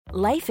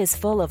Life is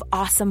full of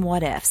awesome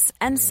what-ifs,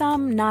 and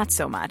some not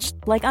so much,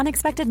 like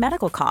unexpected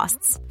medical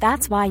costs.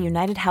 That's why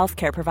United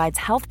Healthcare provides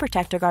Health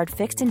Protector Guard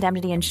fixed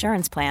indemnity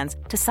insurance plans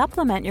to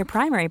supplement your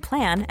primary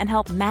plan and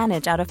help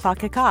manage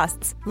out-of-pocket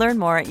costs. Learn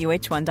more at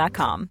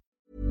uh1.com.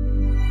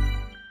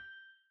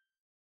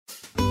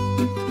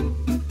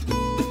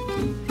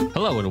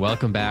 Hello and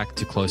welcome back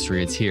to Close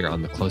Reads here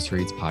on the Close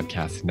Reads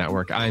Podcast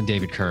Network. I'm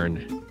David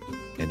Kern,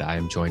 and I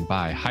am joined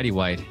by Heidi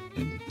White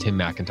and Tim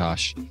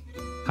McIntosh.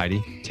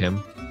 Heidi,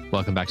 Tim,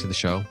 welcome back to the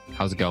show.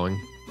 How's it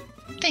going?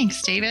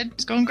 Thanks, David.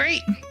 It's going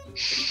great.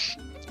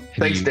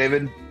 Thanks,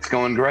 David. It's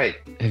going great.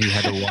 Have you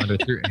had to wander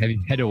through? Have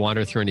you had to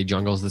wander through any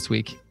jungles this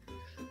week?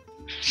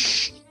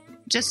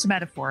 Just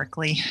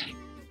metaphorically.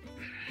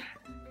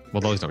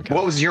 Well, those don't count.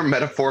 What was your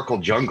metaphorical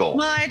jungle?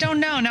 Well, I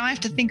don't know. Now I have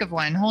to think of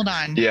one. Hold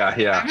on.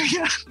 Yeah.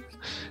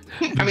 I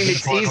mean,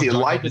 it's easy.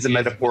 Life is a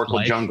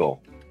metaphorical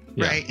jungle.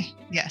 Yeah. Right.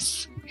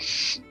 Yes.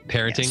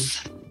 Parenting.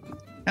 Yes.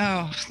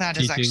 Oh, that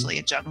is Teaching. actually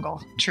a jungle.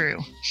 True.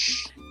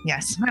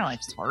 Yes, my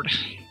life's hard.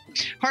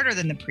 Harder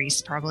than the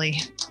priest,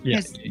 probably. Yeah.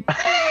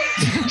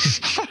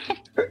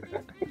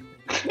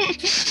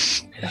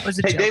 That was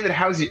a Hey, joke. David,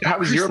 how was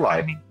your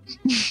life?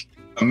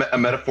 A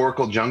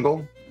metaphorical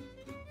jungle?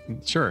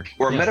 Sure.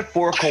 Or a Yeah.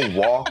 metaphorical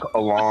walk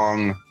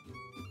along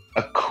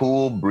a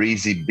cool,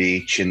 breezy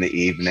beach in the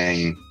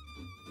evening,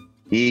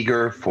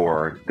 eager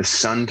for the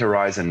sun to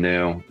rise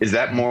anew? Is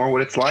that more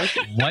what it's like?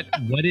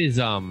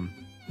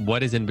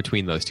 What is in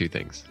between those two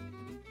things?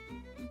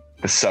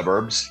 The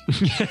suburbs?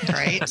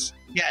 Right?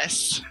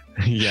 Yes.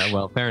 Yeah,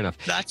 well, fair enough.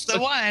 That's the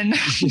one.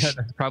 Yeah,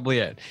 that's probably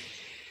it.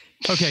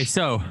 Okay,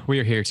 so we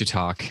are here to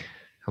talk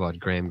about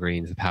Graham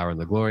Greene's The Power and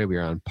the Glory. We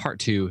are on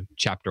part 2,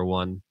 chapter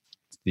 1.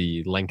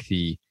 The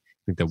lengthy,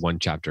 I think the one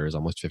chapter is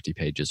almost 50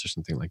 pages or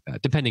something like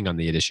that, depending on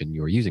the edition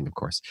you are using, of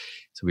course.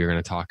 So we're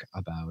going to talk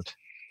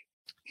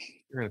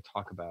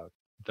about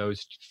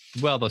those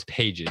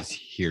pages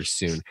here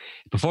soon.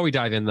 Before we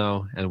dive in,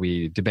 though, and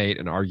we debate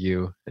and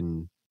argue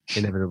and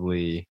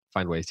inevitably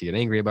find ways to get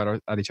angry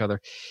at each other,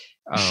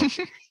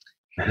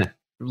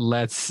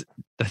 let's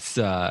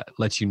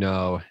let you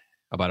know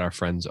about our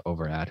friends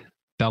over at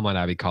Belmont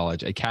Abbey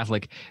College, a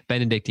Catholic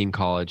Benedictine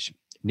college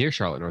near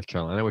Charlotte, North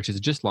Carolina, which has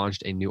just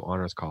launched a new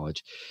honors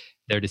college.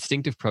 Their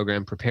distinctive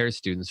program prepares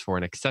students for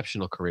an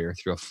exceptional career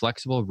through a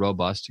flexible,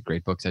 robust,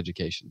 great books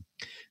education.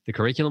 The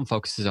curriculum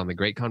focuses on the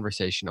great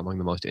conversation among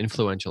the most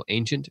influential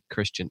ancient,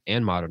 Christian,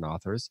 and modern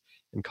authors,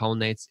 and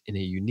culminates in a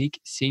unique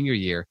senior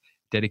year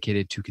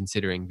dedicated to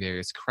considering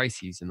various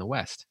crises in the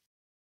West.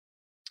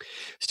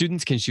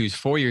 Students can choose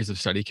 4 years of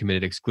study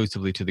committed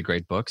exclusively to the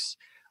great books,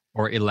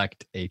 or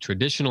elect a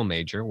traditional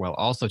major while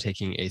also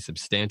taking a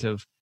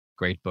substantive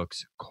great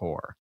books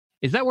core.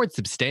 Is that word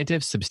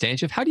substantive?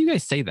 How do you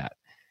guys say that?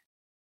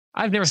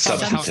 I've never thought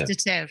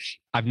Substantive.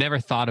 I've never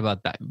thought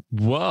about that.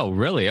 Whoa,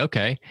 really?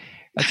 Okay.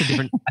 That's a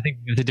different, I think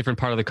it's a different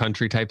part of the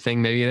country type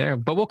thing maybe there,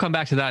 but we'll come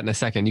back to that in a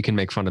second. You can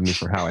make fun of me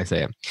for how I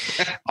say it.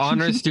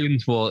 Honors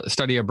students will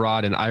study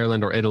abroad in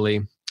Ireland or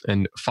Italy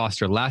and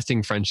foster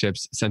lasting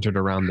friendships centered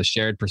around the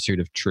shared pursuit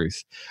of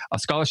truth. A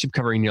scholarship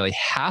covering nearly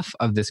half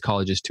of this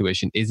college's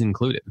tuition is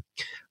included.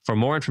 For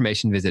more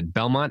information, visit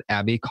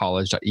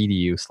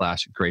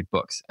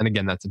belmontabbeycollege.edu/greatbooks. And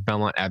again, that's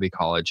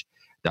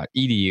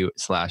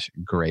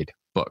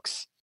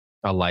belmontabbeycollege.edu/greatbooks.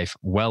 A life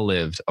well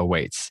lived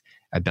awaits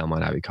at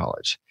Belmont Abbey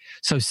College.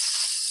 So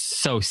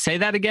say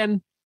that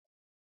again.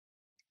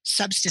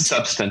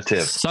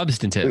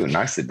 Substantive. Ooh,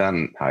 nicely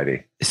done,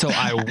 Heidi. So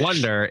I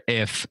wonder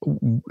if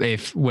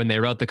when they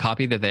wrote the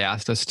copy that they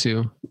asked us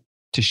to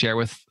share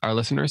with our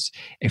listeners,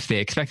 if they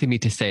expected me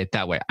to say it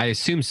that way. I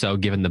assume so,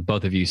 given that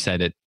both of you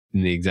said it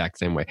in the exact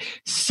same way.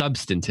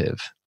 Substantive.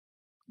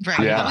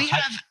 Right. Yeah. We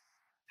have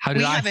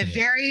a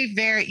very,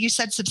 very, you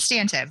said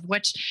substantive,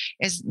 which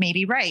is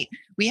maybe right.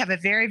 We have a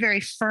very, very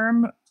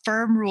firm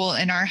rule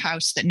in our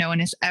house that no one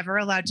is ever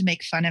allowed to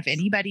make fun of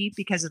anybody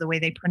because of the way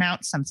they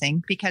pronounce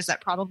something, because that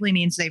probably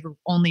means they've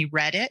only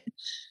read it,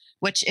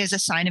 which is a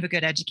sign of a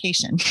good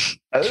education.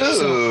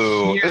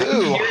 Ooh,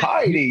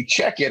 Heidi,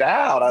 check it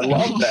out. I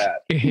love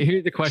that.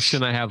 Here's the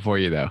question I have for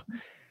you, though.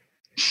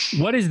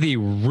 What is the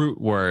root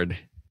word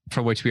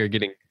from which we are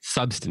getting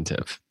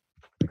substantive?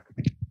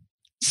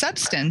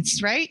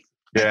 Substance, right?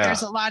 Yeah. Like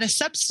there's a lot of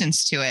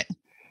substance to it.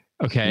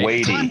 Okay.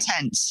 Weighty.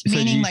 Content,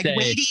 meaning like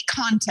weighty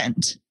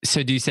content.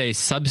 So do you say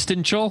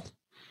substantial?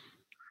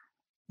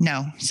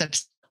 No,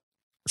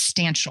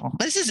 substantial.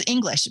 This is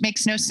English. It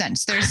makes no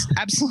sense. There's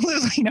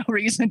absolutely no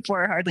reason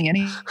for hardly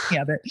any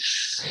of it.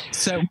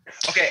 So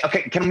Okay.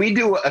 Can we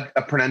do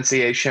a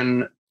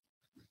pronunciation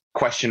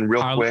question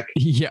real quick?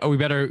 Yeah, we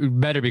better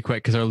be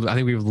quick because I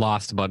think we've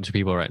lost a bunch of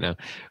people right now.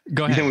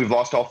 Go You ahead. think we've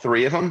lost all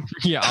three of them?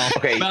 Yeah.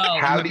 Okay.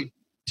 How do you,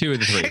 2 of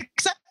the 3.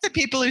 except the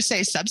people who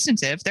say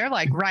substantive, they're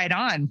like right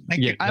on. Like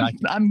Yeah,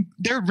 exactly.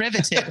 they're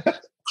riveted.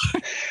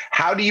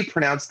 how do you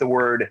pronounce the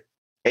word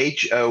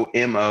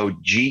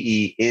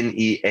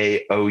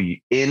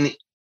HOMOGENEAOU?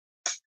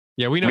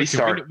 Yeah, we know.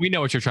 Restart. We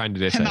know what you're trying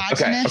to say.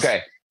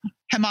 Okay.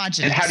 Homogenous.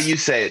 And how do you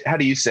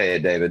say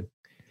it? David?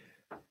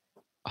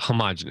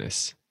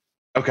 Homogeneous.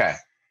 Okay.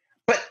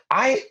 But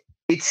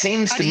it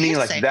seems to me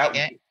like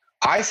that.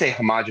 I say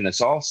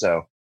homogenous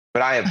also,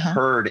 but I have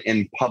heard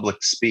in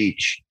public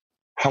speech,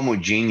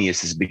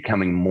 homogeneous is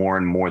becoming more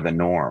and more the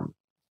norm.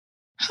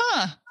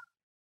 Huh.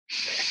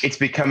 It's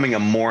becoming a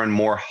more and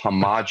more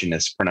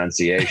homogenous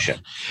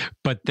pronunciation.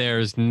 But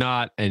there's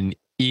not an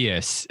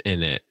eus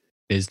in it,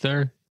 is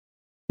there?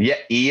 Yeah,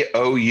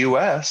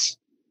 E-O-U-S.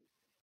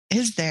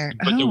 Is there?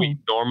 But do we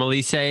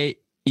normally say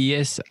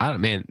eus?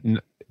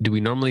 Do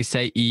we normally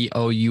say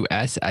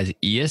E-O-U-S as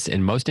eus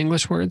in most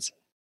English words?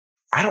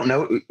 I don't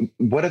know.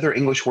 What other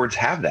English words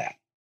have that?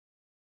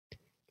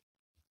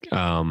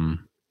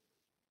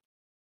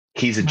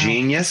 He's a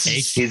genius.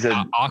 He's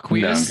a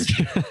aqueous.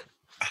 No.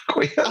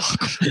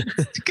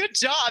 Good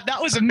job.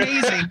 That was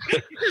amazing.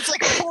 It's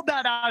like pulled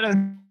that out of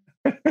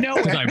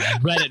nowhere. I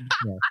read it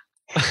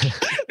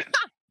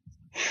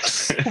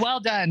before. Well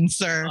done,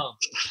 sir.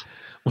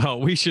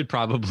 Well, we should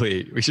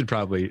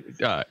probably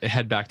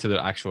head back to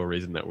the actual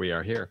reason that we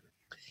are here.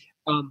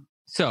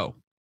 So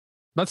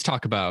let's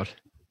talk about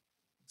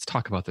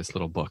this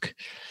little book.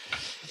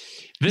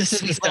 This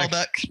is a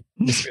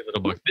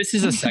little book. This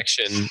is a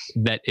section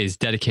that is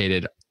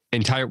dedicated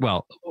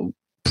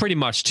pretty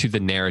much to the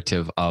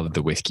narrative of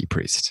the Whiskey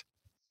Priest.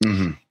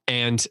 Mm-hmm.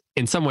 And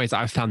in some ways,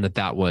 I've found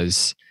that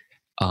was,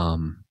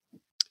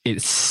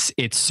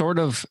 it's sort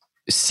of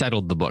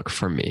settled the book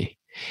for me.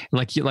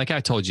 Like I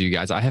told you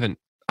guys, I haven't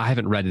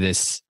read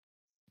this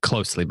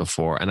closely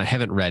before, and I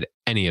haven't read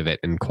any of it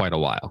in quite a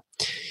while.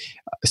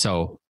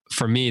 So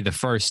for me, the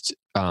first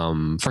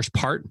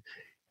part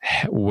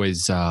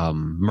was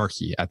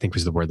murky, I think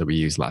was the word that we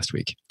used last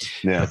week.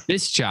 Yeah. But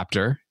this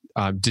chapter,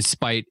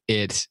 despite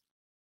it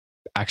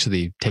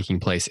actually taking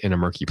place in a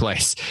murky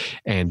place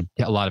and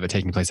a lot of it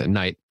taking place at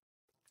night,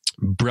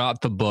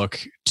 brought the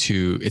book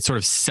to, it sort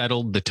of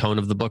settled the tone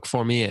of the book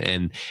for me.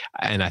 And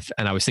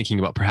I was thinking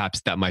about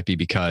perhaps that might be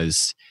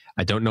because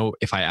I don't know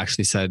if I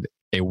actually said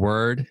a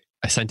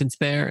sentence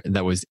there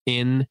that was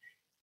in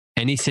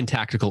any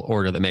syntactical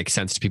order that makes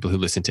sense to people who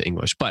listen to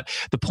English. But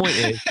the point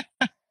is,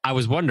 I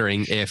was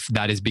wondering if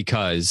that is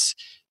because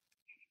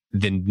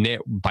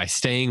by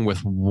staying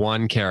with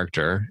one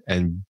character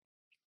and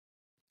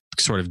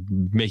sort of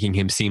making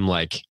him seem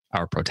like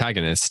our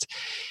protagonist,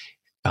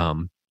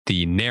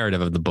 the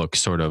narrative of the book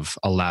sort of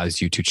allows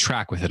you to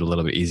track with it a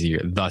little bit easier,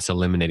 thus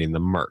eliminating the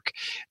murk.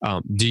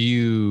 Do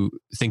you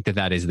think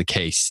that is the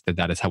case,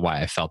 that is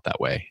why I felt that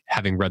way,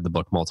 having read the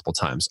book multiple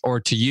times? Or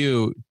to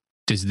you,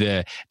 does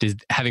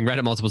having read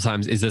it multiple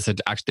times, is this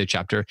actually a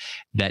chapter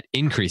that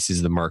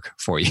increases the murk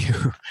for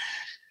you?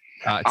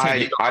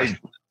 I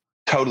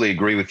totally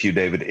agree with you,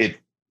 David.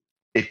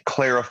 It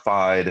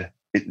clarified,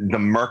 the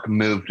murk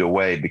moved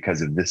away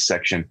because of this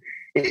section.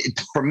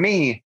 For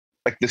me,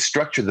 like the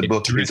structure of the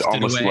book is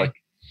almost like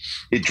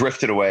it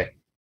drifted away.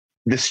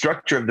 The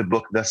structure of the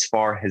book thus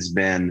far has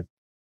been,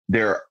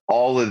 there are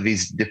all of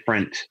these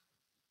different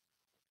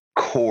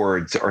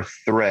chords or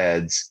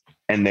threads,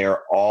 and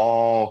they're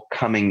all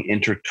coming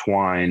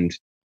intertwined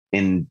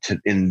in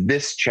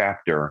this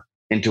chapter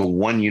into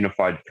one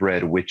unified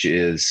thread, which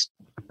is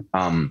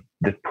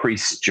the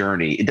priest's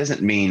journey. It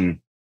doesn't mean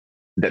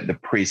that the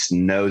priest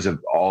knows of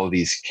all of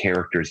these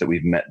characters that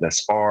we've met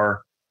thus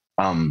far,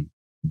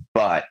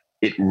 but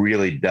it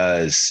really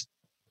does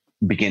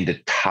begin to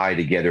tie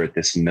together at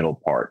this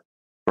middle part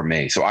for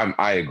me. So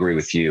I agree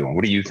with you.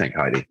 What do you think,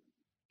 Heidi?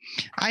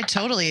 I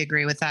totally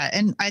agree with that.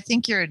 And I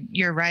think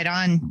you're right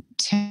on,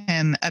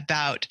 Tim,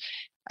 about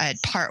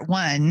part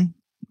one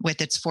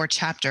with its 4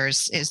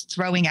 chapters is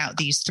throwing out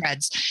these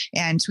threads.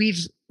 And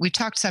we've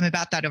talked some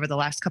about that over the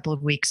last couple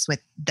of weeks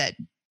with that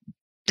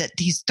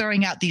he's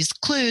throwing out these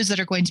clues that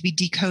are going to be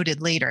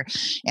decoded later.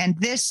 And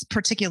this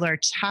particular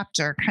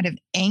chapter kind of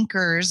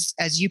anchors,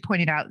 as you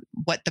pointed out,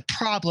 what the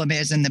problem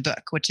is in the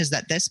book, which is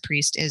that this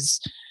priest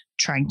is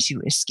trying to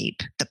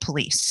escape the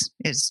police,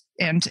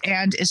 and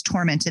is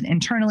tormented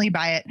internally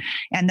by it,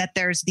 and that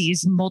there's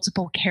these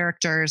multiple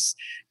characters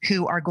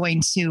who are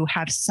going to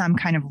have some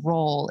kind of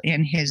role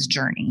in his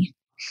journey.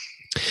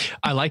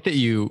 I like that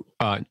you,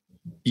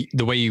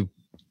 the way you,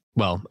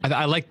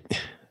 I like,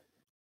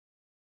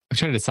 I'm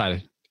trying to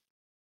decide.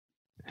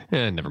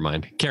 Never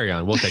mind. Carry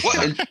on. We'll take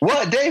it.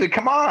 What, David?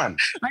 Come on.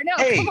 I know.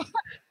 Hey,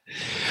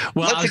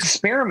 let's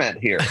experiment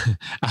here.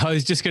 I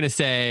was just going to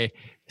say,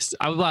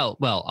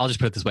 I'll just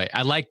put it this way.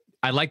 I like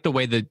the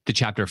way that the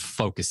chapter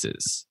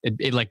focuses.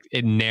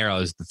 It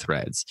narrows the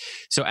threads.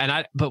 So,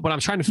 but what I'm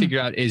trying to figure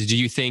out is, do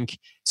you think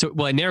so?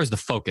 Well, it narrows the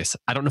focus.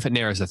 I don't know if it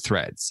narrows the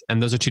threads,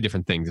 and those are 2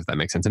 different things, if that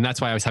makes sense. And that's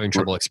why I was having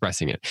trouble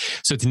expressing it.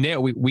 So it's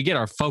we get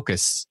our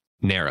focus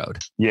narrowed.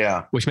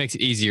 Yeah. Which makes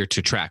it easier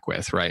to track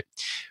with, right?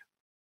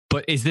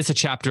 But is this a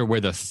chapter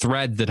where the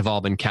threads that have all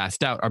been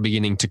cast out are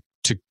beginning to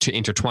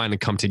intertwine and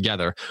come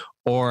together?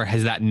 Or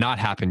has that not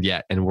happened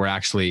yet? And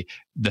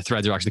the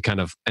threads are actually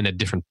kind of in a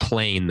different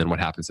plane than what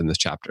happens in this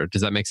chapter.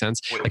 Does that make sense?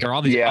 Like, are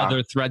all these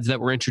other threads that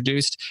were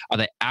introduced, are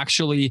they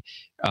actually,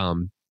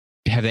 have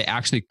they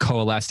actually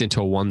coalesced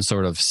into one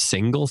sort of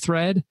single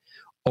thread?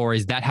 Or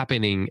is that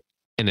happening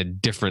in a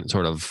different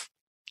sort of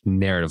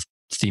narrative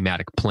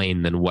thematic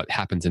plane than what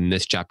happens in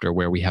this chapter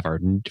where we have our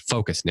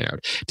focus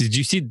narrowed. Did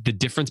you see the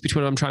difference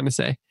between what I'm trying to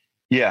say?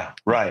 Yeah,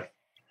 right.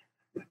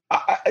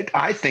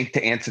 I think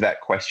to answer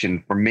that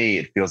question, for me,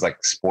 it feels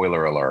like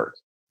spoiler alert.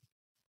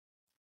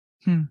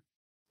 You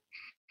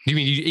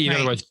mean, in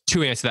other words,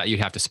 to answer that, you'd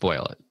have to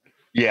spoil it?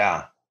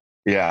 Yeah.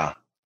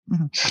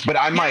 Mm-hmm. But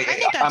I might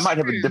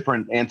have a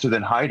different answer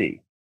than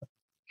Heidi.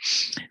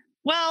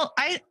 Well,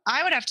 I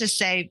would have to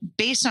say,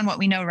 based on what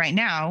we know right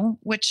now,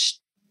 which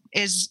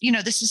is,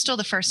 this is still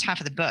the first half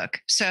of the book.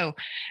 So,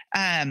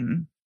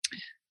 and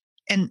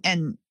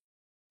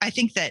I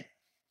think that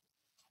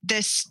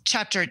this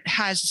chapter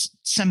has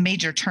some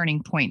major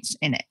turning points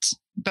in it,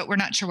 but we're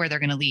not sure where they're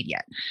going to lead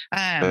yet.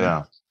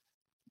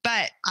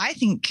 But I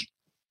think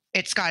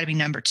it's got to be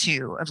number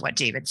 2 of what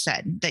David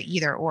said, that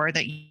either or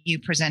that you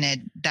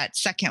presented. That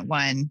second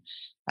one,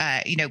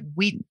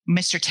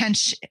 Mr.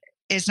 Tench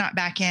is not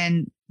back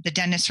in. The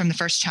dentist from the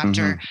first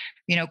chapter,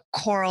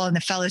 Coral and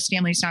the Fellows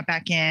family is not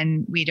back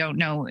in. We don't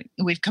know.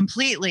 We've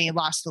completely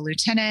lost the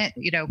lieutenant,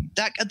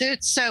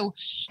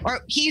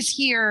 or he's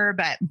here,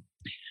 but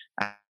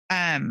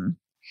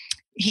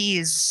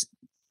there's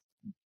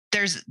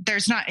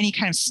not any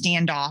kind of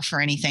standoff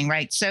or anything.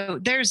 Right. So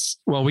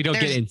we don't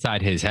get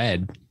inside his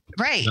head.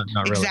 Right.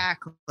 Not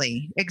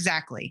really.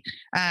 Exactly.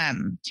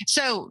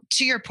 So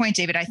to your point,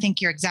 David, I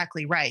think you're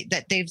exactly right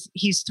that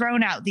he's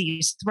thrown out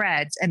these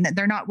threads and that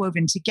they're not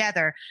woven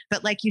together.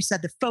 But like you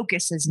said, the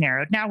focus is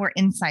narrowed. Now we're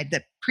inside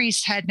the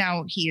priest's head.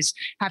 Now he's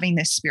having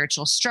this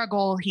spiritual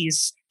struggle.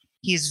 He's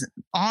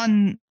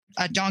on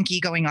a donkey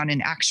going on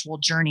an actual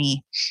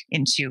journey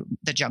into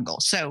the jungle.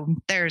 So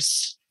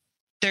there's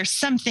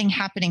something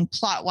happening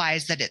plot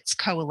wise that it's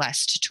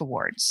coalesced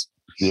towards.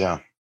 Yeah.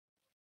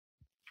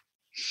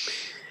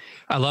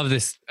 I love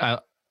this. I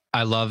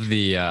love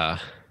the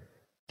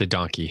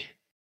donkey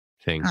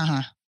thing.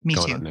 Me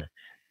too. On there.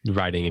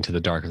 Riding into the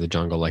dark of the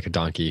jungle like a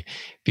donkey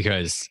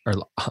because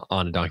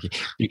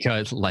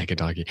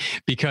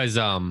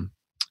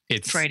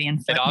it's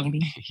Freudian,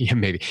 maybe. Yeah,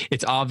 maybe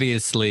it's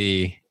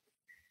obviously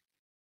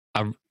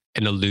an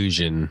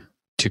allusion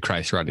to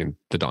Christ riding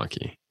the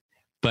donkey,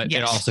 but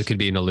It also could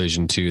be an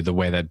allusion to the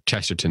way that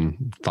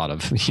Chesterton thought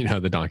of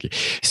the donkey.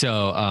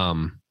 So,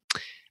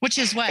 which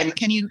is what?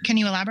 Can you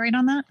elaborate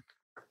on that?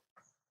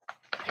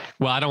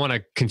 Well, I don't want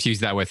to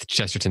confuse that with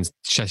Chesterton's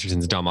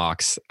dumb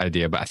ox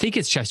idea, but I think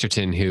it's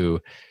Chesterton who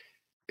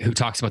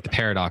talks about the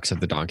paradox of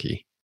the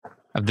donkey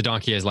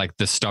as like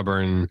the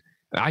stubborn.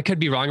 I could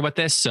be wrong about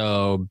this,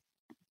 so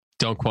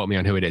don't quote me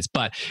on who it is.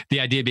 But the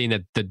idea being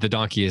that the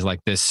donkey is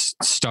like this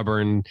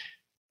stubborn,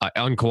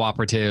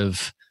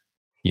 uncooperative,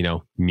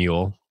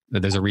 mule.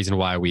 There's a reason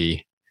why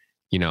we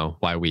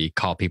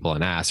call people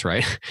an ass,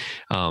 right?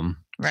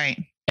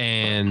 Right.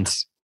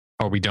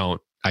 Or we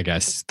don't, I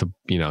guess.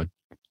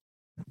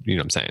 You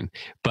know what I'm saying?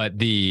 But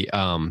the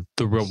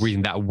real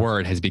reason that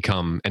word has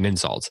become an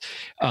insult.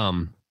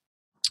 But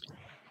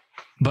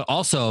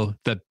also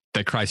that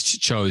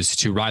Christ chose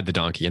to ride the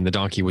donkey, and the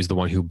donkey was the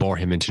one who bore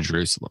him into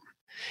Jerusalem.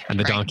 And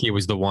the donkey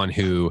was the one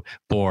who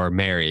bore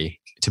Mary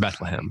to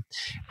Bethlehem.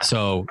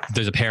 So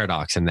there's a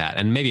paradox in that.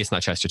 And maybe it's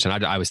not Chesterton.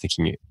 I was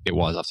thinking it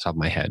was off the top of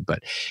my head, but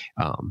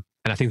and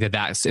I think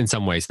that's in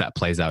some ways that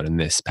plays out in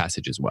this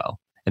passage as well.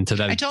 And so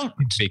that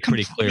make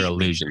pretty clear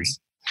allusions.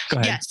 Go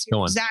ahead. Yes, go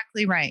on.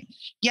 Exactly right.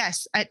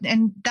 Yes.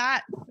 And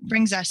that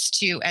brings us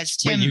to, as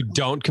Tim. Wait, you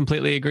don't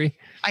completely agree?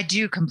 I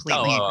do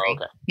completely agree.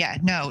 Okay. Yeah,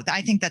 no,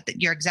 I think that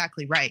you're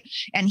exactly right.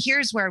 And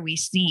here's where we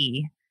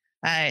see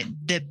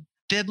the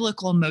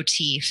biblical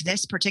motif.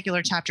 This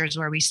particular chapter is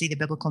where we see the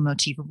biblical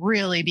motif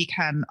really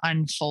become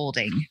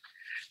unfolding.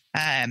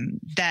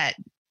 That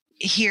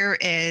here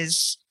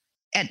is,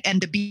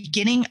 and the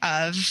beginning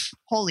of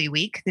Holy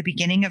Week, the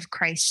beginning of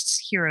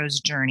Christ's hero's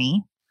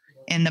journey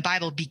in the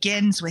Bible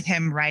begins with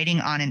him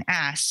riding on an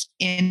ass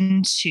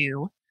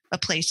into a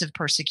place of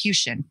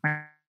persecution,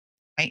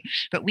 right?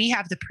 But we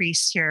have the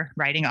priest here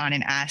riding on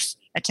an ass,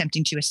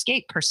 attempting to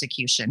escape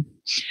persecution.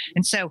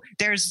 And so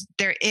there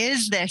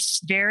is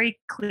this very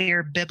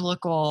clear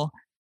biblical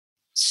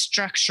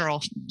structure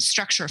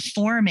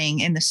forming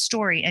in the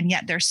story, and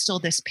yet there's still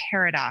this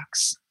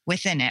paradox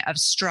within it of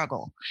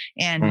struggle,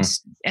 and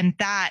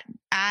that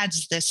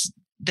adds this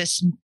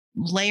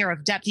layer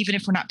of depth, even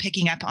if we're not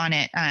picking up on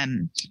it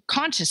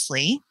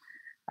consciously.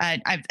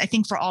 I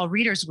think for all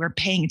readers, we're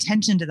paying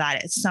attention to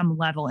that at some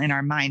level in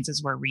our minds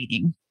as we're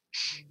reading.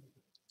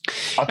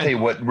 I'll tell you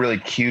what really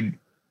clued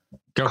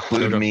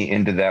me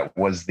into that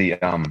was the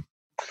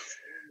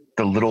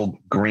little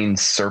green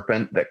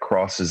serpent that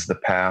crosses the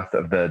path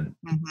of the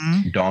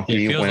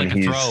donkey. It feels like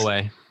a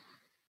throwaway.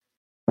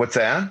 What's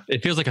that?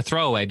 It feels like a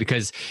throwaway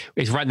because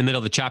it's right in the middle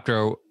of the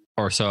chapter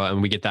or so,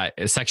 and we get that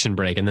section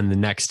break, and then the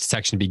next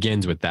section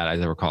begins with that,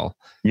 as I recall.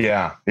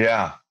 Yeah.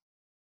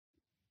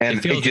 And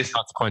it feels just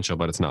consequential,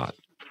 but it's not.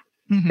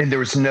 And there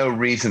was no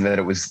reason that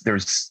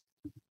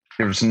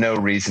there was no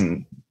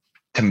reason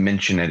to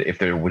mention it if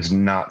there was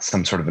not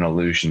some sort of an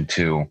allusion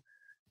to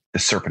the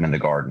serpent in the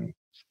garden.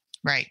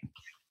 Right.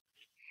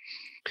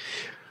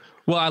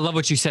 Well, I love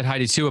what you said,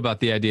 Heidi, too,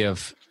 about the idea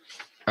of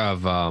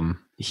of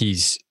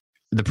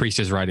the priest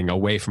is riding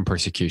away from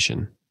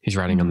persecution. He's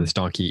riding on this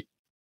donkey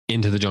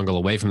into the jungle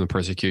away from the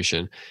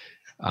persecution.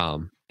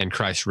 And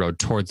Christ rode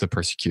towards the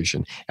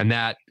persecution. And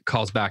that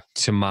calls back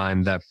to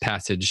mind that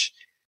passage.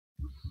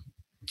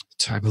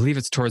 I believe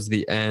it's towards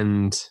the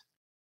end.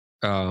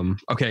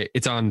 Okay,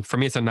 for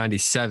me, it's on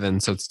 97.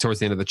 So it's towards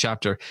the end of the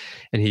chapter.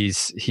 And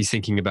he's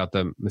thinking about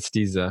the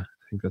mestiza.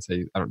 I think that's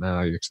I don't know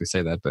how you actually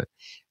say that, but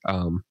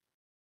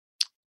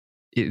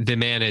the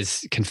man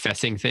is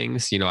confessing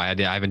things. I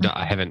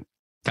haven't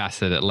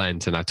fasted at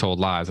Lent, and I told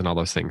lies and all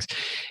those things.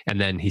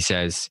 And then he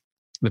says,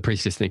 the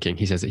priest is thinking,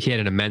 he says that he had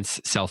an immense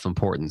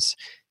self-importance.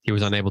 He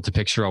was unable to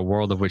picture a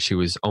world of which he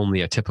was only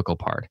a typical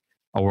part,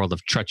 a world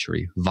of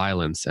treachery,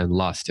 violence, and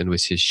lust in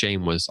which his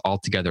shame was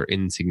altogether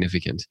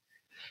insignificant.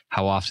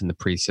 How often the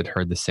priest had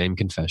heard the same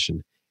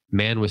confession.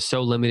 Man was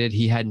so limited,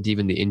 he hadn't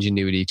even the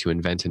ingenuity to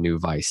invent a new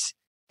vice.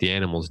 The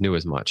animals knew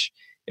as much.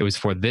 It was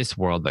for this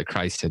world that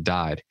Christ had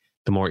died.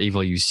 The more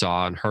evil you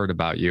saw and heard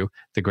about you,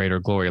 the greater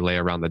glory lay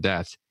around the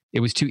death. It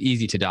was too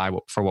easy to die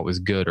for what was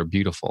good or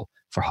beautiful,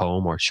 for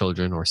home or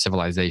children or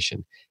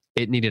civilization.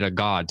 It needed a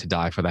God to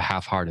die for the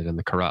half-hearted and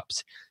the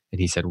corrupt. And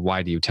he said,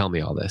 why do you tell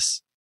me all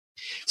this?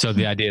 So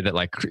the idea that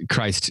like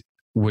Christ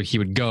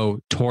would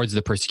go towards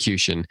the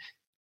persecution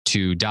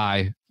to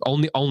die,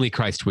 only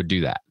Christ would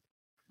do that.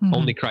 Mm-hmm.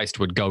 Only Christ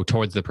would go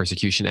towards the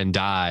persecution and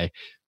die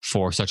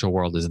for such a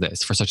world as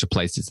this, for such a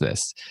place as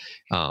this.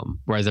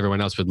 Whereas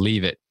everyone else would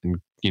leave it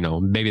and,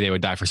 maybe they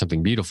would die for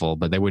something beautiful,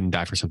 but they wouldn't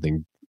die for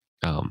something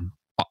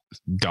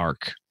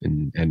dark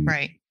and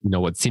right.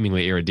 What's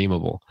seemingly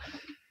irredeemable.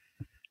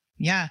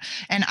 Yeah.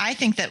 And I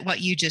think that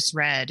what you just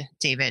read,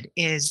 David,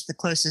 is the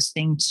closest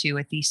thing to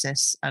a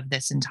thesis of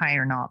this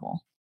entire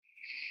novel.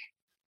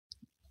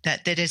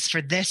 That is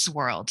for this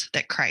world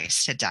that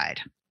Christ had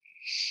died.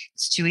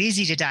 It's too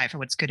easy to die for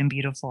what's good and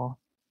beautiful.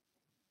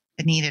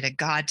 It needed a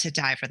God to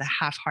die for the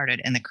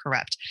half-hearted and the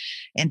corrupt.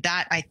 And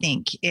that, I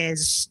think,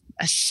 is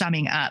a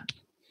summing up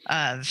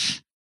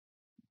of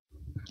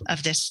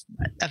this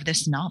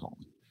novel.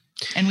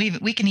 And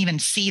we can even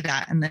see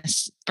that in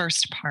this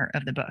first part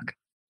of the book.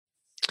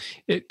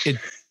 You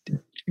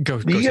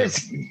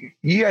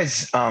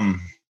guys,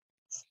 I'm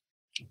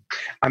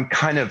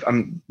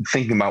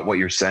thinking about what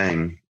you're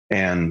saying,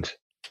 and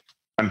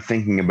I'm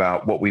thinking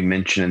about what we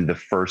mentioned in the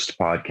first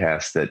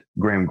podcast, that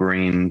Graham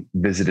Greene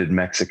visited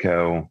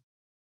Mexico.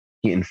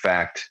 He, in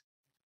fact,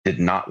 did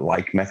not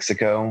like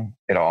Mexico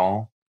at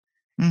all.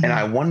 Mm-hmm. And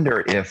I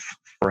wonder if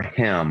for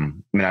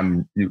him,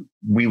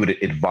 we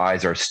would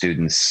advise our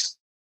students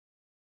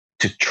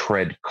to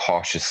tread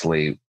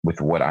cautiously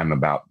with where I'm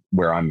about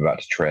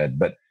to tread.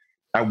 But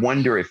I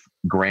wonder if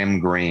Graham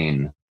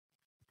Greene,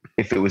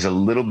 if it was a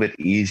little bit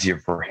easier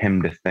for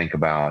him to think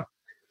about,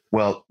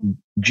 well,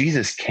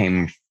 Jesus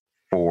came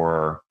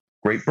for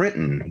Great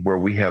Britain, where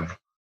we have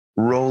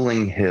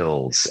rolling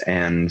hills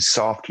and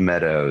soft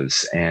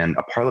meadows and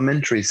a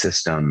parliamentary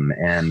system,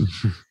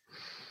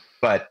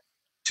 but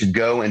to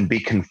go and be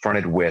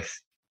confronted with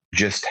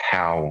just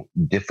how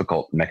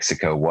difficult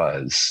Mexico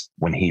was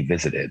when he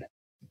visited,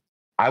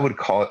 I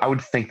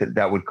would think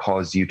that would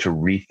cause you to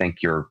rethink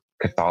your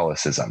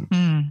Catholicism.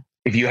 Mm.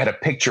 If you had a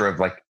picture of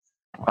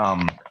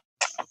I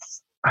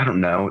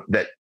don't know,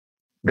 that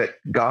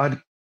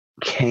God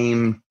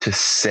came to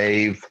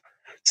save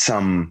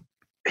some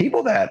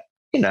people that,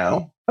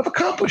 have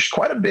accomplished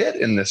quite a bit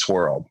in this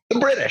world. The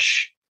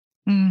British.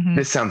 Mm-hmm.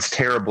 This sounds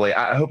terribly,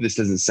 I hope this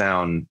doesn't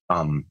sound,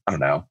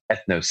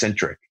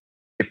 ethnocentric.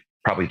 It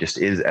probably just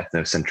is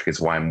ethnocentric, is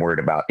why I'm worried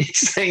about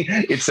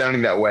it's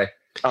sounding that way.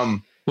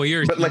 Go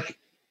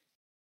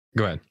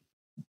ahead.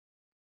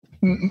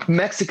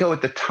 Mexico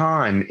at the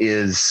time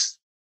is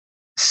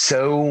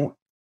so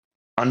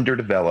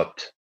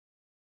underdeveloped.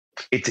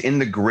 It's in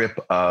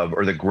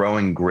the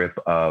growing grip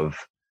of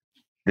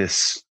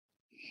this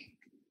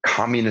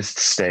communist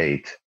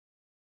state.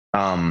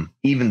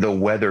 Even the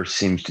weather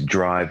seems to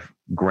drive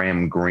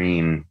Graham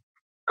Greene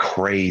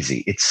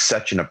crazy. It's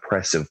such an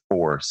oppressive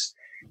force.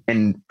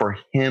 And for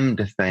him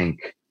to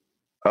think,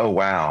 oh,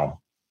 wow,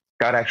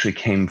 God actually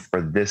came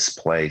for this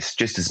place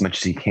just as much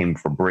as he came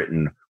for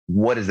Britain.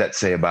 What does that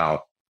say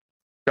about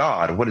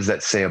God? What does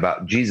that say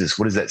about Jesus?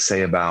 What does that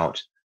say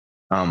about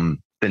the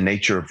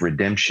nature of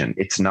redemption?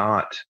 It's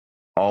not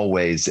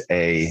always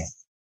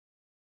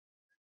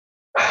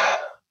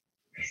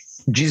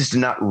Jesus did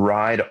not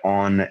ride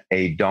on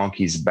a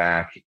donkey's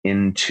back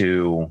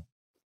into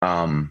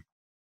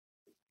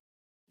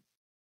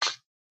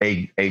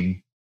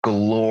a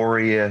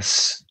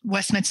glorious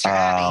Westminster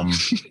Abbey.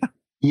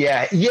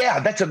 Yeah,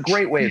 that's a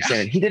great way of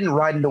saying it. He didn't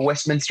ride into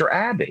Westminster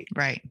Abbey.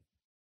 Right.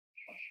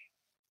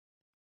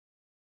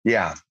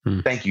 Yeah.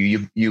 Thank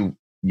you.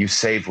 You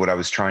saved what I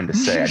was trying to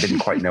say. I didn't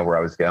quite know where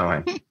I was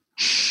going.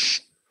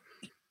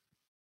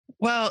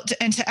 Well,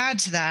 and to add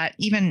to that,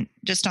 even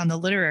just on the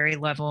literary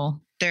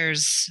level,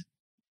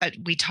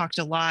 we talked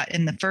a lot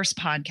in the first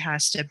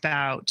podcast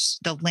about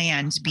the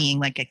land being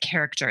like a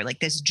character,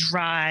 like this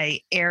dry,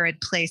 arid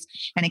place.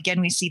 And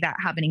again, we see that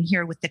happening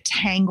here with the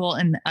tangle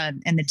and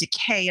the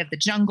decay of the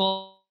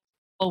jungle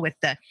with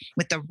the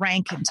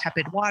rank and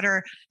tepid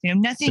water.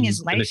 Nothing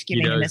is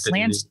life-giving in this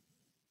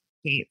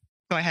landscape.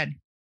 Go ahead.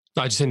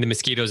 I just think the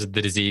mosquitoes are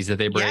the disease that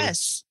they bring.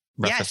 Yes.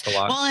 Yes. A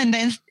lot. Well, and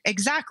then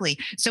exactly.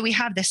 So we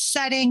have this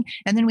setting,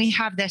 and then we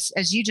have this,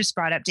 as you just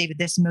brought up, David,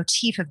 this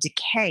motif of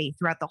decay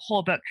throughout the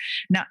whole book,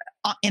 not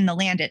in the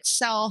land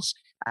itself,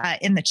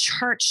 in the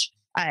church,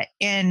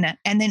 and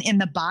then in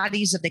the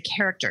bodies of the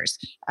characters.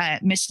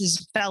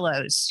 Mrs.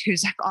 Fellows,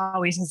 who's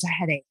always has a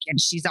headache, and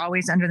she's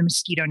always under the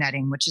mosquito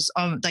netting, which is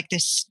like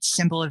this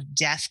symbol of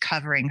death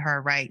covering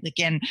her, right?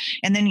 And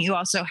then you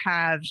also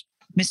have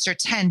Mr.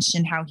 Tench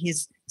and how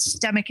his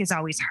stomach is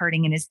always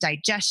hurting and his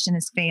digestion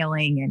is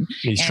failing, and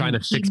he's trying to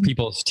fix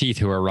people's teeth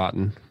who are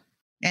rotten.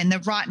 And the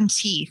rotten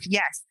teeth,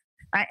 yes.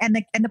 And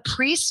the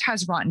priest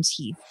has rotten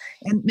teeth.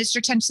 And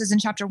Mr. Tench says in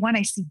chapter 1,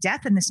 I see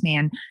death in this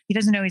man. He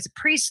doesn't know he's a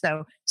priest,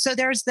 though. So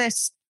there's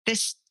this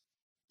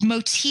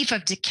motif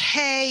of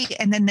decay,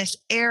 and then this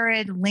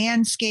arid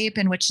landscape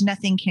in which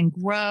nothing can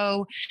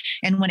grow.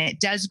 And when it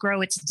does grow,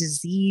 it's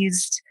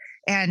diseased.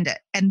 And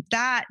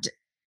that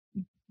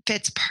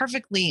fits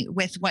perfectly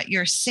with what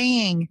you're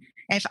saying.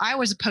 If I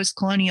was a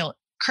post-colonial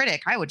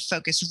critic, I would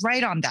focus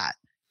right on that,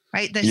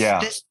 right?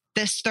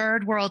 This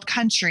third world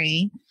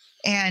country,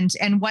 and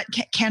what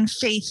can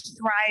faith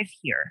thrive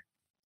here?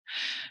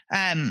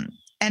 And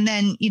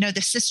then,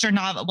 the sister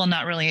novel, well,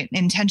 not really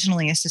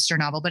intentionally a sister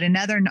novel, but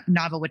another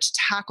novel which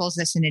tackles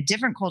this in a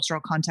different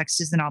cultural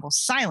context is the novel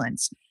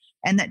Silence.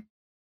 And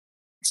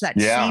it's that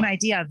same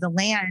idea of the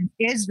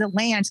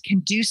land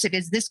conducive?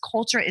 Is this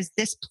culture, is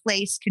this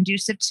place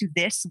conducive to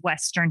this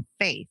Western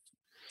faith?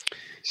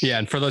 Yeah,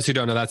 and for those who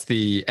don't know, that's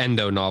the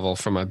Endo novel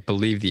from, I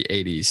believe, the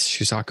 80s,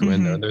 Shusaku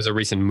Endo. There's a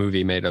recent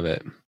movie made of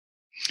it.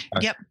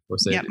 Yep,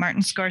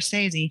 Martin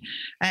Scorsese.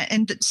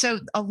 So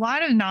a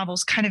lot of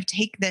novels kind of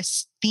take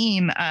this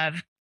theme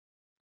of,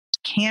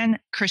 can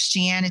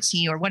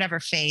Christianity or whatever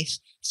faith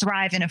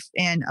thrive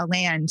in a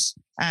land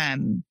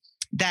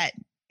that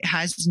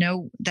has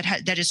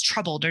that is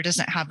troubled or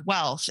doesn't have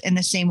wealth in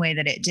the same way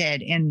that it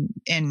did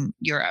in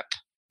Europe?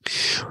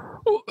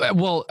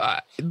 Well,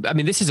 I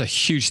mean, this is a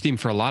huge theme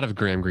for a lot of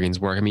Graham Greene's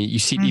work. I mean, you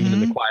see it even in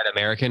The Quiet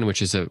American,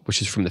 which is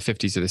from the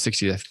 50s or the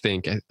 60s,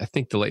 I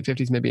think the late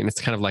 50s maybe. And it's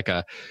kind of like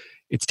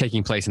it's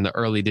taking place in the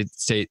early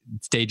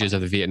stages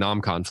of the Vietnam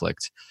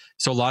conflict.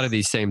 So a lot of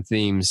these same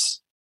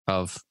themes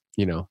of,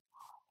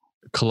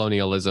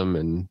 colonialism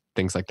and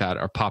things like that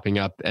are popping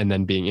up and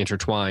then being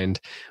intertwined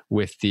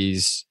with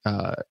these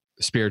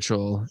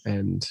spiritual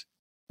themes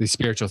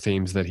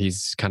that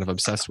he's kind of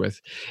obsessed with.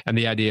 And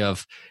the idea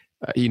of,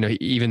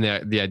 even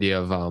the idea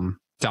of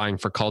dying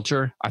for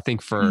culture. I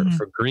think for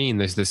Greene,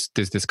 there's this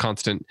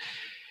constant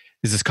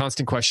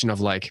question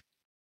of like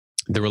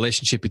the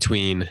relationship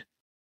between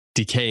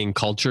decaying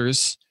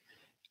cultures.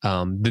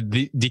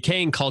 The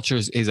decaying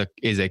cultures is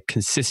a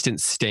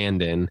consistent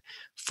stand-in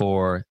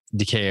for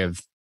decay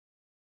of,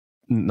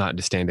 not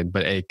a stand-in,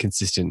 but a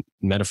consistent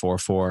metaphor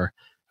for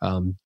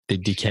the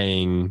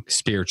decaying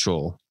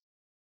spirituality.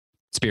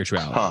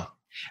 Huh.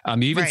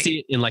 You even see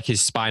it in like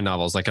his spy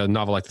novels, like a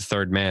novel like The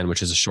Third Man,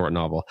 which is a short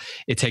novel.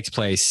 It takes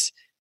place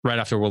right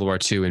after World War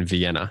II in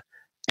Vienna.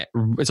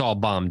 It's all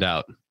bombed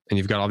out, and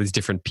you've got all these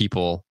different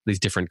people, these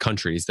different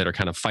countries that are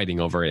kind of fighting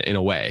over it in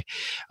a way.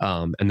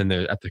 And then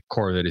at the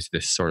core of it is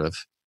this sort of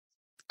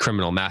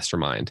criminal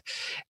mastermind.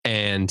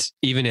 And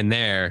even in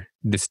there,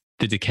 the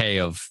decay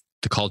of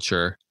the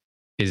culture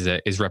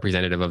is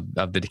representative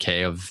of the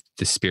decay of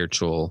the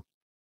spiritual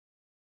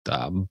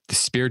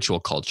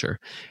culture,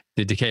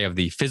 the decay of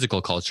the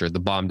physical culture,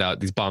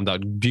 these bombed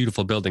out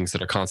beautiful buildings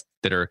that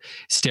are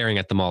staring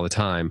at them all the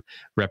time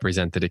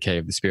represent the decay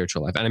of the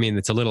spiritual life. And I mean,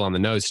 it's a little on the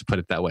nose to put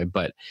it that way,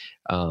 but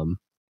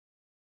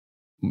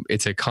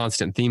it's a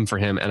constant theme for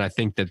him. And I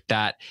think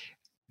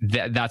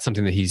that's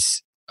something that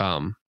he's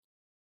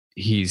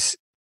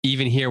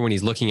even here when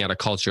he's looking at a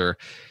culture.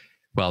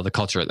 Well, the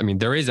culture, I mean,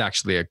 there is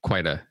actually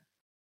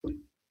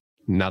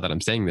now that I'm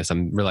saying this,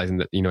 I'm realizing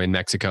that, in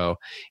Mexico,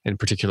 and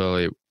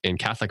particularly in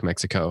Catholic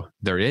Mexico,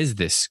 there is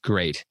this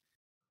great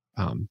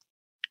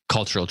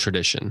cultural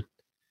tradition.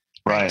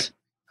 Right.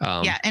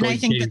 And I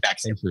think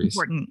that's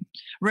important,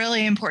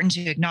 really important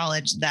to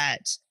acknowledge that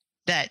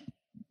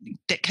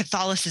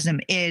Catholicism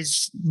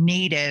is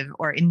native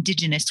or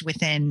indigenous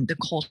within the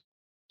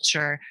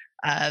culture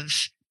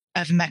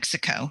of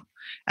Mexico,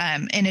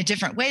 in a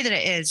different way that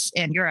it is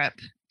in Europe.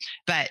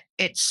 But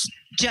it's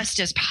just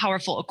as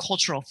powerful a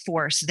cultural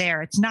force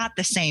there. It's not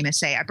the same as,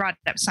 say, I brought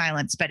up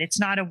Silence, but it's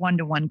not a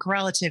one-to-one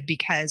correlative,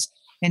 because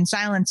in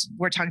Silence,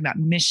 we're talking about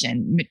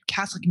mission,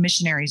 Catholic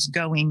missionaries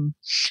going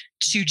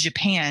to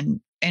Japan,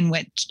 in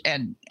which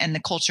and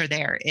the culture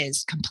there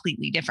is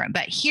completely different.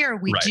 But here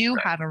we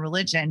have a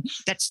religion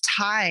that's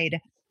tied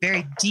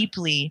very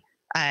deeply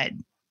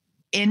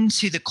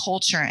into the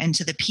culture,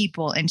 into the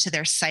people, into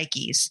their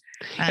psyches.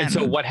 And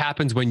so what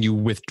happens what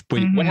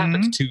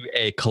happens to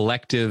a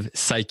collective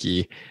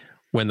psyche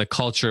when the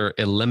culture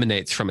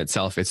eliminates from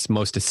itself its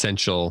most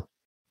essential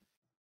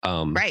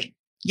aspect,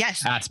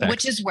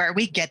 which is where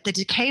we get the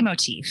decay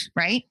motif,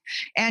 right?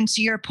 And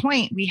to your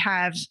point, we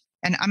have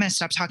and I'm going to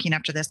stop talking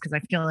after this because I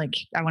feel like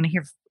I want to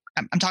hear,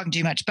 I'm talking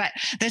too much, but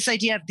this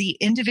idea of the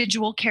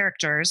individual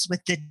characters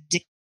with the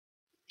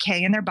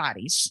decay in their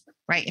bodies,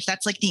 right? If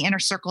that's like the inner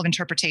circle of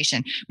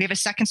interpretation, we have a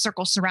second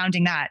circle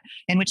surrounding that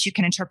in which you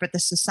can interpret the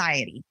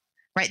society,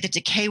 right? The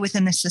decay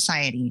within the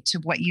society to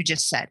what you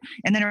just said.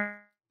 And then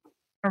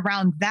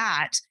around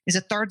that is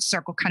a third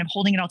circle kind of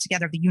holding it all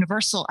together, the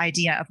universal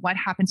idea of what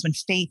happens when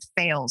faith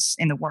fails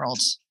in the world.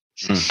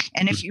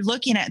 And if you're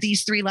looking at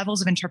these three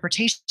levels of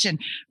interpretation,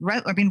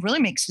 right, I mean, really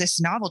makes this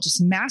novel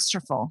just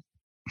masterful.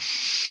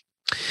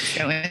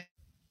 So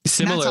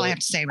Similar. That's all I have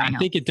to say right now. I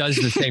think it does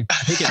the same.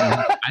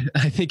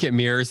 I think it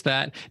mirrors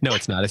that. No,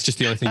 it's not. It's just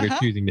the only thing you're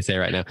choosing to say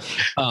right now.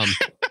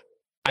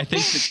 I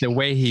think that the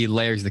way he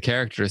layers the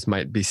characters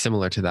might be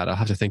similar to that. I'll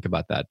have to think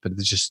about that, but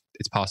it's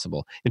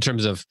possible in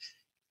terms of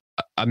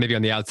maybe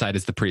on the outside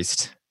is the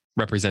priest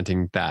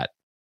representing that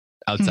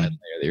outside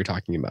layer that you're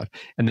talking about.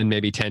 And then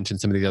maybe Tench and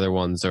some of the other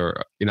ones,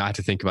 or, I have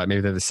to think about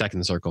maybe they're the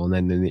second circle, and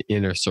then in the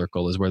inner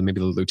circle is where maybe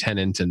the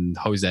lieutenant and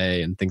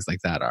Jose and things like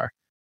that are.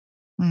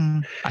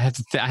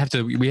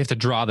 We have to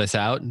draw this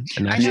out. And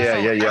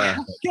yeah.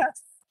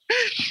 Yes.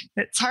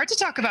 It's hard to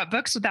talk about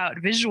books without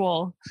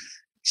visual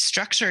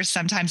structures.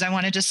 Sometimes I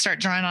want to just start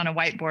drawing on a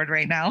whiteboard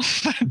right now.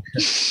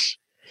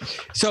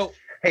 So,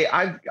 hey,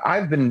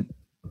 I've been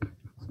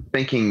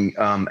thinking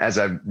as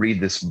I read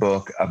this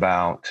book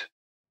about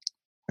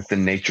the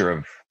nature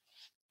of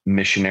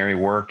missionary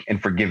work,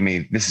 and forgive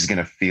me, this is going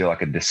to feel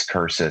like a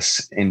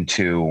discursus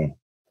into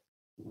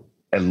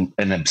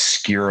an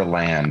obscure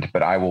land,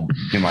 but I will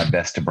do my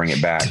best to bring it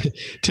back.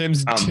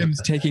 Tim's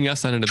taking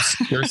us on an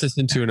obscursus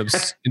into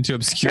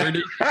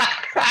obscurity.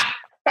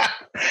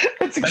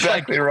 That's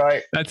exactly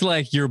right. That's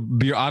like your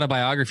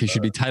autobiography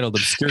should be titled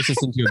 "Obscursus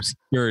into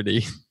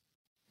Obscurity."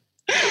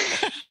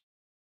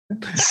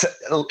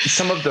 So,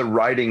 some of the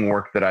writing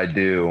work that I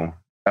do,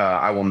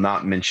 I will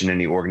not mention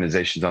any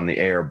organizations on the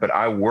air, but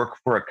I work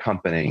for a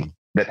company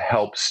that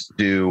helps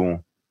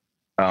do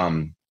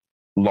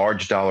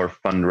large dollar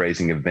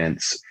fundraising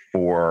events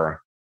for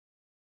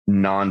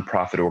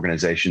nonprofit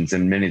organizations.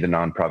 And many of the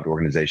nonprofit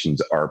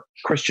organizations are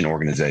Christian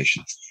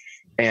organizations.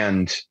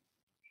 And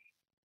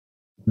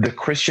the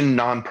Christian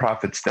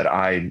nonprofits that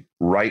I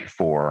write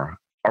for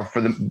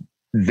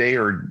they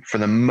are for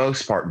the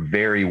most part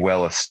very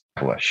well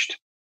established.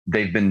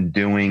 They've been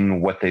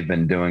doing what they've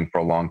been doing for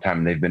a long time,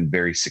 and they've been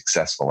very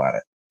successful at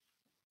it.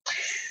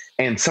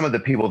 And some of the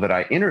people that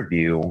I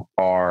interview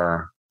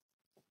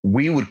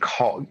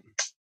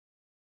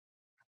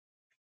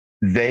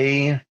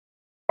they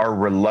are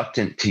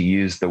reluctant to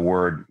use the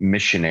word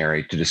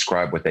missionary to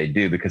describe what they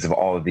do because of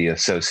all of the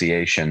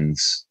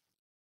associations,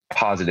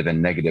 positive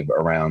and negative,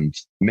 around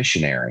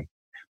missionary.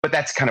 But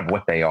that's kind of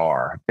what they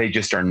are. They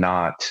just are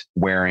not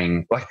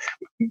wearing, like,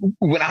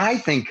 when I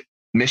think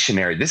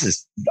missionary, this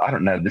is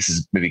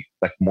maybe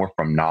like more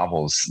from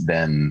novels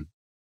than,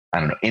 I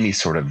don't know, any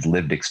sort of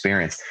lived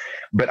experience.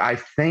 But I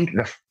think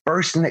the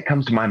first thing that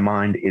comes to my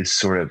mind is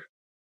sort of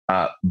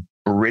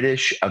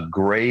British, a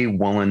gray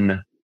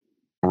woolen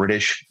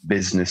British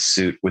business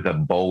suit with a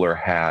bowler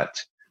hat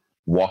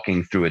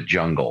walking through a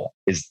jungle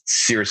is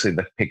seriously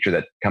the picture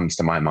that comes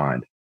to my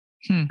mind.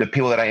 The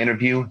people that I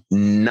interview,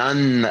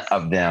 none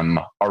of them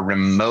are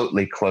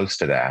remotely close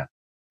to that.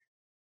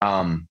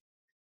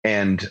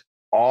 And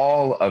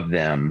all of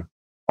them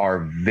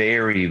are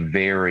very,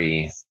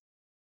 very,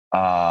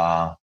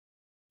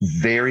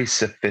 very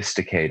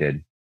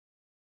sophisticated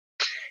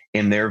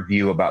in their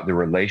view about the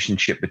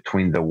relationship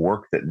between the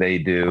work that they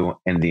do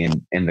and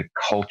the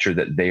culture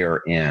that they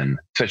are in,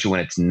 especially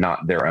when it's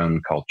not their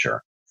own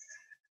culture.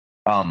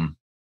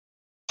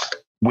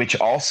 Which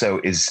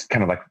also is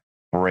kind of like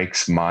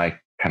breaks my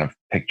kind of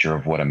picture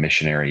of what a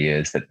missionary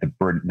is, that the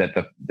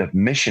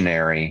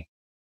missionary,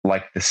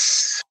 like the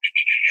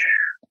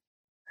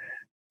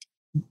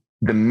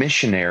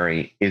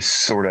missionary is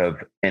sort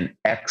of an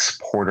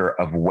exporter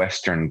of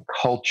Western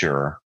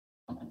culture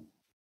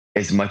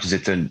as much as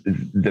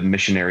the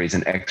missionary is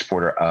an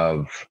exporter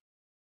of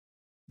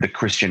the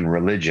Christian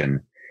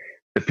religion.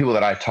 The people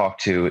that I talk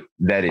to,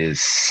 that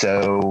is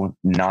so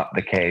not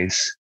the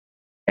case.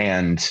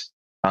 And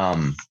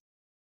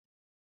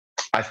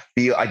I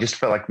just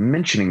felt like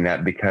mentioning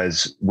that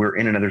because we're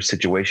in another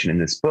situation in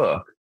this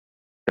book,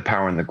 The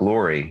Power and the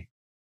Glory,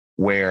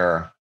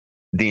 where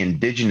the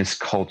indigenous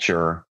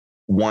culture,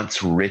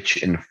 once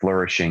rich and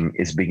flourishing,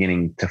 is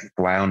beginning to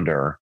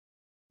flounder.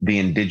 The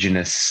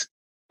indigenous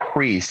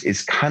priest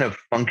is kind of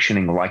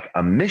functioning like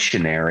a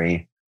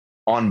missionary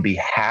on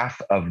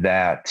behalf of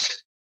that,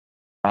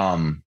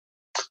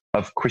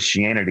 of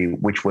Christianity,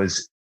 which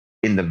was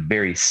in the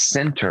very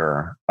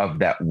center of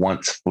that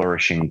once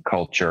flourishing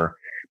culture.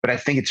 But I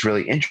think it's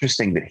really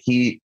interesting that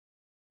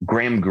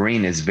Graham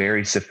Greene is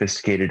very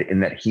sophisticated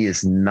in that he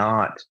is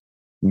not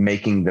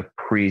making the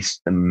priest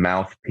the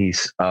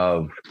mouthpiece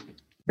of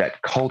that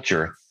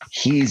culture.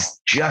 He's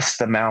just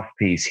the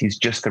mouthpiece. He's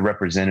just the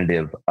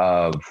representative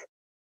of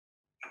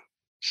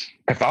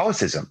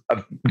Catholicism,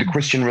 of the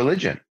Christian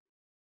religion.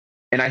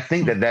 And I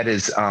think that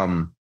is,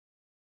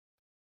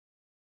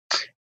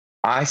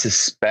 I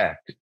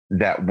suspect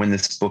that when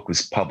this book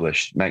was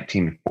published,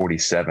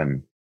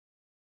 1947,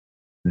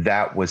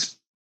 that was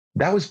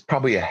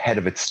probably ahead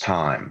of its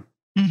time.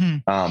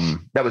 Mm-hmm.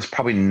 That was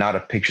probably not a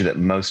picture that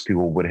most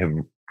people would have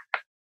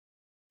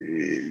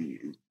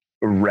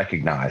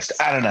recognized.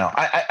 I don't know.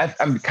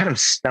 I'm kind of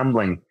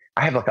stumbling.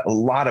 I have like a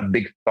lot of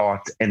big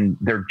thoughts, and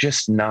they're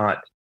just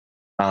not.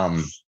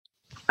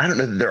 I don't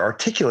know that they're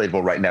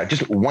articulatable right now.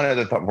 Just one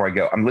other thought before I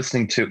go. I'm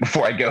listening to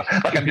before I go.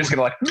 Like I'm just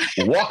gonna like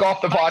walk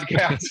off the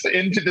podcast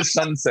into the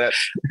sunset.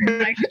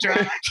 Mic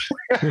drop.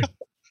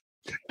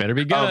 Better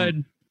be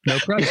good. No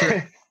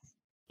pressure.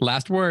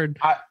 Last word.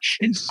 I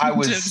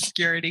was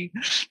obscurity.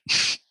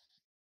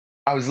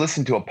 I was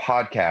listening to a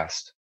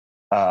podcast.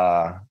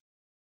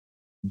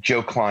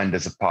 Joe Klein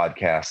does a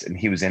podcast, and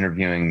he was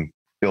interviewing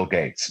Bill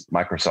Gates,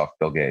 Microsoft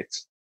Bill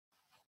Gates.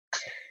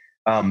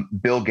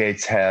 Bill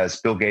Gates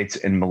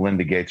and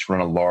Melinda Gates run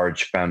a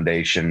large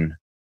foundation,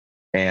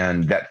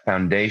 and that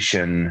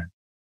foundation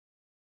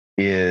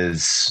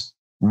is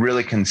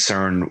really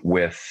concerned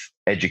with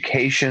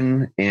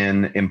education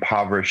in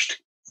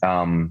impoverished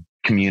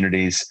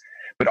communities,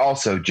 but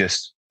also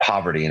just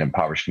poverty in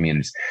impoverished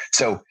communities.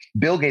 So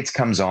Bill Gates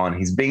comes on,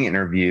 he's being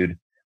interviewed,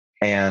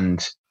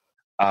 and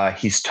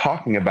he's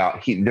talking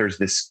about there's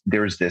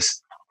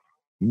this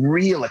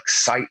real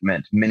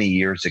excitement many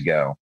years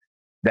ago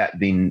that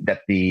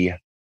the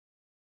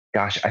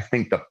I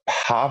think the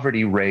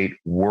poverty rate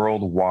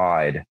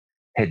worldwide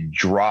had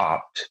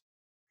dropped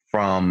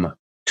from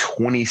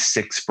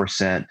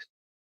 26%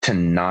 to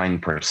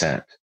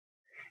 9%.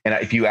 And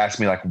if you ask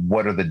me, like,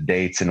 what are the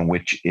dates in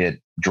which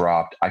it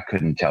dropped, I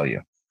couldn't tell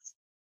you.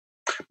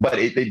 But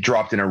it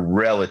dropped in a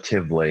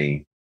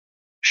relatively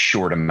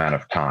short amount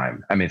of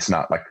time. I mean, it's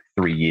not like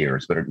 3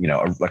 years, but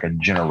like a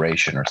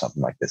generation or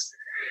something like this.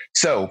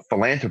 So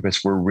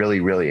philanthropists were really,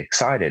 really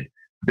excited.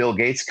 Bill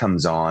Gates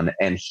comes on,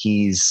 and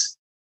he's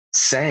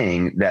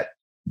saying that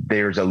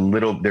they're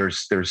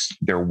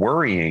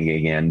worrying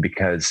again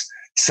because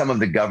some of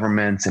the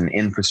governments and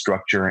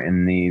infrastructure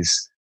in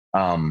these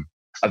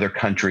other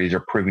countries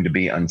are proving to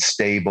be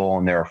unstable,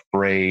 and they're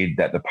afraid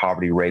that the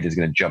poverty rate is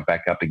going to jump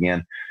back up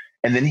again.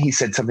 And then he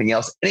said something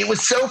else, and it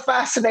was so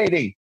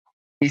fascinating.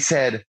 He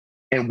said,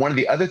 and one of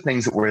the other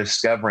things that we're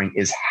discovering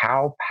is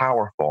how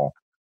powerful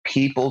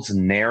people's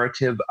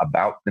narrative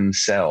about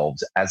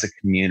themselves as a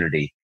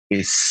community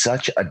is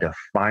such a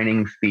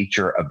defining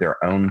feature of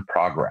their own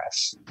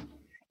progress.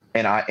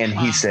 And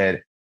he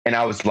said, and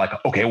I was like,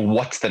 okay,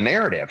 what's the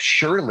narrative?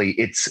 Surely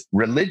it's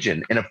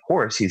religion. And of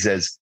course, he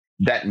says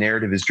that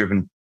narrative is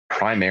driven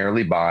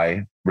primarily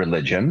by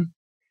religion.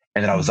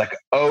 And then I was like,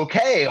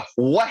 okay,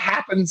 what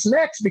happens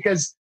next?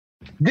 Because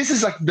this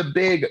is like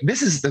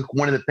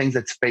one of the things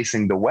that's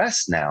facing the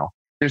West now.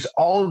 There's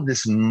all of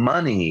this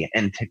money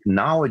and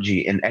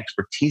technology and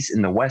expertise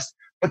in the West,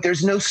 but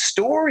there's no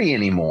story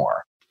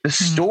anymore. The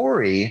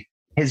story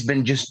has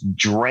been just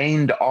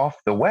drained off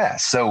the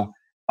West. So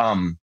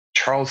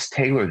Charles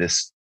Taylor,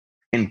 this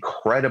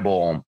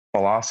incredible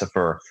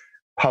philosopher,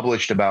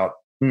 published about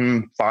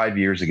 5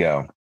 years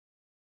ago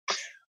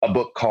a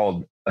book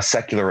called A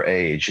Secular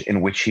Age,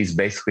 in which he's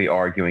basically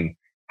arguing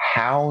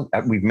how,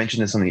 we've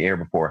mentioned this on the air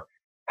before,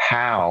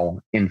 how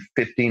in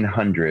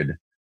 1500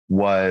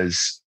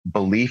 was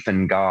belief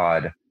in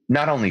God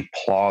not only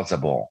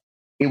plausible,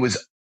 it was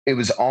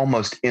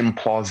almost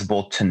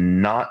implausible to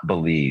not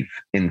believe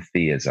in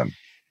theism.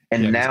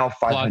 And now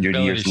 500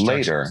 years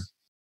later,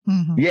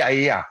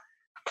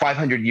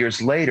 500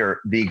 years later,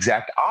 the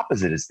exact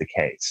opposite is the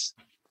case.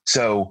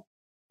 So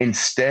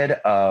instead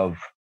of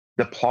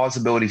the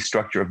plausibility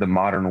structure of the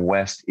modern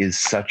West is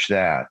such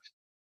that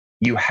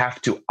you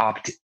have to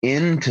opt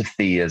into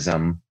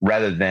theism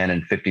rather than in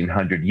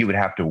 1500, you would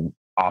have to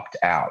opt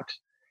out.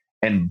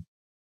 And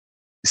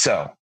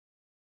so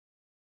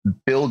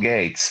Bill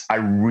Gates, I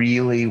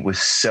really was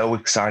so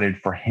excited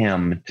for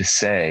him to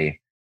say,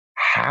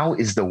 how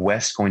is the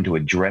West going to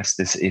address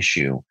this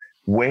issue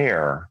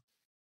where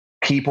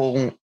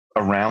people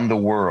around the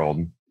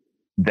world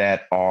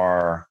that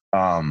are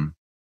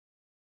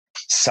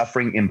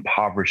suffering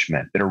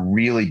impoverishment, that are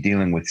really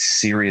dealing with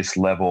serious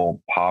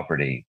level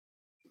poverty,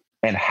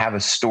 and have a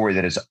story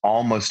that is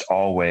almost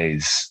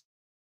always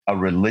a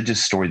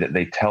religious story that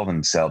they tell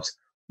themselves?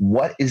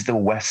 What is the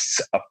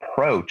West's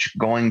approach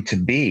going to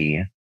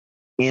be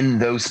in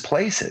those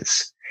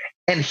places?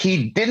 And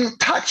he didn't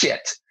touch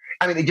it.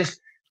 I mean, it just,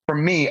 for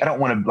me, I don't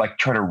want to like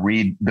try to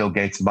read Bill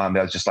Gates' mind,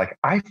 but I was just like,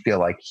 I feel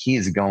like he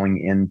is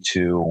going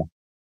into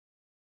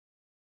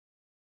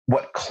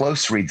what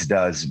Close Reads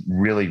does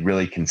really,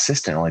 really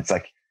consistently. It's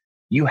like,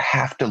 you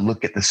have to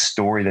look at the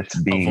story that's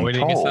being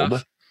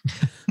told.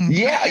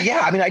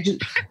 Yeah. I mean,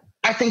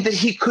 I think that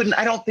he couldn't,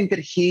 I don't think that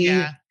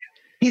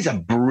he's a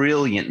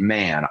brilliant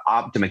man,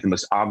 to make the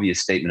most obvious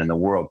statement in the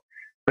world.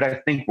 But I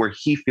think where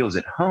he feels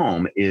at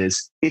home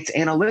is it's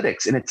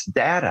analytics and it's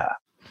data.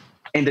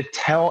 And to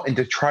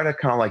try to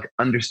kind of like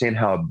understand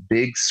how a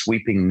big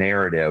sweeping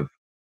narrative,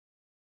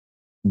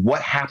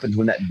 what happens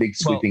when that big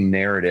sweeping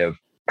narrative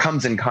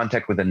comes in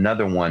contact with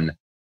another one,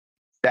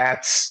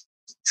 that's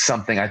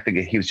something I think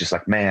he was just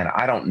like, man,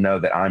 I don't know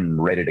that I'm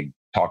ready to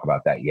talk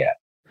about that yet.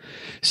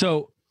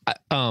 So,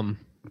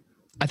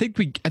 I think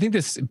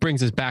this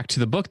brings us back to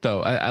the book,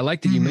 though. I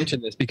like that you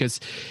mentioned this because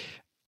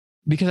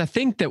I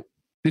think that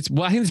I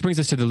think this brings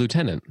us to the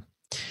lieutenant,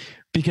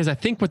 because I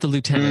think what the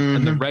lieutenant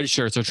and the red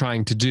shirts are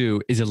trying to do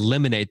is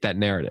eliminate that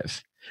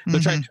narrative. They're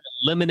trying to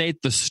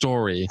eliminate the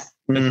story.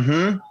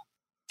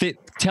 They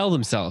tell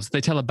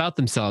about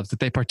themselves that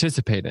they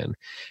participate in.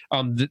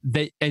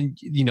 They're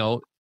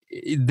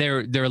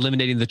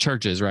eliminating the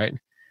churches, right?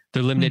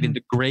 They're eliminating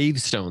the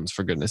gravestones,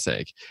 for goodness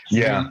sake.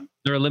 Yeah.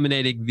 They're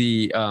eliminating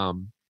the,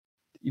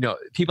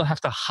 people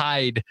have to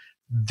hide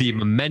the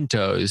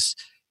mementos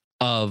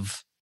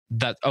of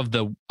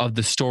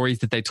the stories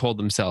that they told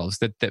themselves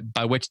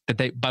by which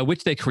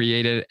they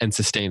created and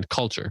sustained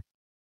culture.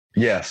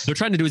 Yes. They're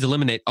trying to do is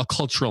eliminate a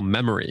cultural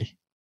memory.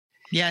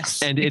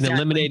 Yes. And in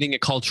eliminating a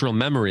cultural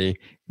memory,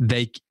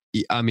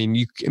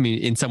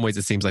 in some ways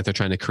it seems like they're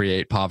trying to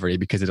create poverty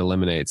because it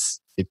eliminates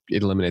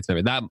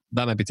memory. That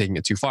might be taking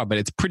it too far, but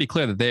it's pretty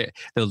clear that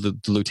the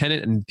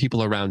lieutenant and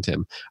people around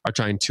him are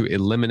trying to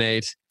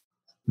eliminate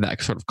that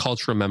sort of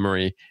cultural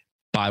memory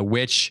by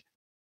which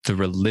the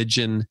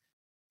religion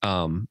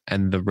and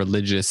the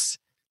religious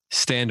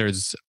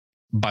standards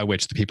by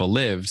which the people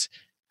lived.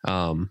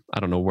 I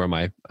don't know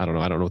what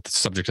the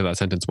subject of that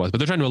sentence was, but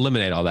they're trying to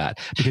eliminate all that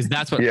because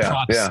that's what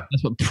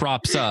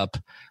props up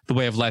the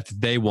way of life that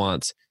they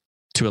want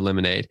to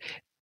eliminate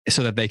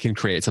so that they can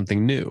create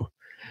something new.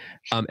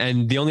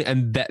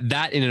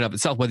 That in and of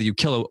itself, whether you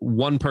kill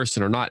one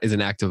person or not, is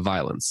an act of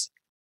violence.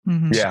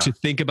 To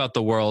think about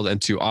the world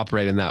and to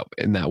operate in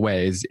that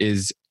way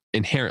is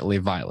inherently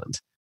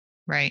violent.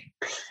 Right.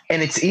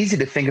 And it's easy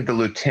to think of the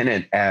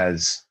lieutenant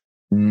as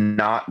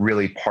not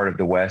really part of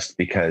the West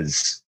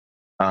because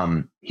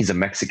he's a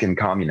Mexican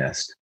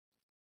communist.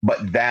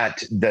 But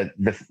that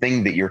the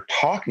thing that you're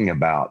talking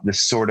about,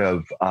 this sort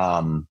of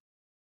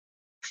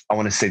I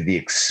want to say the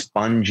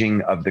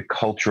expunging of the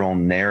cultural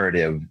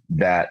narrative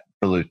that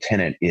the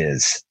lieutenant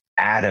is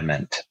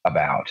adamant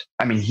about.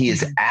 I mean, he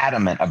is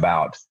adamant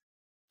about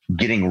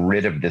getting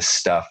rid of this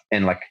stuff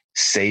and like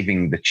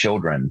saving the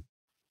children.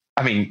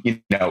 I mean,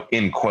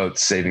 in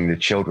quotes, saving the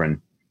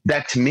children.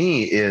 That to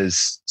me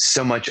is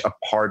so much a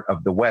part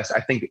of the West.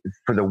 I think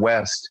for the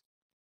West,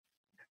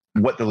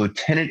 what the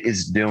lieutenant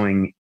is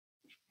doing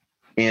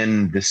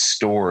in the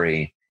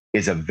story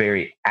is a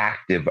very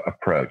active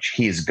approach.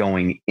 He is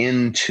going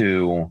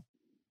into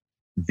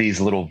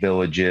these little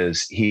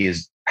villages. He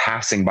is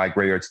passing by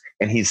graveyards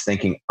and he's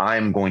thinking,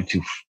 I'm going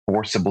to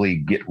forcibly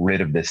get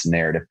rid of this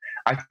narrative.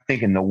 I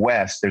think in the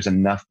West, there's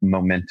enough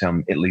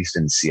momentum, at least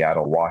in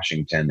Seattle,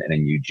 Washington, and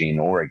in Eugene,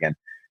 Oregon,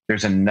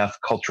 there's enough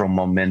cultural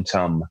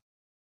momentum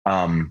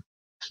to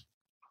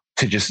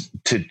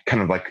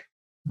kind of like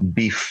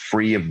be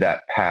free of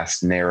that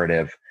past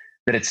narrative,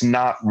 that it's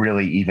not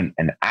really even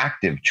an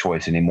active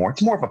choice anymore.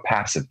 It's more of a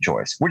passive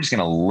choice. We're just going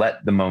to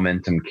let the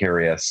momentum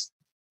carry us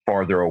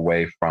farther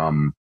away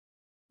from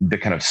the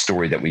kind of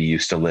story that we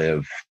used to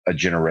live a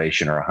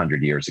generation or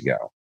 100 years ago.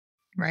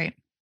 Right.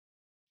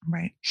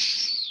 Right.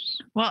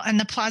 Well, and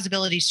the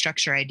plausibility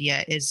structure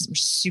idea is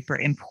super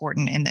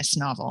important in this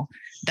novel.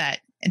 That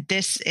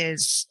this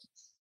is,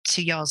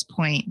 to y'all's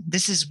point,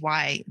 this is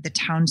why the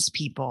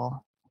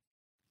townspeople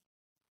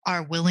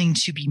are willing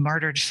to be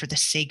martyred for the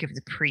sake of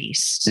the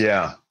priest.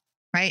 Yeah.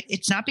 Right.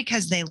 It's not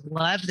because they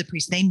love the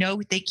priest. They know,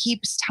 they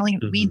keep telling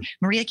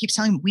Maria keeps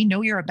telling them, we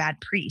know you're a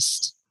bad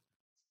priest.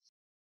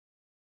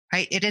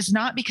 Right. It is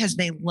not because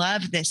they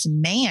love this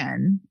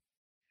man,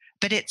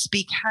 but it's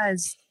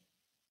because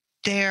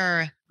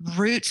their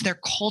roots, their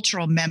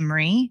cultural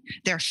memory,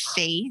 their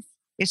faith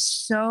is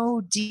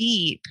so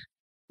deep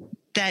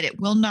that it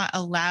will not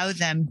allow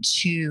them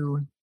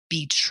to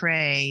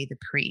betray the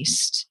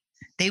priest.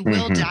 They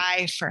will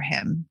die for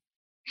him.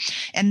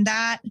 And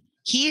that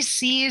he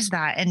sees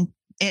that, and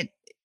it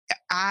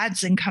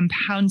adds and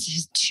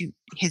compounds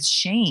his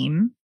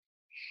shame,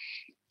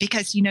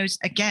 because he knows,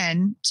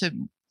 again, to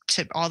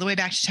all the way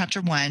back to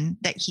chapter 1,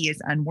 that he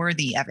is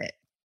unworthy of it,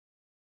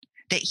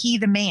 that he,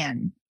 the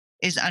man,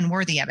 is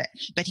unworthy of it.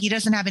 But he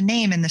doesn't have a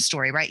name in the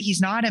story, right?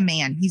 He's not a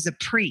man. He's a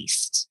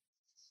priest.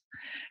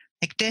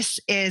 Like, this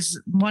is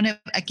one of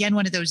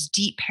those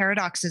deep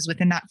paradoxes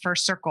within that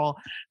first circle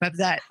of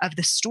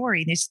the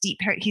story. This deep,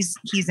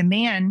 he's a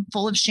man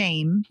full of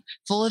shame,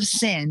 full of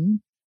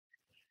sin,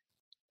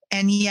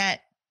 and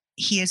yet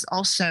he is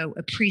also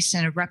a priest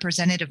and a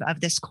representative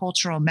of this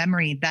cultural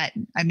memory that,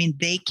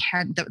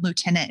 the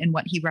lieutenant and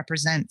what he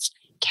represents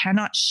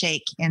cannot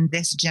shake in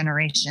this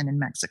generation in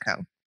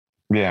Mexico.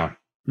 Yeah.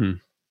 And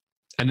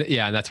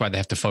that's why they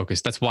have to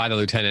focus. That's why the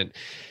lieutenant,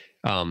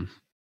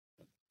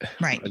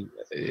 right,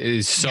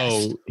 is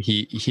so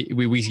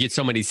we get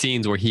so many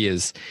scenes where he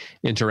is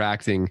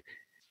interacting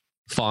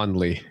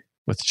fondly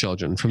with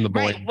children, from the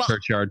boy in the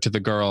churchyard to the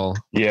girl,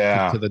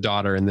 to the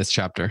daughter in this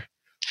chapter.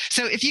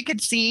 So if you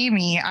could see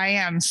me,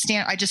 I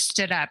just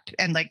stood up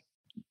and like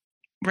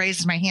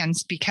raised my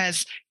hands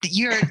because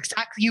you're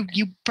exactly,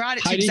 you brought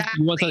it to Heidi,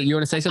 exactly. you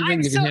want to say something?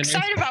 I'm so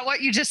excited about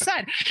what you just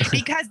said,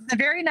 because the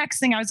very next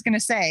thing I was going to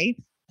say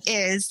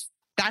is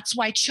that's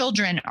why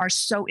children are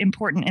so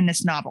important in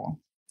this novel.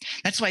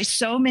 That's why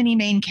so many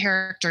main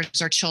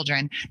characters are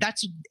children.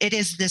 It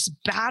is this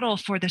battle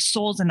for the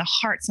souls and the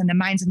hearts and the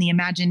minds and the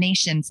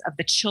imaginations of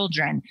the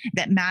children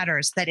that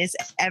matters. That is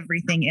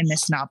everything in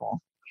this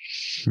novel.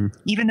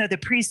 Even though the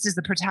priest is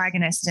the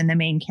protagonist and the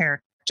main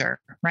character,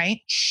 right?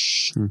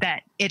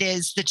 That it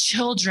is the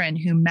children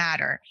who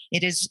matter.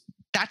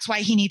 That's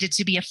why he needed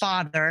to be a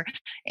father,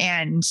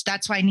 and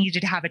that's why he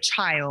needed to have a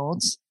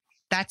child.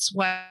 That's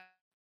why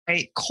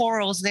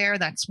Coral's there.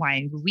 That's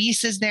why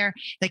Luis is there.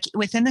 Like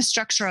within the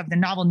structure of the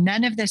novel,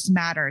 none of this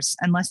matters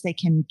unless they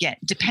can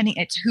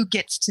it's who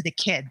gets to the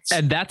kids.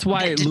 And that's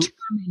why it determines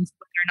whether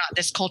or not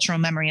this cultural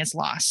memory is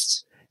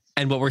lost.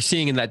 And what we're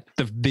seeing in that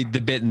the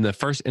bit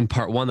in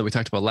part one that we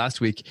talked about last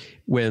week,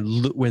 when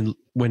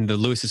the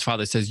Luis's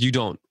father says, "You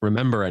don't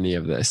remember any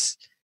of this."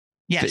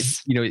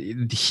 Yes.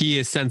 He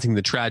is sensing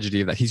the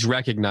tragedy of that. He's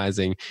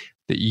recognizing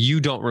that you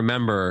don't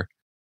remember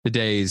the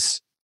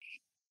days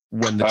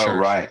when the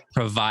church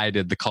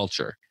provided the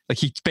culture. Like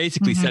he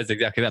basically says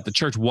exactly that. The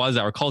church was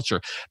our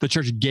culture. The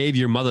church gave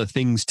your mother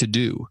things to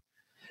do.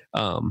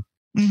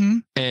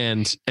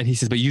 And he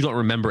says, but you don't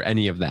remember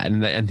any of that.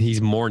 And he's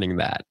mourning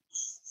that.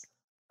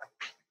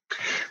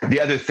 The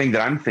other thing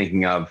that I'm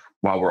thinking of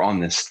while we're on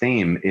this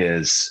theme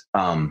is,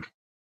 I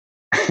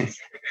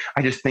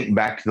just think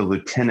back to the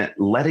lieutenant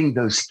letting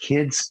those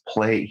kids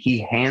play. He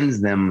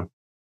hands them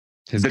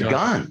the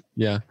gun.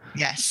 Yeah.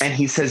 Yes. And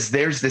he says,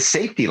 there's the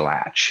safety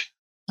latch.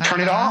 Turn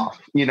it off.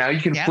 You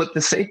can flip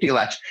the safety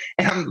latch.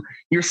 And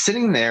you're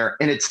sitting there,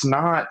 and it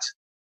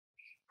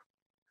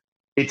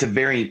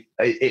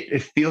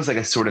feels like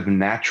a sort of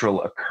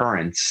natural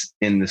occurrence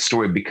in the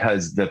story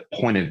because the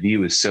point of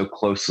view is so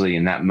closely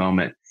in that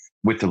moment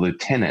with the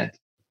lieutenant.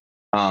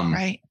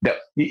 That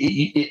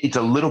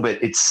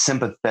it's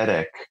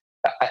sympathetic.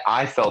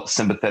 I felt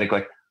sympathetic,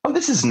 like, oh,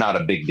 this is not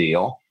a big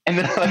deal. And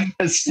then I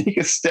take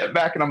a step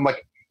back and I'm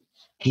like,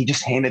 he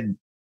just handed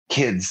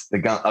kids a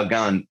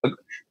gun,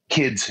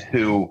 kids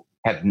who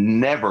have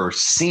never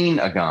seen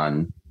a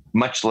gun,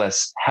 much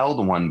less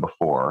held one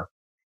before.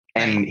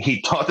 And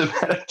he taught them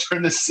how to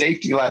turn the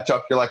safety latch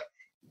off. You're like,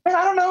 man,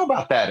 I don't know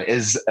about that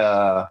as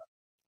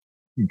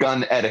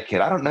gun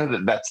etiquette. I don't know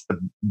that that's the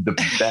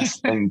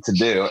best thing to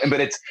do. But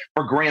it's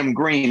for Graham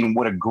Greene,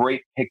 what a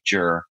great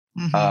picture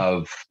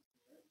of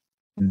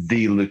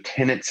the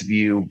lieutenant's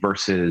view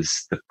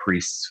versus the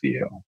priest's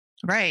view.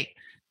 Right.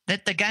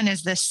 That the gun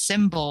is this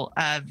symbol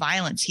of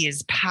violence he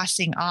is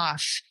passing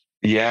off.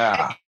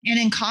 Yeah. And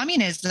in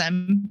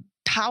communism,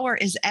 power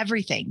is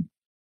everything.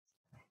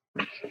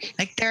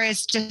 Like there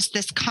is just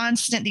this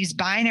constant, these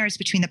binaries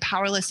between the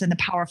powerless and the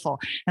powerful.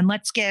 And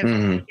let's give,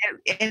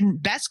 in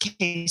best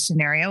case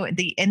scenario, in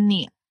the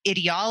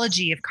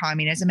ideology of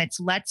communism,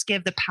 it's let's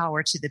give the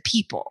power to the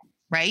people,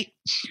 right?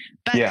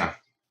 But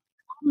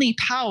only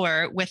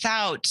power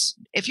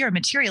if you're a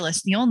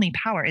materialist, the only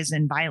power is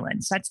in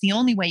violence. That's the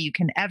only way you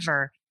can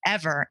ever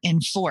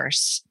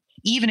enforce,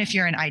 even if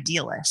you're an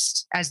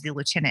idealist, as the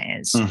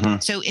lieutenant is.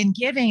 So in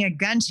giving a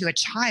gun to a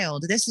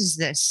child,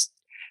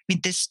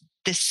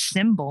 this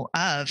symbol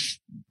of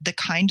the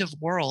kind of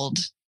world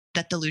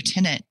that the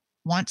lieutenant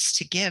wants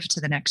to give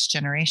to the next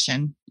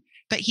generation.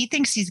 But he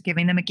thinks he's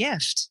giving them a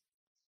gift.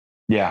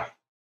 Yeah.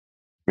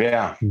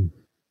 Yeah.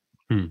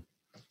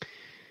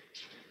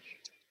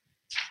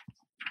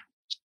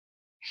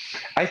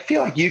 I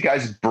feel like you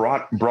guys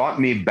brought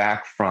me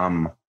back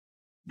from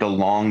the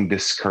long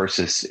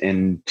discursus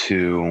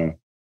into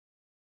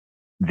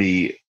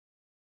the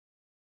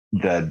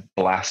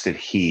blasted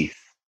heath.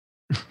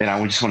 And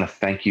I just want to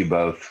thank you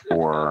both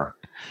for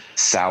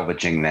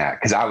salvaging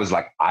that. Cause I was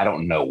like, I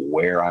don't know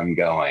where I'm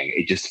going.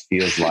 It just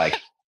feels like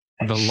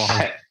the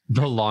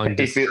long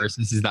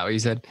discursus. Is that what you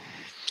said?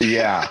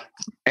 Yeah.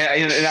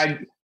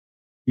 And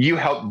you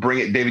helped bring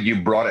it, David,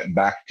 you brought it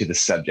back to the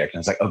subject. And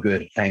I was like, oh,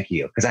 good. Thank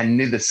you. Cause I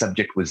knew the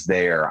subject was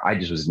there. I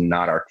just was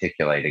not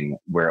articulating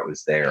where it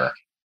was there.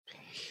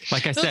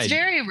 Like I said, it's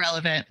very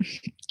relevant.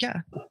 Yeah.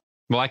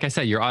 Well, like I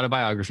said, your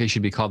autobiography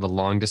should be called The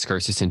Long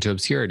Discursus into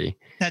Obscurity.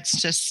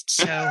 That's just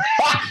so,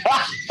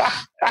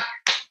 I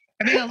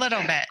mean, a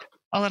little bit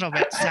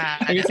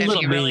sad. It's a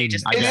little mean.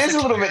 It is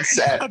a little bit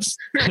sad.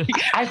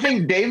 I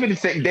think David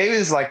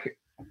is like,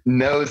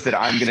 knows that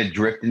I'm going to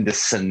drift into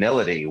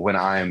senility when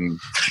I'm,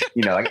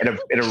 like at a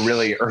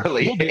really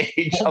early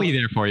age. We'll be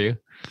there for you.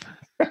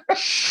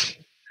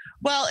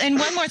 Well, and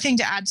one more thing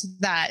to add to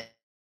that,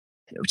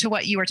 to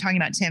what you were talking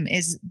about, Tim,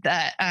 is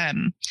that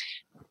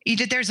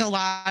there's a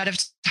lot of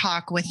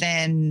talk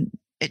within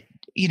it,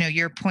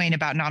 your point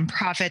about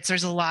nonprofits.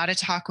 There's a lot of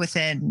talk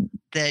within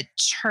the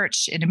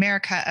church in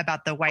America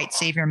about the white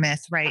savior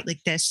myth, right?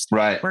 Like this,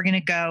 right. We're going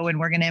to go and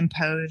we're going to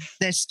impose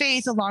this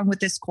faith along with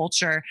this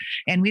culture.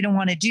 And we don't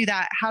want to do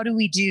that. How do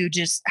we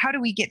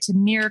get to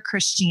mere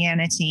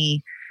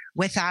Christianity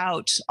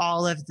without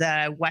all of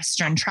the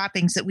Western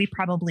trappings that we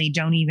probably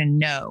don't even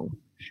know?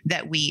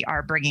 that we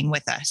are bringing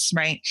with us,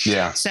 right?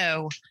 Yeah.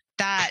 So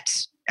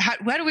how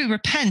do we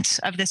repent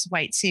of this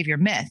white savior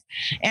myth?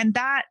 And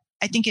that,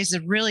 I think, is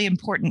a really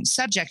important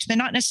subject, but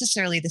not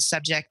necessarily the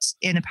subject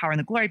in The Power and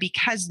the Glory,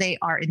 because they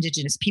are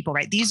indigenous people,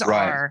 right? These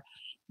are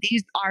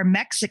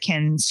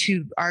Mexicans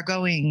who are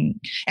going.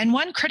 And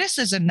one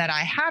criticism that I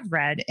have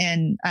read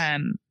in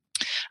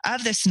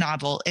of this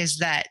novel is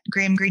that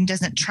Graham Greene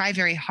doesn't try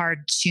very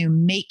hard to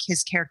make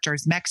his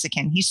characters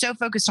Mexican. He's so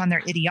focused on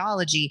their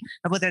ideology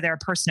of whether they're a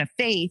person of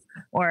faith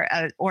or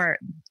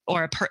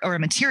a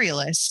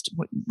materialist,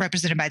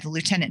 represented by the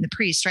lieutenant and the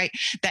priest, right?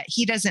 That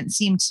he doesn't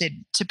seem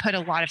to put a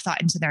lot of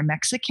thought into their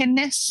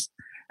Mexicanness.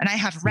 And I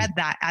have read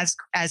that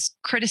as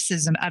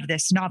criticism of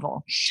this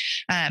novel.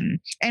 And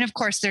of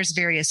course, there's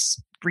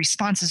various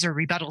responses or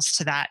rebuttals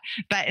to that.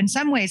 But in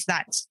some ways,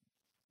 that's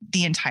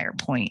the entire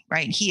point,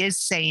 right? He is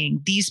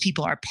saying these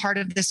people are part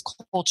of this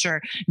culture.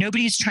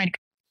 Nobody's trying to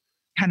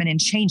come in and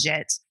change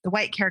it. The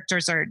white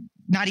characters are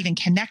not even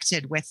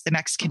connected with the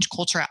Mexican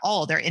culture at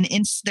all. They're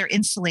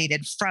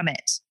insulated from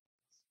it.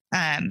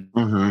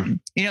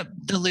 You know,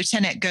 the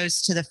lieutenant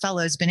goes to the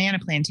fellow's banana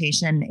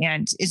plantation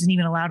and isn't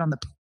even allowed on the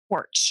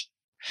porch.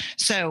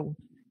 So,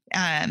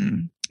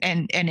 and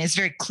is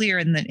very clear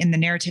in the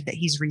narrative that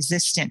he's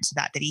resistant to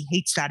that he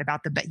hates that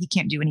about them, but he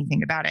can't do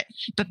anything about it.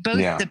 But both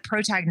the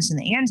protagonist and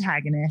the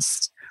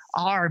antagonist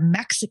are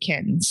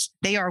Mexicans.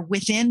 They are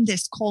within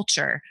this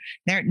culture.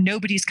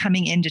 Nobody's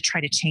coming in to try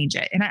to change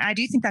it. And I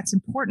do think that's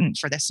important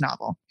for this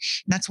novel.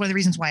 And that's one of the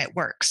reasons why it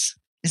works,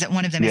 is that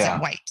one of them isn't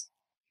white.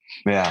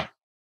 Yeah.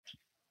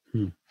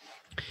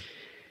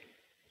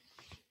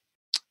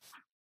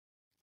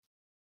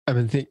 I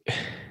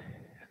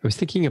was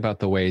thinking about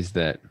the ways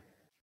that,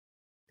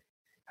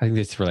 I think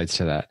this relates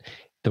to that,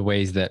 the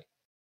ways that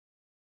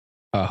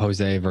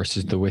Jose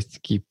versus the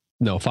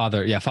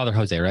Father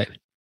Jose, right?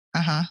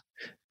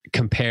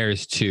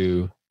 Compares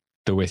to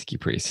the whiskey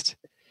priest.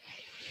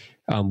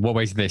 What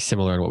ways are they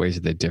similar and what ways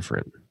are they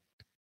different?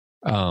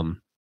 And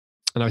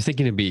I was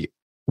thinking it'd be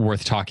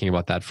worth talking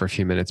about that for a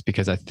few minutes,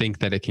 because I think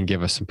that it can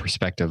give us some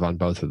perspective on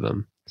both of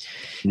them.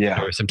 Yeah.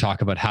 There was some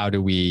talk about how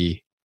do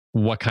we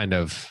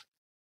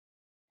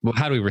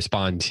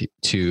respond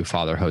to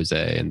Father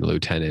Jose and the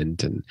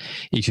lieutenant and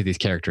each of these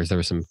characters. There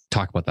was some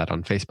talk about that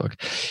on Facebook.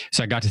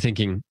 So I got to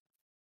thinking,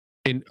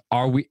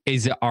 are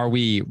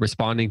we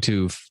responding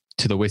to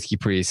the whiskey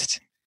priest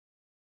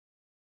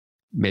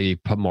maybe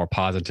more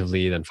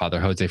positively than Father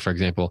Jose, for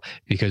example,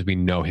 because we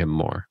know him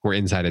more, we're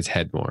inside his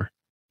head more?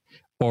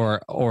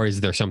 Or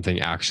is there something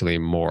actually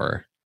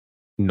more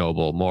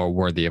noble, more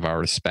worthy of our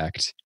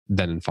respect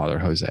than in Father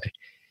Jose?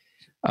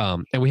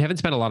 And we haven't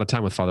spent a lot of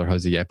time with Father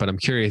Jose yet, but I'm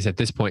curious at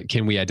this point,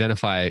 can we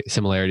identify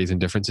similarities and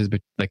differences?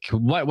 But like,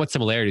 what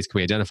similarities can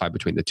we identify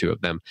between the two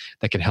of them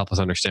that can help us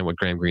understand what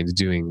Graham Greene's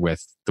doing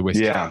with the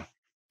whiskey? Yeah.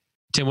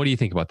 Tim, what do you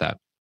think about that?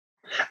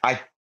 I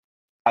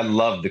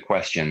love the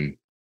question,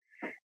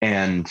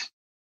 and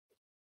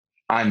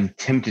I'm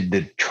tempted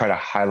to try to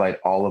highlight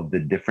all of the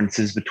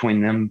differences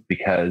between them,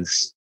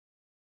 because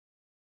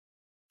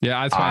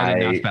that's why I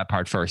didn't ask that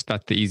part first.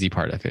 That's the easy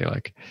part, I feel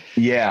like.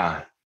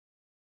 Yeah.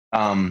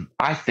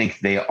 I think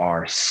they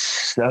are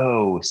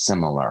so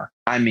similar.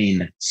 I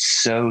mean,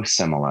 so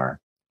similar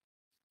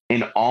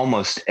in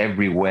almost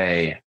every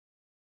way,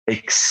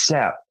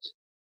 except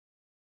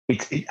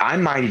I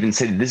might even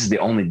say that this is the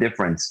only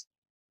difference.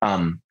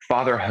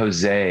 Father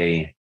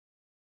Jose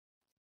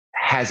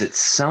has at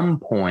some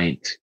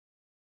point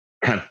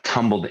kind of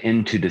tumbled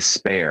into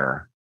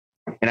despair.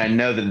 And I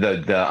know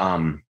that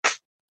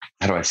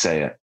how do I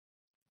say it?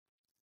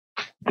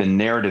 The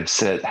narrative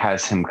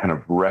has him kind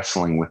of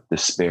wrestling with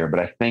despair, but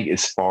I think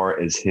as far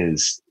as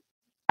his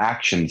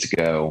actions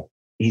go,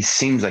 he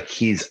seems like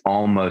he's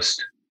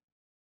almost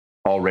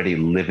already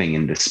living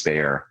in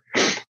despair.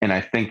 And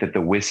I think that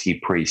the whiskey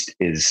priest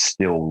is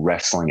still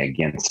wrestling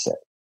against it.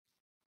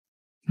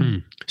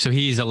 So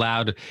he's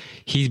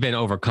been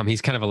overcome.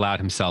 He's kind of allowed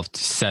himself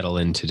to settle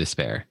into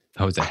despair.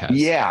 Jose has.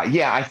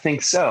 Yeah, I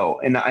think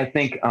so. And I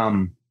think,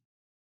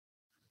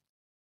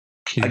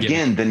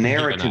 again, the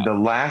narrative, the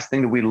last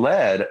thing that we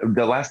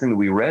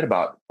read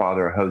about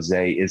Father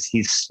Jose is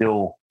he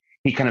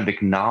kind of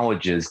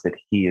acknowledges that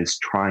he is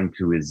trying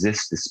to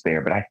resist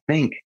despair. But I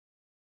think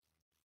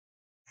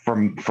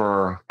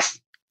for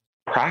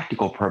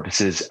practical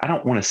purposes, I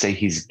don't want to say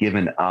he's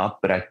given up,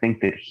 but I think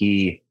that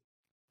he's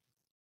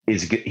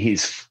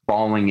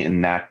falling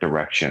in that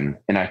direction.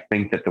 And I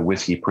think that the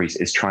whiskey priest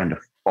is trying to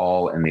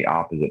fall in the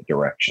opposite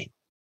direction.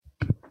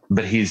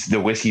 But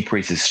the whiskey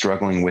priest is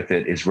struggling with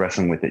it, is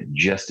wrestling with it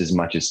just as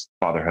much as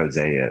Father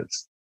Jose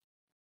is.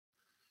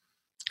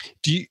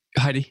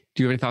 Heidi,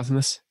 do you have any thoughts on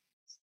this?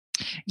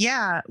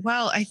 Yeah,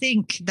 well, I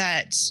think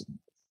that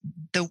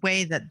the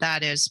way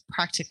that is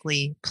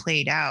practically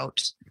played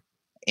out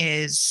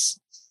is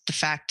the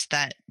fact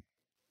that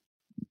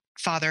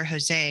Father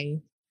Jose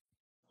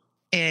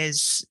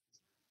is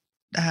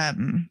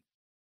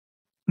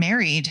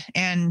married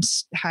and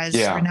has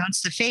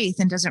renounced the faith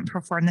and doesn't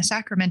perform the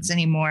sacraments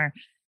anymore.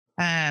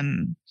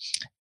 And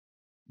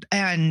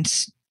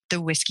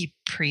the whiskey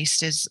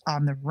priest is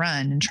on the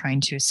run and trying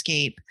to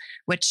escape,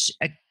 which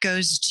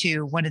goes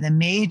to one of the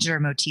major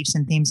motifs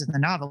and themes of the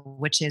novel,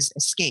 which is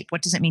escape.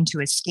 What does it mean to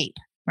escape?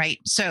 Right.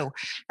 So,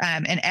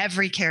 and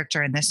every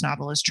character in this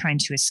novel is trying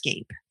to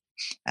escape.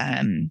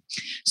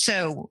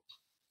 So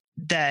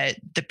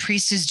the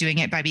priest is doing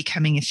it by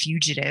becoming a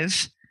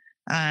fugitive.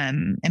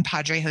 And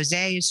Padre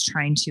Jose is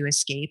trying to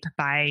escape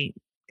by,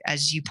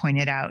 as you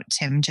pointed out,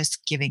 Tim,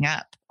 just giving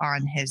up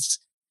on his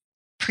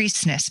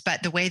priestness.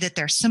 But the way that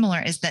they're similar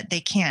is that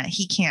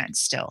he can't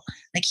still,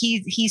 like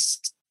he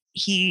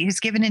is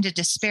given into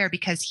despair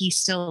because he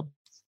still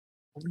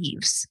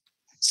believes.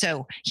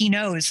 So he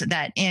knows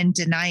that in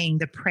denying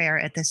the prayer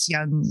at this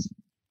young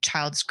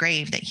child's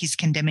grave, that he's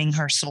condemning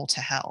her soul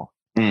to hell.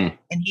 And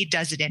he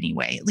does it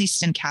anyway, at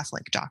least in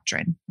Catholic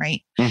doctrine,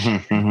 right?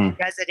 Mm-hmm, mm-hmm. He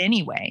does it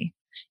anyway.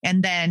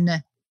 And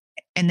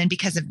then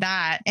because of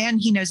that, and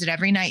he knows that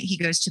every night he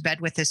goes to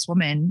bed with this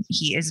woman,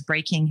 he is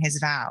breaking his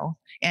vow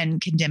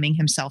and condemning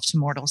himself to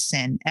mortal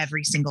sin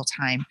every single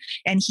time.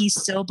 And he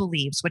still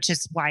believes, which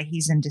is why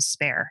he's in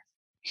despair.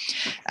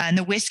 And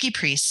the whiskey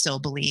priest still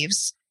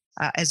believes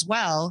as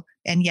well.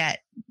 And yet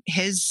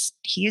he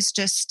is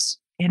just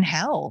in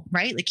hell,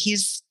 right? Like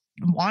he's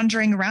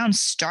wandering around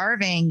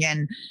starving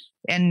and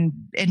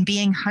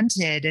being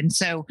hunted. And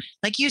so,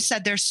 like you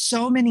said, there's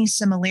so many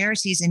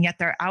similarities, and yet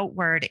their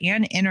outward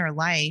and inner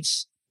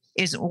life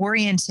is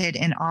oriented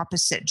in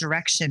opposite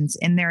directions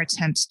in their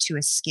attempts to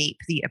escape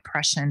the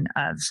oppression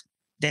of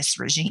this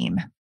regime.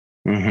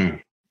 Mm-hmm.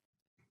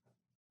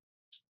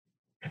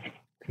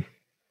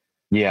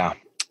 Yeah.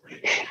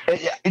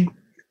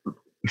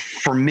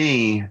 For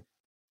me,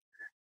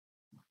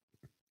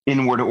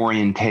 inward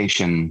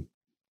orientation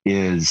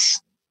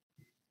is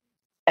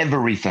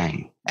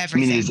everything. I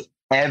mean, it is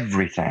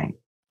everything.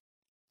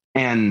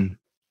 And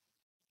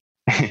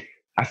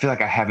I feel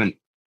like I haven't,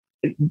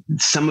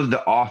 some of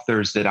the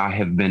authors that I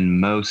have been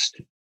most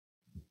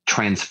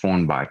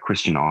transformed by,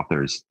 Christian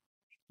authors,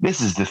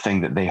 this is the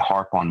thing that they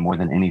harp on more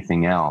than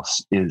anything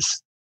else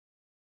is,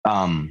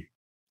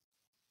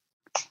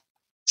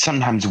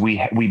 sometimes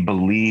we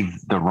believe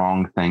the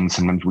wrong things.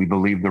 Sometimes we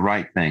believe the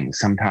right things.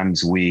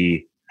 Sometimes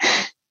we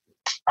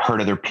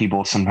hurt other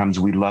people. Sometimes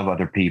we love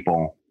other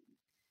people.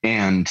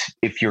 And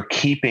if you're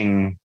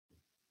keeping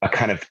a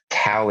kind of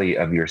tally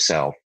of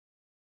yourself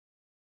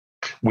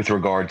with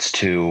regards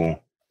to,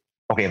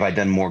 okay, have I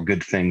done more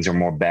good things or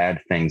more bad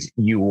things,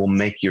 you will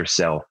make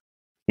yourself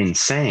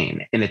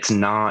insane. And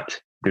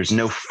there's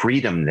no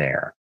freedom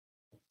there.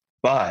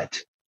 But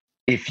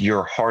if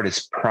your heart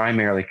is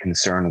primarily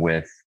concerned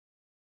with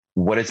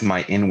what is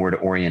my inward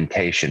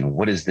orientation,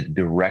 what is the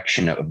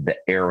direction of the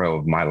arrow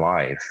of my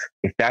life,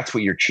 if that's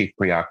what your chief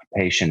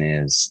preoccupation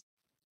is,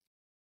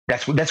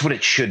 that's what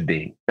it should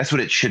be. That's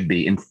what it should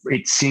be. And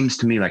it seems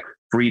to me like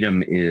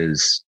freedom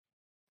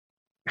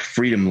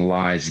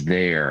lies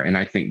there. And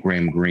I think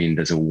Graham Greene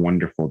does a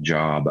wonderful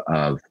job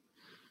of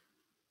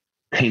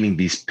painting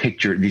these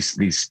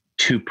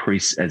two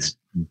priests as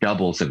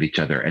doubles of each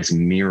other, as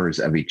mirrors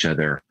of each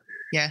other.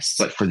 Yes.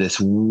 But for this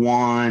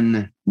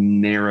one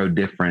narrow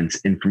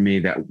difference, and for me,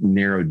 that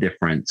narrow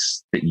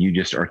difference that you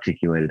just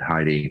articulated,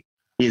 Heidi,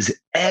 is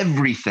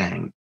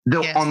everything.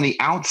 Though yes. On the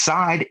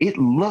outside, it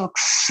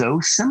looks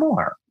so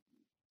similar.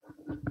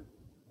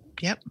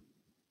 Yep,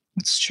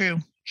 it's true.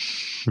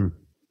 Well,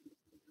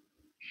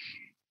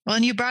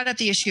 and you brought up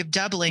the issue of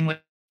doubling,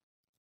 what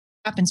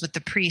happens with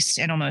the priest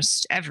and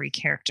almost every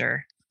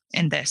character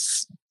in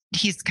this.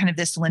 He's kind of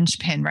this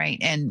linchpin, right?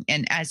 And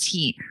as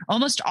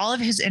almost all of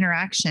his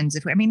interactions,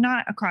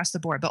 not across the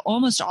board, but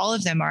almost all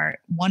of them are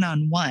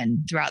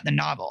one-on-one throughout the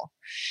novel.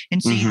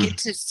 And so you get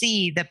to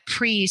see the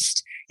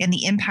priest and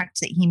the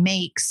impact that he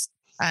makes.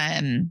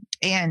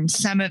 And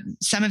some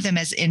of them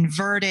as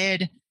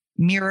inverted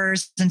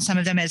mirrors, and some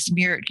of them as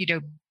mirrored,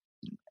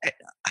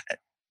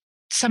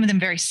 some of them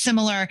very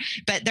similar,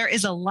 but there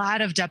is a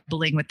lot of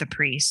doubling with the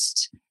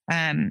priest.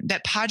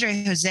 That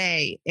Padre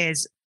Jose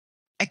is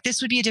like,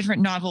 this would be a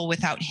different novel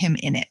without him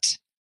in it.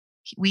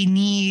 We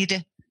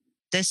need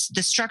this.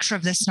 The structure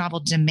of this novel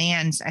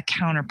demands a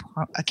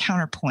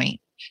counterpoint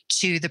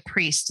to the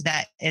priest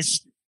that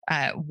is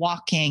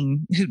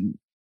walking,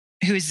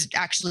 who is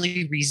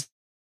actually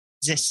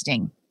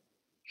resisting.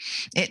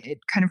 It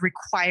kind of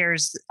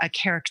requires a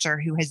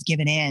character who has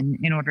given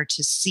in order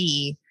to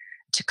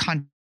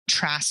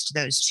contrast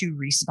those two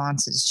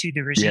responses to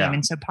the regime. Yeah.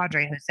 And so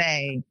Padre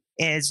Jose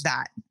is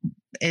that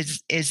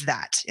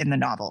in the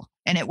novel,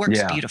 and it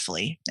works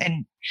beautifully.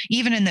 And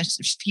even in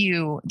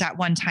that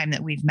one time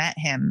that we've met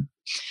him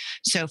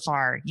so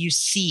far, you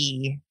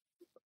see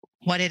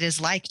what it is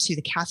like to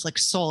the Catholic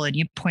soul. And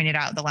you pointed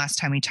out the last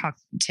time we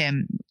talked,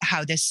 Tim,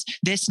 how this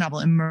novel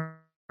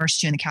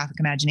immersed you in the Catholic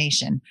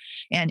imagination,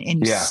 and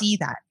you see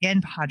that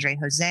in Padre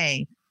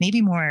Jose,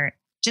 maybe more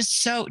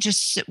just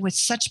with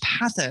such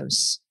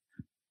pathos,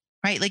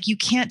 right? Like, you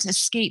can't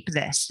escape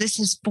this. This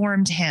has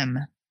formed him.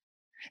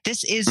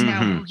 This is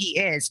now who he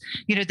is.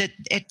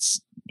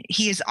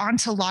 He is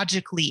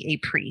ontologically a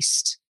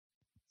priest.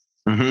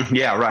 Mm-hmm.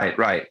 Yeah,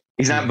 right.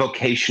 He's not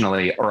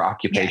vocationally or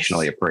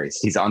occupationally a priest.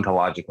 He's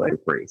ontologically a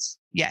priest.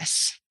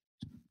 Yes.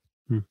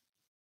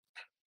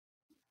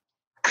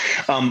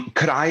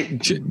 Could I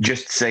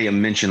just say a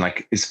mention,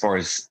 like, as far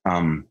as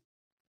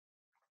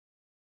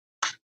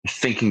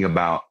thinking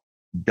about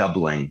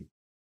doubling,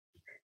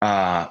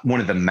 one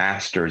of the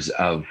masters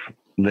of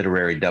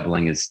literary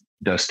doubling is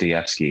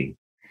Dostoevsky.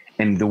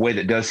 And the way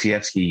that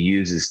Dostoevsky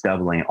uses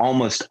doubling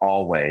almost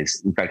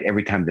always, in fact,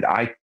 every time that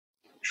I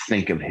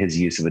think of his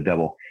use of a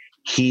double,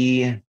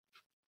 he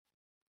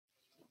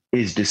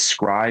is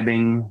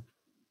describing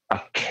a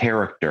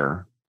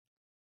character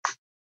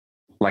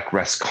like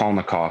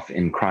Raskolnikov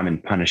in Crime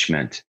and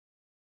Punishment.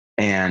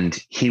 And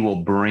he will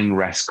bring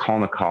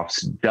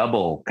Raskolnikov's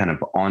double kind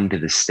of onto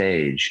the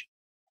stage.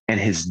 And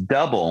his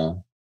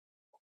double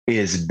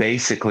is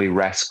basically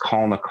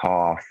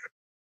Raskolnikov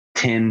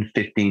 10,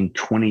 15,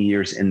 20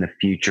 years in the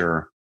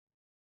future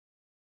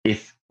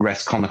if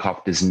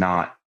Raskolnikov does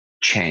not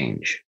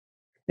change.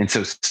 And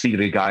so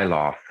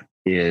Svidrigailov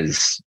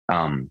is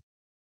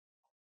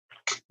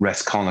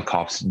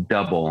Raskolnikov's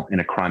double in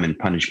A Crime and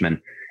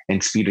Punishment.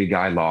 And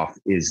Svidrigailov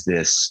is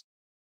this,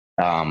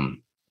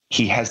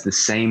 he has the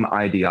same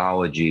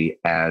ideology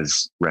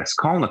as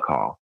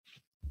Raskolnikov,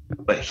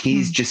 but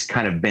he's just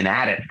kind of been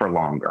at it for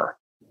longer.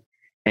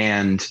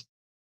 And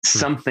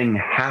something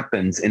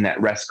happens in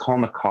that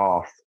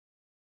Raskolnikov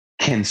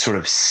can sort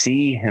of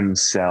see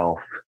himself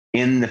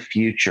in the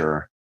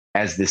future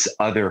as this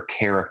other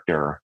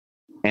character.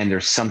 And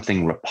there's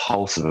something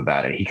repulsive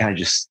about it. He kind of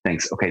just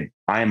thinks, okay,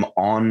 I'm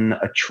on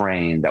a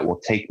train that will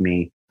take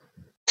me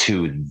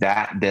to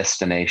that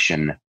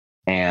destination.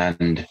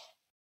 And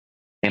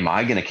am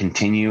I going to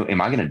continue?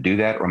 Am I going to do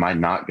that? Or am I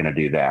not going to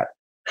do that?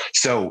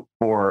 So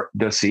for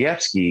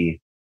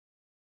Dostoevsky,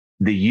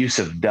 the use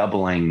of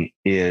doubling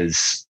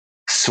is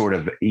sort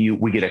of,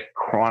 we get a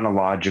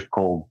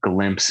chronological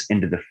glimpse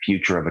into the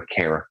future of a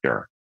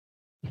character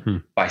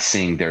by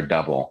seeing their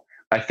double.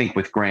 I think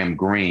with Graham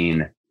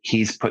Greene,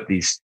 he's put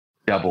these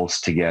doubles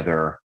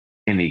together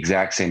in the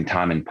exact same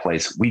time and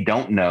place. We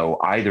don't know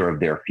either of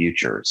their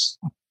futures.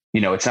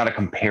 It's not a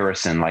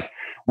comparison like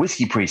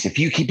Whiskey Priest. If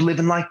you keep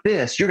living like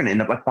this, you're going to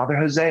end up like Father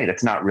Jose.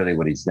 That's not really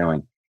what he's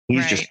doing.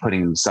 He's just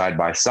putting them side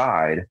by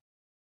side.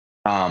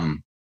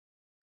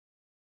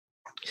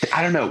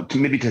 I don't know,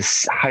 maybe to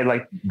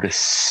highlight the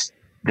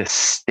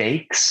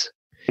stakes,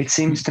 it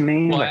seems to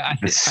me,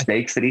 the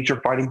stakes that each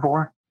are fighting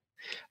for.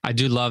 I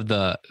do love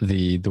the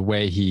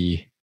way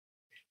he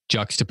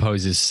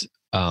juxtaposes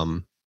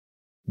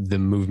the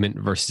movement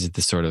versus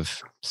the sort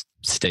of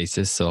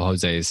stasis. So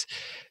Jose's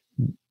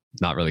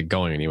not really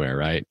going anywhere,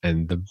 right?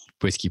 And the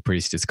Whiskey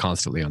Priest is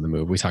constantly on the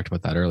move. We talked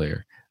about that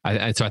earlier.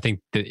 And so I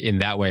think that in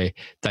that way,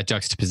 that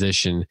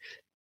juxtaposition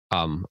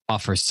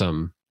offers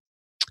some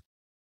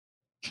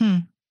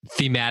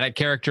thematic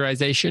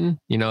characterization,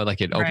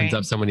 like it opens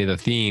up so many of the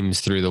themes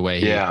through the way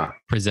he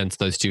presents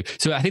those two.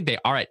 So I think they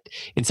are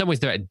in some ways,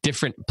 they're at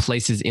different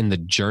places in the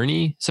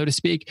journey, so to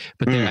speak,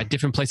 but they're at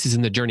different places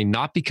in the journey,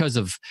 not because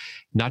of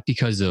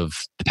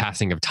the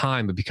passing of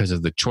time, but because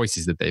of the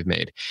choices that they've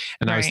made.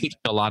 And I was thinking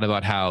a lot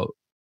about how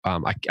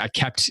I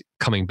kept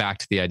coming back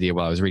to the idea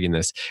while I was reading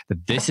this,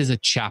 that this is a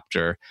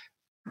chapter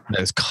that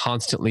is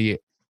constantly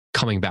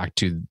coming back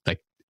to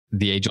like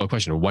the age-old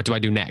question, what do I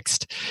do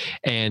next?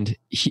 And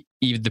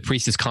the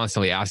priest is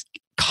constantly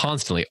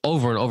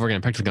over and over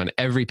again, practically on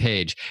every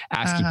page,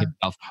 asking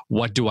himself,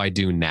 what do I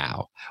do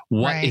now?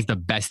 What is the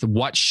best?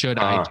 What should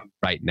I do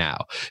right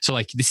now? So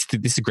like this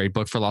is a great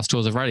book for lost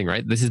tools of writing,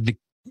 right? This is the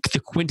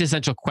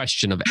quintessential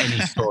question of any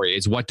story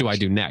is what do I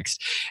do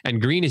next?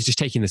 And Greene is just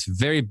taking this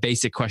very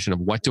basic question of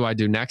what do I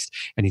do next?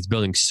 And he's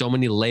building so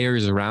many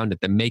layers around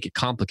it that make it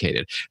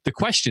complicated. The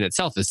question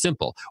itself is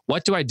simple.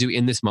 What do I do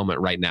in this moment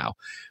right now?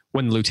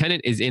 When the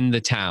lieutenant is in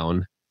the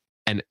town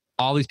and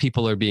all these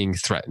people are being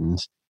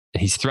threatened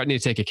and he's threatening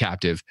to take a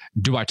captive,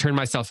 do I turn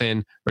myself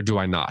in or do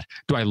I not?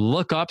 Do I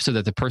look up so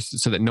that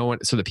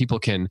so that people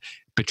can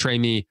betray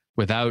me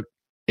without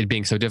it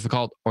being so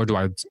difficult, or do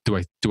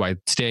I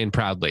stay in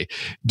proudly?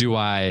 Do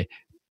I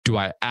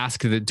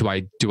ask that? Do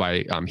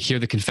I hear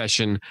the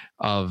confession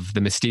of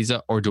the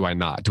mestiza, or do I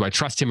not? Do I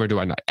trust him or do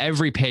I not?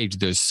 Every page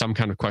there's some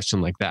kind of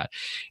question like that,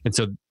 and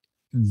so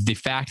the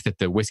fact that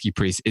the Whiskey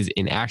Priest is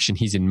in action,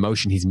 he's in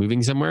motion, he's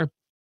moving somewhere,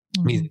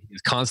 he's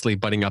constantly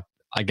butting up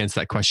against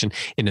that question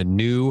in a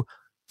new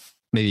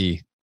way,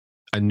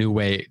 at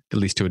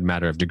least to a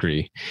matter of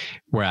degree.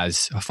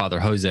 Whereas Father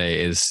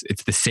Jose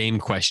it's the same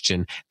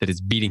question that is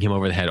beating him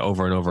over the head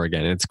over and over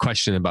again. And it's a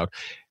question about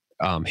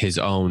his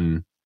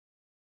own,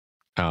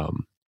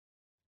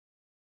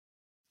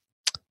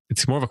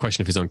 it's more of a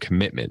question of his own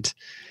commitment.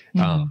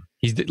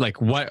 He's like,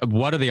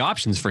 what are the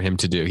options for him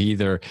to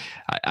do?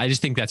 I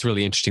just think that's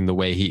really interesting, the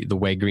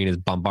way Greene is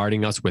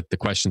bombarding us with the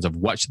questions of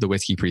what should the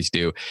Whiskey Priest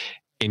do,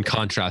 in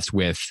contrast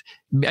with,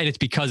 and it's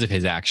because of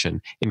his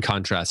action, in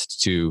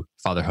contrast to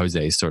Father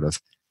Jose's sort of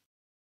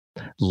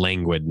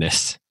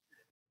languidness.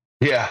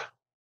 Yeah.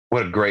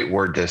 What a great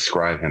word to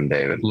describe him,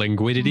 David.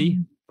 Languidity?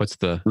 What's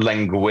the...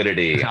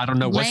 Languidity. I don't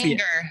know. What's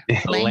languor.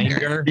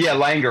 Languor? Yeah,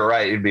 languor,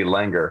 right. It'd be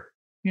languor.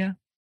 Yeah.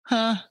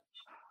 Huh.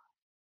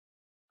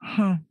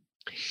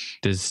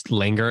 Does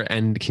Langer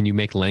end? Can you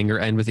make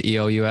Langer end with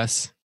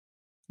EOUS?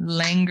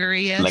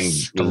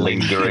 Langurious.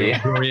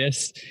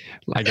 Langurious.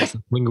 I guess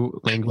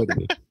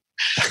languidity.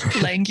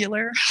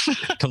 Langular.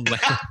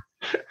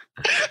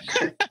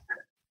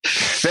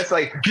 That's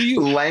like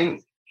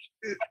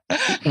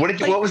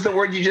what was the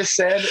word you just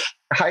said,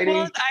 Heidi?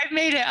 Well, I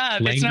made it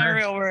up. Langer? It's not a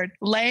real word.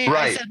 Right.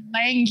 I said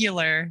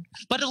langular,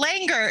 but a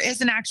langer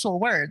is an actual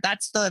word.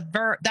 That's the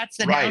verb. That's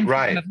the noun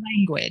form of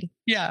languid.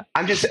 Yeah.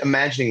 I'm just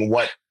imagining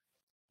what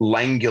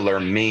langular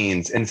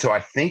means, and so I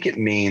think it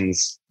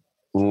means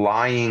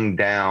lying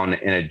down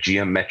in a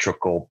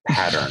geometrical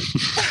pattern.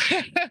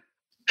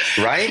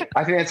 Right?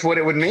 I think that's what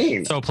it would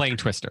mean. So playing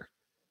Twister.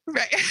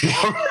 Right. You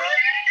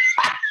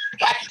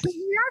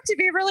have to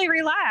be really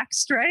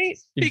relaxed, right?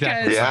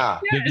 Exactly.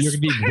 Because, You're going to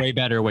be way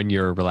better when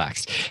you're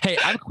relaxed. Hey,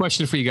 I have a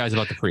question for you guys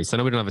about the priest. I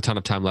know we don't have a ton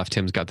of time left.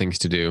 Tim's got things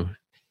to do.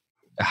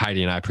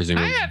 Heidi and I presume.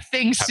 I have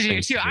things to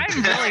do too.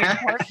 I'm really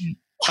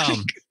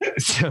important.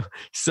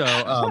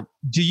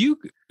 Do you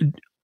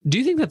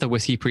think that the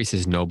whiskey priest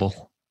is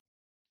noble?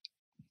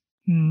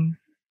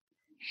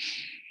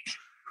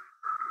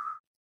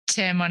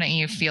 Tim, why don't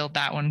you field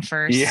that one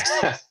first?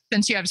 Yeah.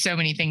 Since you have so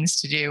many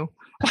things to do.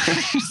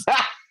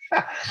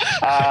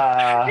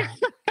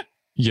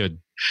 You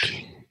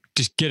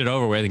just get it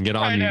over with and get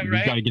on. Know, right?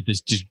 You got to get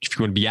this. Just, if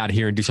you want to be out of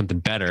here and do something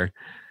better.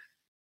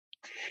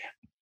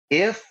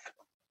 If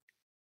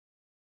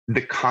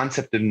the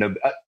concept of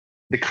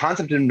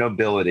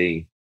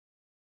nobility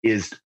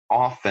is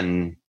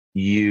often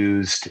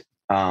used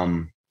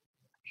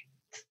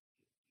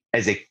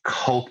as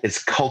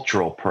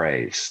cultural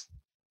praise.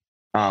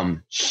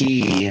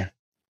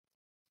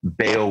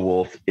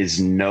 Beowulf is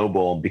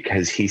noble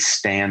because he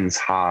stands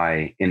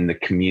high in the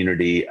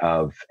community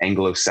of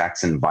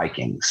Anglo-Saxon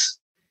Vikings,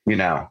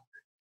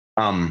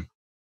 and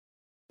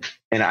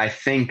I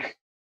think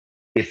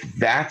if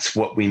that's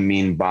what we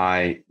mean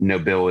by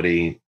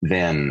nobility,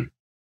 then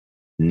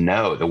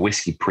no, the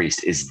whiskey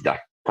priest is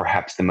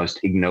perhaps the most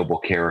ignoble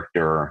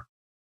character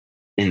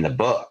in the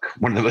book,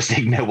 one of the most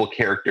ignoble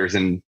characters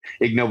and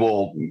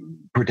ignoble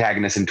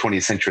protagonists in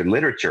 20th century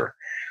literature.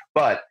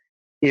 But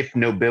if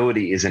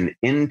nobility is an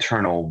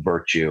internal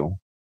virtue,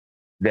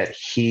 that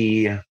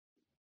he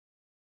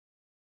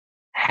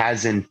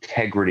has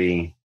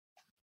integrity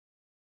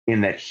in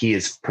that he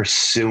is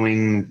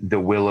pursuing the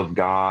will of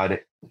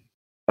God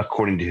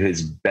according to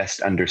his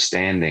best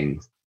understanding,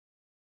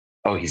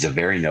 he's a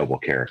very noble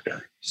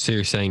character. So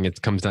you're saying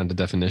it comes down to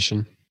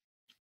definition?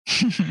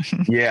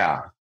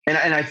 Yeah. And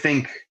I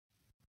think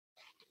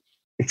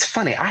it's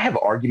funny. I have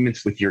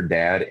arguments with your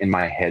dad in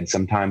my head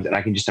sometimes, and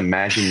I can just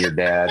imagine your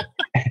dad.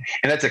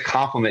 And that's a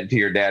compliment to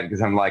your dad,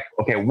 because I'm like,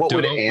 okay, what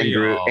would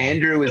Andrew?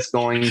 Andrew is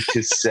going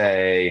to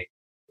say,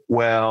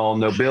 well,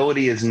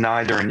 nobility is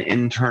neither an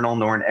internal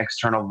nor an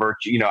external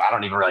virtue. I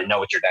don't even really know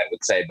what your dad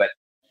would say, but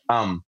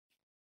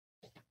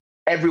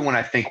everyone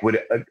I think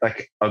would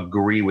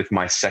agree with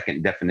my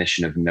second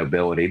definition of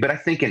nobility. But I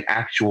think in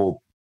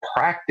actual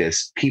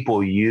practice,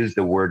 people use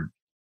the word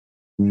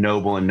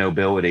noble and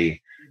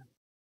nobility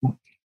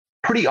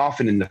pretty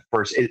often in the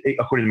first,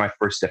 according to my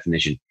first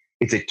definition,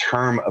 it's a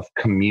term of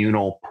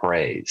communal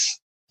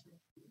praise.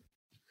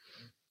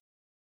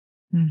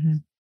 Mm-hmm.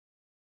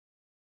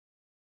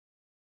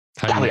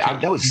 Golly,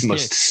 that was the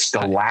most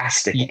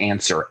scholastic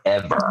answer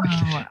ever.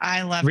 Oh,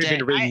 I loved it. We've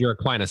been reading your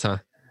Aquinas, huh?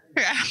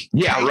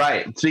 Yeah,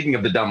 right. Speaking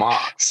of the dumb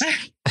ox.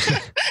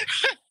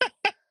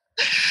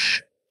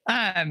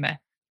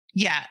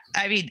 Yeah,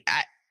 I mean,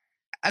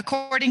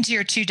 according to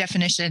your two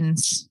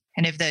definitions,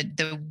 and if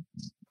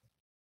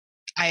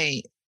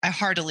I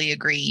heartily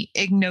agree,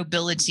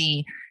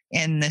 ignobility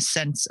in the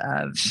sense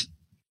of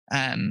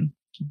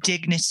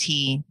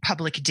dignity,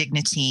 public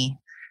dignity,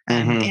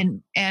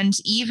 and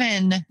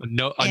even a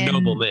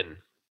nobleman.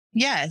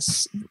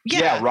 Yes.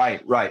 Yeah.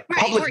 Right.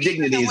 Public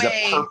dignity is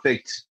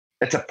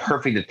a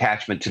perfect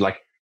attachment to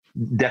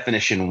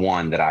definition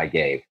one that I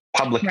gave.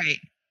 Public. Right.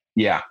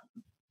 Yeah.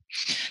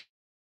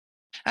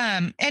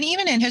 And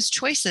even in his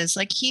choices,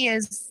 he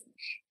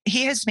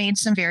has made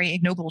some very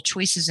ignoble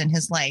choices in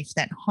his life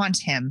that haunt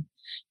him,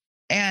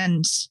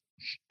 and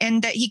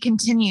that he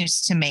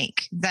continues to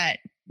make that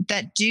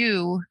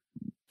do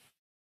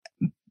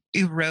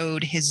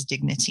erode his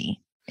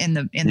dignity in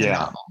the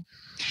novel.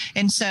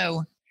 And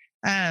so,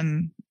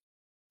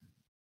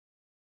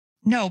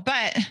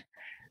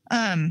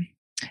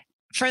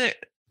 for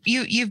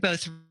you've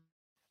both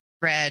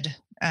read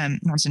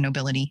Norms of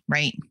Nobility,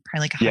 right?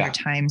 Probably 100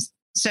 times.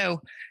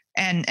 So,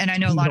 and I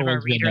know a lot of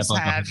our readers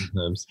have.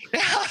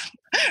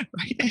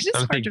 Right.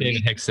 I think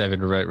David Hicks read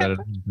it 100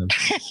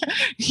 times.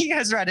 He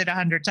has read it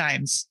 100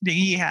 times.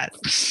 He has.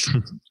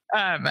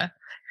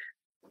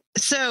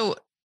 So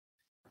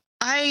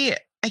I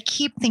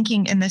keep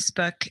thinking in this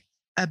book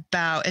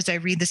about, as I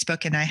read this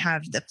book, and I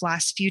have the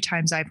last few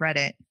times I've read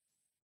it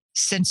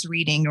since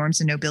reading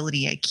Norms of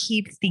Nobility, I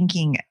keep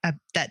thinking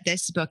that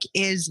this book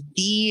is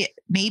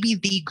maybe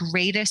the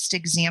greatest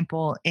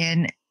example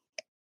in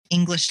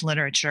English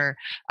literature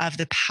of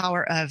the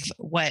power of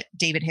what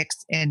David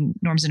Hicks in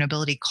Norms of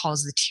Nobility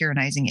calls the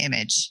tyrannizing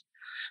image.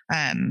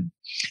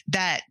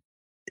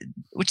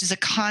 Which is a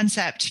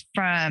concept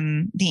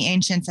from the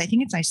ancients. I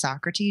think it's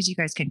Isocrates. You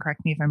guys can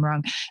correct me if I'm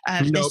wrong.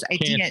 This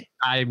idea.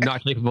 I'm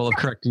not capable of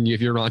correcting you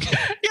if you're wrong.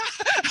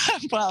 Yeah.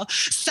 Well,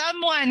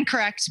 someone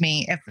correct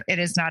me if it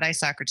is not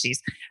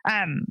Isocrates.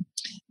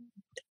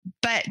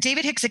 But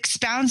David Hicks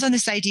expounds on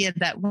this idea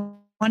that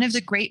one of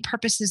the great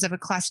purposes of a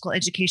classical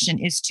education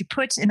is to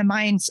put in the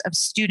minds of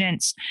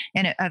students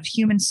and of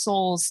human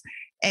souls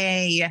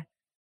an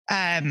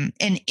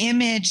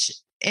image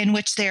in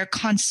which they are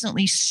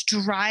constantly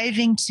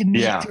striving to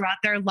meet throughout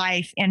their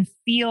life and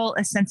feel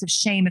a sense of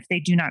shame if they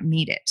do not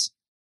meet it.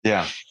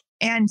 Yeah.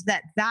 And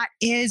that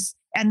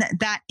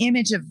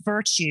image of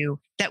virtue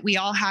that we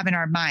all have in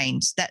our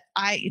minds,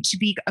 to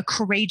be a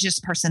courageous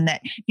person, that,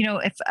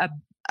 if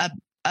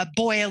a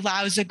boy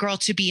allows a girl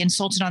to be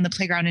insulted on the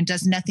playground and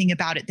does nothing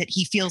about it, that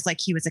he feels like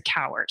he was a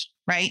coward,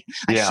 right?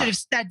 I should have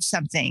said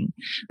something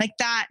like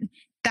that.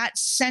 That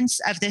sense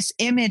of this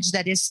image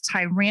that is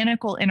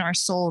tyrannical in our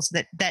souls,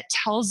 that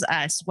tells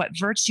us what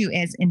virtue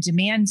is and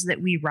demands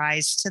that we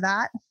rise to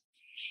that.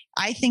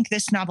 I think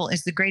this novel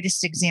is the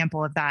greatest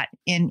example of that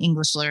in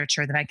English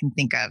literature that I can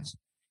think of.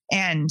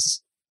 And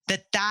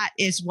that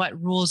is what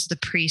rules the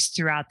priest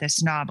throughout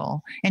this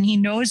novel. And he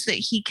knows that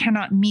he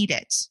cannot meet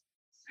it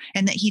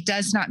and that he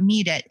does not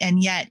meet it.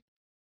 And yet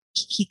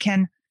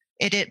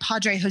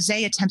Padre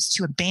Jose attempts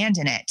to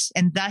abandon it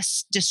and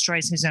thus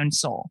destroys his own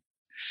soul.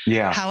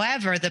 Yeah.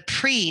 However, the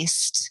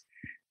priest,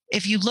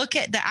 if you look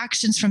at the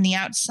actions from the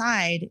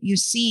outside, you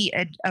see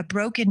a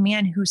broken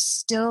man who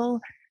still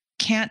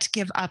can't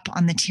give up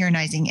on the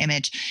tyrannizing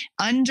image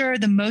under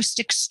the most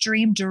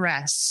extreme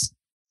duress.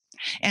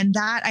 And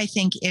that, I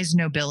think, is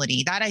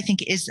nobility. That, I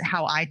think, is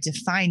how I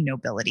define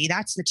nobility.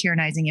 That's the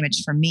tyrannizing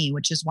image for me,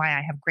 which is why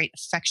I have great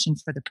affection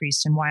for the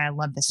priest and why I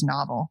love this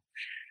novel.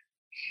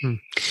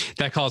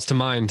 That calls to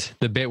mind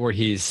the bit where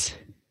this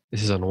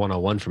is on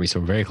 101 for me, so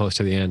very close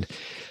to the end.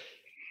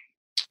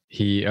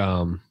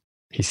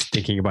 He's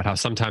thinking about how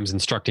sometimes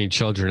instructing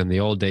children in the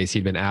old days,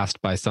 he'd been asked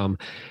by some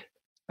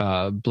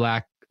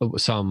black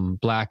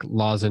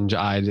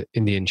lozenge-eyed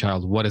Indian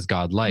child, "What is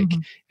God like?" Mm-hmm.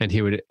 And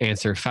he would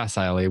answer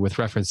facilely with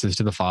references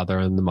to the father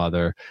and the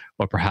mother,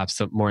 or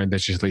perhaps more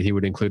ambitiously, he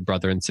would include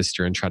brother and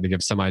sister and try to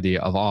give some idea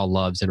of all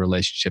loves and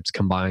relationships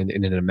combined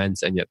in an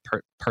immense and yet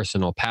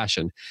personal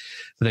passion.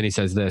 But then he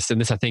says this,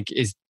 and this, I think,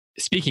 is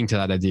speaking to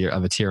that idea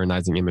of a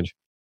tyrannizing image.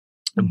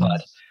 Mm-hmm.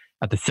 But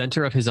at the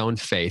center of his own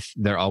faith,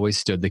 there always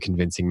stood the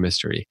convincing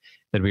mystery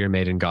that we are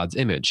made in God's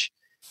image.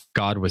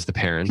 God was the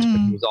parent, but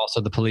he was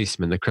also the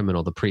policeman, the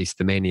criminal, the priest,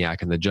 the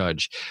maniac, and the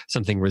judge.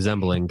 Something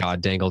resembling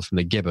God dangled from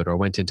the gibbet, or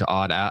went into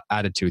odd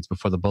attitudes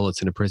before the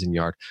bullets in a prison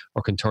yard,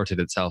 or contorted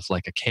itself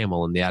like a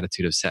camel in the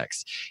attitude of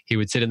sex. He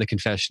would sit in the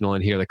confessional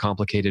and hear the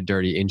complicated,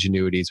 dirty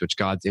ingenuities which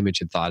God's image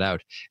had thought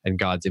out, and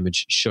God's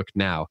image shook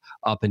now,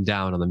 up and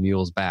down on the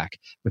mule's back,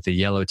 with the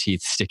yellow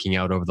teeth sticking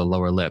out over the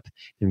lower lip,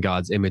 and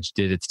God's image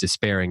did its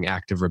despairing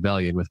act of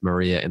rebellion with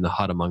Maria in the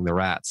hut among the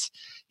rats.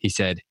 He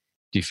said,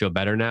 "Do you feel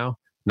better now?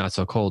 Not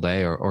so cold,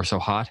 eh? Or so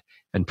hot?"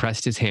 And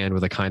pressed his hand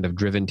with a kind of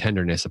driven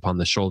tenderness upon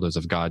the shoulders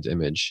of God's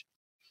image.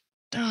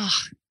 Oh,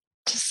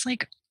 just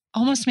like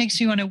almost makes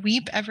you want to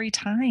weep every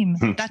time.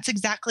 That's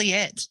exactly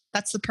it.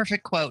 That's the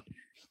perfect quote.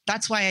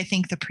 That's why I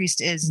think the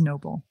priest is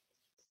noble.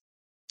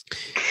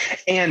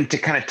 And to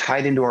kind of tie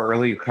it into our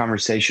earlier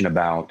conversation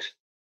about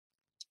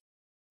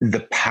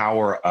the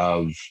power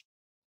of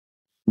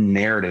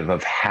narrative,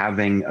 of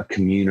having a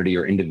community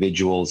or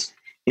individuals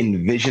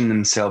envision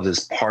themselves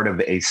as part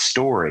of a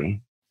story,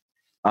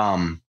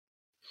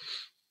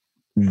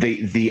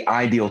 the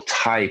ideal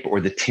type or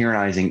the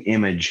tyrannizing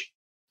image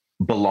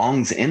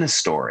belongs in a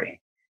story.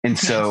 And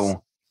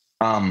so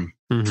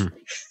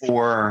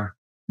for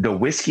the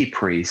whiskey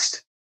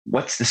priest,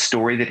 what's the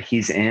story that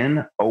he's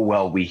in? Oh,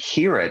 well, we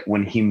hear it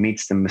when he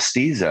meets the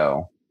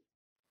mestizo.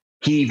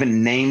 He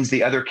even names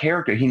the other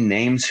character. He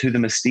names who the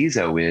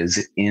mestizo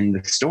is in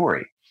the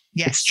story.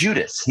 Yes. It's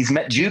Judas. He's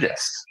met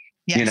Judas,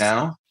 you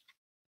know?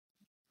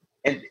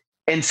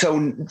 And so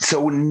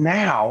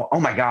now, oh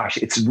my gosh,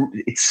 it's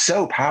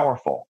so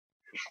powerful.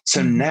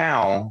 So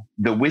now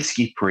the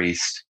whiskey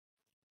priest,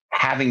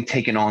 having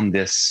taken on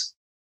this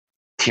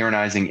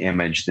tyrannizing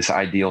image, this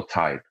ideal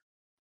type,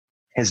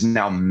 has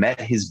now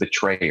met his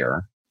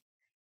betrayer.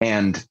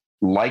 And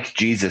like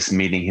Jesus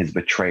meeting his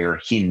betrayer,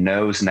 he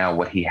knows now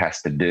what he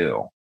has to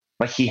do.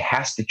 Like, he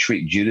has to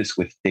treat Judas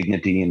with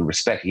dignity and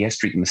respect. He has to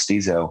treat the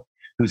mestizo,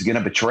 who's going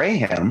to betray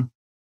him,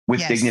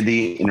 with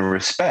dignity and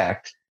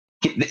respect.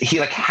 He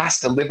like has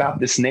to live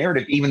out this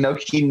narrative, even though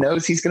he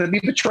knows he's going to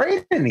be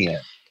betrayed in the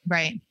end.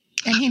 Right.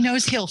 And he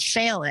knows he'll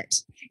fail it.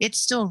 It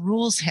still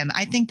rules him.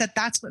 I think that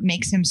that's what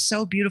makes him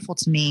so beautiful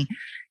to me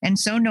and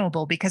so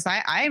noble, because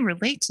I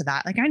relate to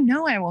that. Like, I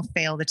know I will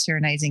fail the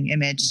tyrannizing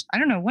image. I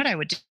don't know what I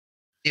would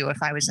do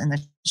if I was in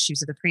the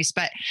shoes of the priest,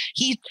 but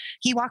he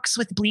walks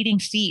with bleeding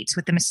feet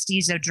with the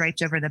mestizo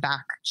draped over the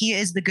back. He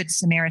is the good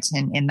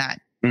Samaritan in that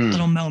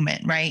little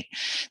moment, right?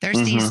 There's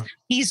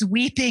he's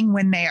weeping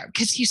when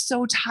because he's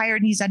so tired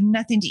and he's had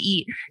nothing to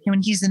eat. And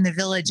when he's in the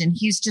village and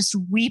he's just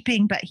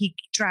weeping, but he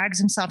drags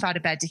himself out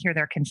of bed to hear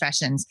their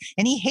confessions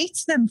and he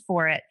hates them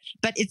for it.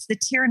 But it's the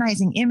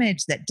tyrannizing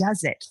image that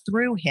does it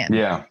through him.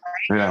 Yeah.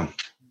 Right? Yeah.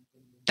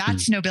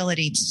 That's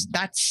nobility.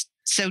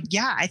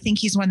 I think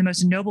he's one of the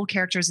most noble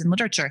characters in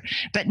literature,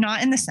 but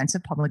not in the sense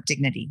of public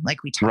dignity,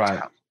 like we talked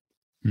about.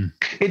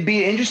 It'd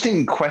be an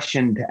interesting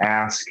question to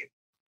ask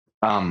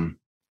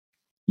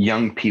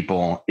young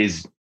people,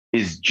 is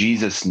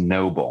Jesus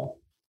noble?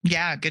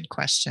 Yeah, good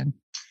question.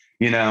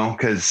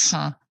 Because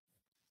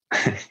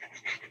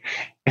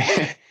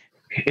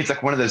it's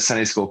like one of those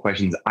Sunday school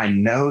questions. I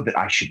know that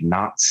I should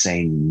not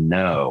say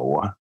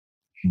no,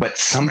 but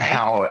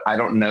somehow I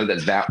don't know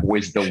that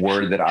was the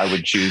word that I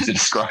would choose to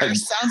describe. Sure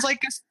sounds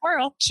like a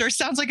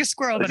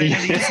squirrel. But I know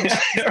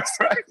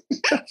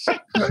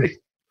right.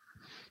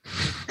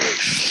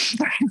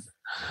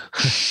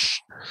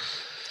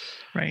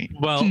 Right.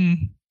 Well,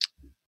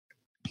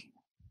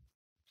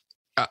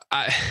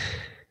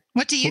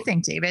 what do you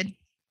think, David?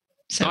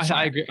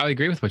 I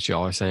agree with what you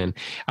all are saying.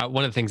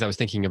 One of the things I was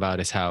thinking about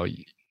is how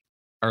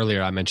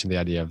earlier I mentioned the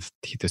idea of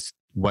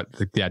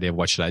the idea of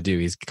what should I do.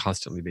 He's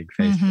constantly being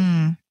faced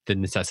with the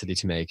necessity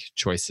to make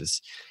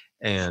choices,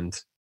 and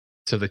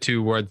so the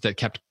two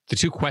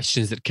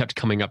questions that kept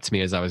coming up to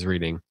me as I was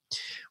reading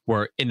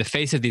were, in the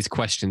face of these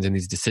questions and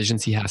these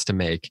decisions he has to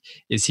make,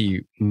 is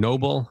he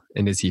noble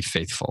and is he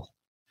faithful?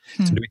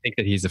 So do we think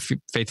that he's a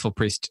faithful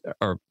priest,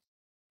 or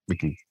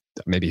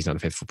maybe he's not a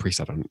faithful priest?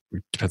 It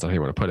depends on how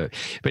you want to put it.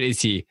 But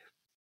is he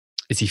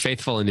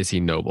faithful and is he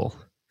noble?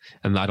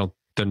 And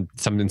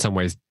in some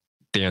ways,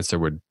 the answer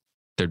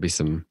there'd be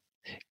some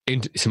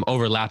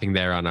overlapping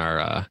there on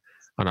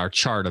our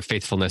chart of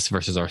faithfulness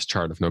versus our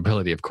chart of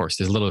nobility. Of course,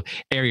 there's little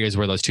areas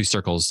where those two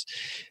circles,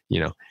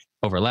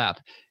 overlap.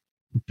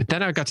 But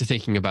then I got to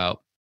thinking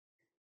about,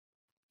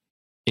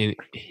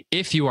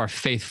 if you are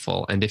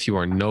faithful and if you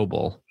are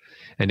noble,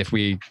 and if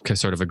we can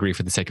sort of agree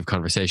for the sake of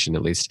conversation,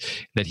 at least,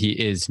 that he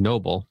is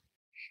noble,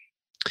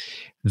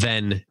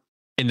 then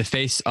in the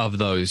face of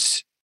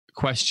those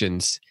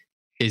questions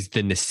is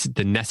the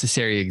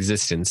necessary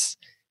existence,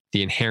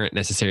 the inherent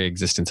necessary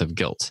existence of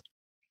guilt.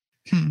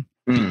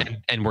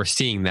 And we're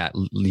seeing that,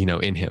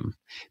 in him,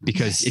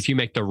 because if you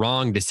make the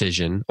wrong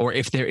decision, or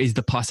if there is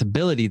the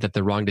possibility that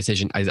the wrong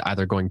decision is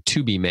either going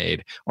to be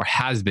made or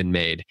has been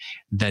made,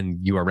 then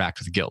you are racked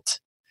with guilt.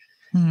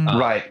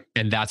 Right.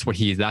 And that's what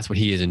he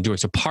is enduring.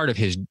 So part of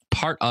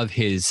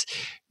his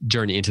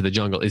journey into the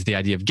jungle is the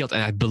idea of guilt.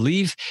 And I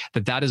believe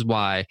that is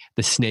why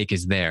the snake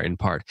is there, in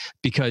part,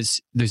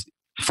 because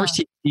first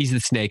he sees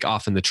the snake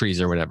off in the trees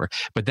or whatever.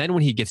 But then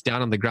when he gets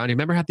down on the ground, you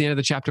remember at the end of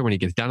the chapter, when he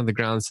gets down on the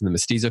ground so the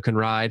mestizo can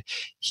ride,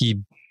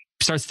 he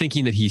starts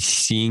thinking that he's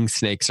seeing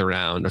snakes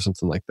around or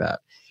something like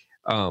that.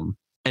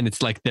 And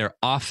it's like they're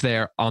off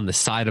there on the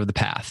side of the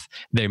path.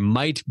 They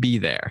might be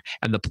there.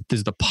 And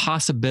there's the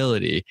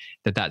possibility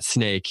that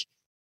snake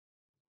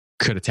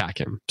could attack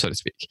him, so to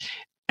speak.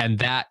 And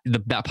that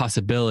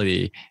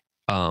possibility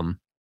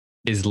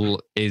is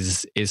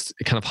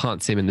kind of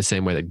haunts him in the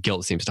same way that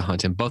guilt seems to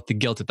haunt him. Both the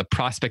guilt at the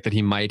prospect that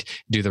he might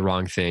do the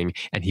wrong thing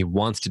and he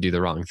wants to do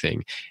the wrong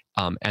thing.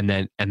 And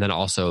then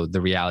also the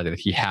reality that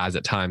he has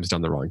at times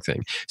done the wrong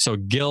thing. So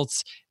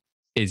guilt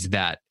is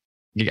I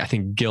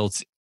think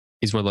guilt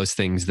is one of those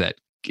things that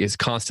is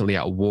constantly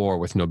at war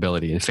with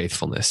nobility and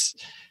faithfulness.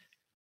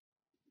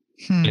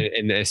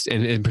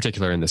 In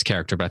particular in this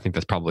character, but I think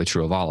that's probably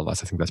true of all of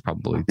us. I think that's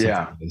probably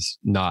is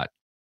not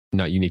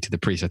unique to the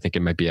priest. I think it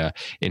might be an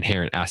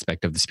inherent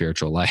aspect of the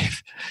spiritual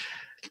life.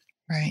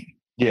 Right.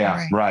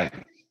 Yeah. Right.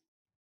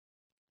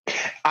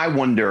 I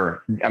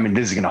wonder,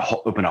 this is going to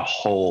open a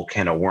whole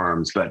can of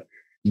worms, but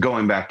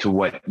going back to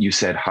what you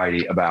said,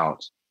 Heidi,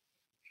 about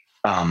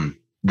the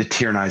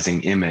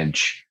tyrannizing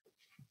image.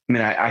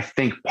 I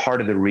think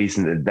part of the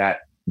reason that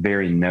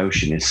very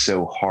notion is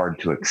so hard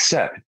to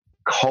accept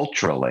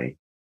culturally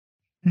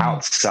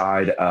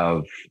outside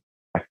of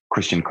a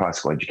Christian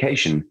classical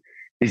education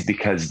is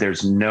because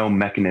there's no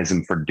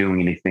mechanism for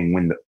doing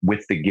anything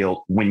with the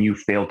guilt when you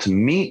fail to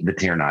meet the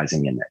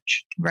tyrannizing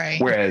image.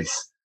 Right. Whereas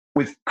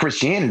with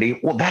Christianity,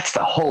 well, that's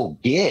the whole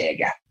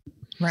gig.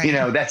 Right.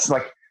 That's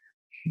like,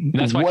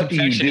 that's why what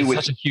do you do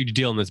with such a huge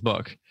deal in this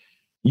book?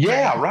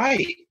 Yeah,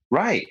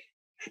 right.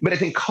 But I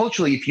think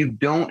culturally, if you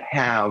don't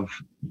have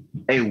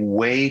a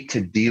way to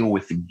deal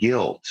with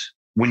guilt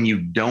when you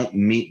don't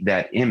meet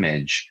that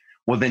image,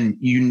 well, then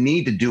you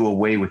need to do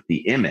away with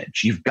the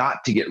image. You've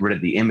got to get rid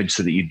of the image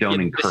so that you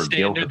don't incur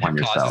guilt upon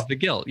yourself. Causes the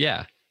guilt,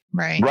 yeah.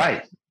 Right.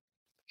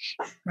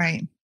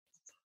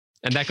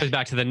 And that goes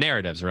back to the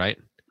narratives, right?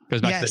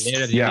 Goes back to the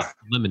narratives you need to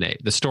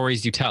eliminate, the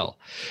stories you tell.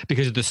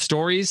 Because the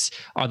stories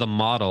are the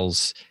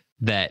models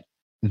that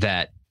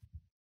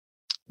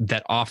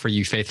offer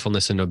you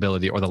faithfulness and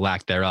nobility, or the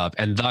lack thereof.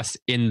 And thus,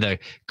 in the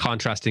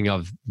contrasting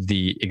of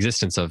the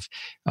existence of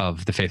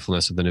the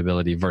faithfulness of the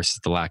nobility versus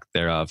the lack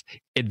thereof,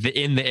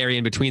 in the area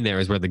in between there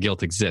is where the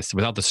guilt exists.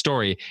 Without the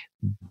story,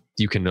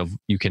 you can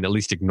at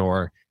least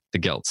ignore the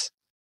guilt.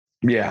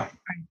 Yeah.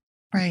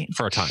 Right.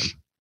 For a time.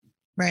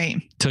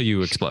 Right. Till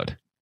you explode.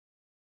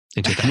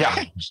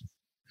 Yeah.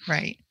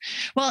 Right.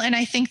 Well, and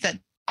I think that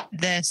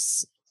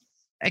this,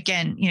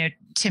 again,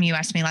 Tim, you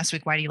asked me last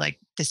week, why do you like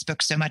this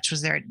book so much?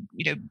 Was there,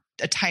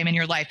 a time in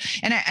your life?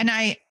 And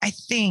I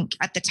think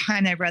at the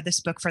time I read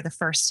this book for the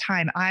first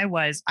time, I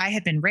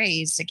had been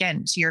raised,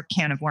 again, to your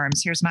can of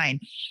worms, here's mine.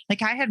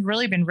 Like, I had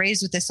really been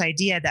raised with this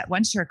idea that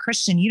once you're a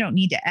Christian, you don't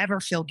need to ever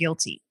feel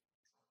guilty,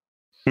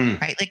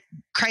 right? Like,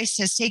 Christ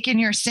has taken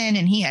your sin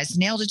and he has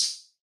nailed it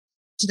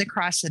to the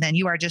cross. And then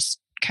you are just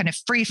kind of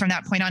free from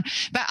that point on.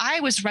 But I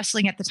was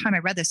wrestling at the time I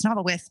read this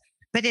novel with,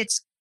 but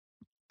it's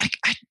like,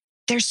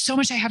 there's so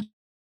much I have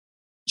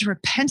to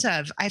repent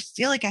of. I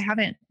feel like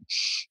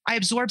I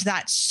absorbed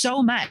that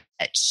so much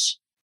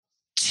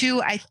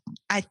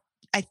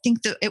I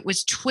think that it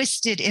was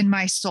twisted in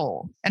my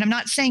soul. And I'm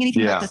not saying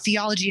anything about the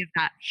theology of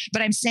that,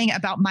 but I'm saying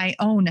about my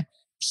own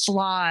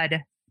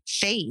flawed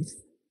faith.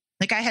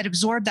 Like, I had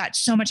absorbed that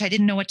so much. I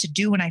didn't know what to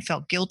do when I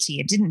felt guilty.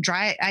 It didn't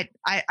dry.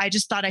 I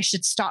just thought I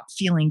should stop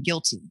feeling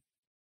guilty.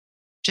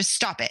 Just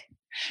stop it.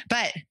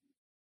 But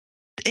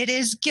it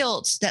is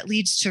guilt that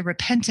leads to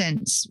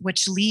repentance,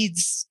 which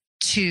leads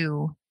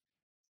to,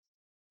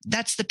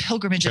 that's the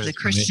pilgrimage of the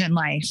Christian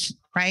life,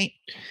 right?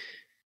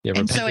 Yeah,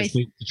 repentance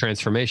leads to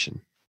transformation.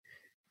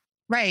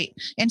 Right.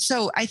 And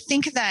so I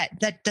think that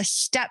the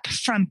step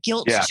from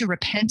guilt to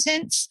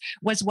repentance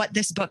was what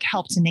this book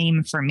helped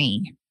name for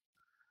me.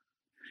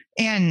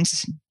 And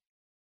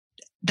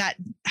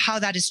how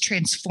that is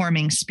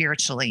transforming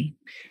spiritually.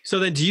 So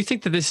then, do you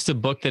think that this is a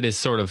book that is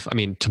sort of,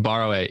 to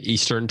borrow an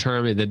Eastern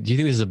term, do you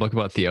think this is a book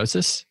about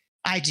theosis?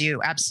 I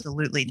do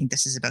absolutely think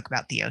this is a book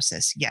about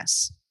theosis.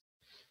 Yes.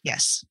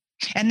 Yes.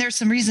 And there's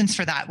some reasons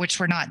for that, which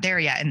we're not there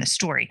yet in the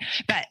story,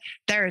 but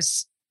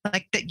there's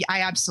I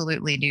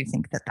absolutely do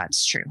think that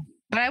that's true,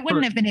 but I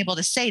wouldn't have been able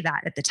to say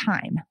that at the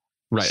time.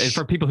 Right. And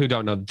for people who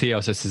don't know,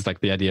 theosis is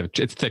like the idea of,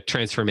 it's the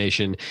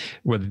transformation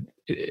with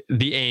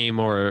the aim,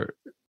 or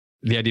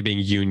the idea being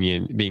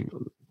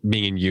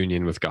being in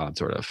union with God,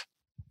 sort of.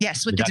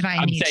 Yes, with the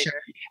divine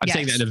nature. I'm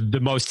saying that in the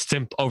most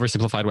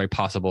oversimplified way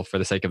possible for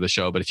the sake of the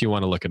show, but if you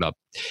want to look it up.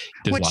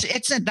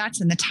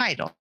 That's in the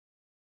title,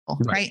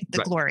 right? The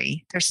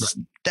glory. There's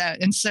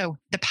and so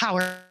the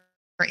power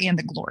and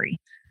the glory.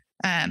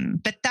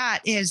 But that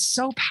is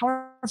so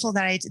powerful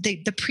that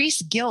the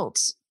priest's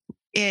guilt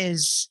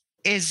is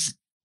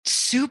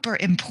super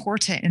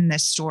important in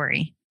this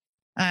story.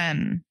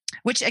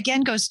 Which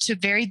again goes to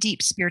very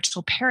deep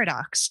spiritual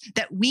paradox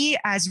that we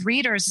as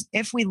readers,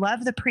 if we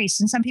love the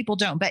priest, and some people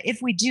don't, but if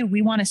we do,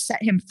 we want to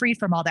set him free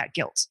from all that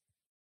guilt.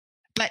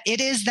 But it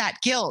is that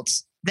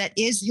guilt that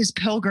is his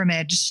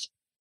pilgrimage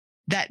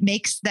that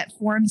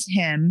forms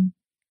him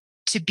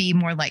to be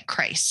more like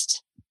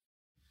Christ.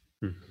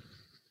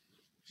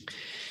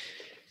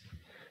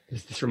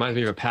 This reminds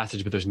me of a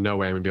passage, but there's no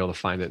way I'm going to be able to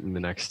find it in the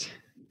next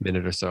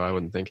minute or so, I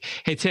wouldn't think.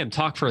 Hey, Tim,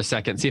 talk for a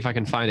second, see if I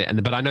can find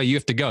it. But I know you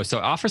have to go. So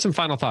offer some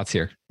final thoughts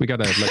here. We got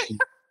to let you...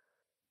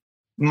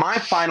 My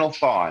final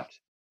thought,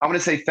 I want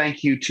to say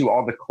thank you to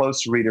all the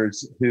close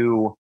readers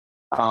who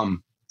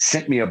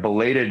sent me a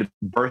belated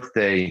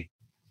birthday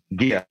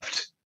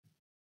gift.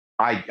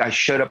 I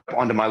showed up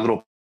onto my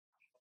little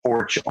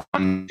porch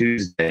on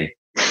Tuesday,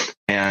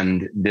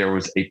 and there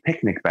was a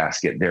picnic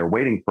basket there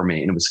waiting for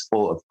me. And it was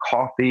full of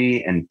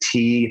coffee and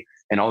tea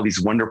and all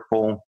these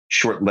wonderful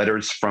short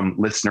letters from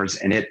listeners.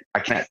 And I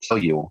can't tell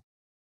you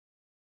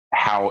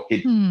how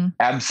it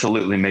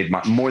absolutely made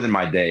more than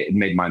my day. It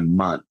made my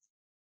month.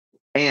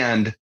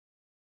 And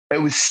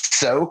it was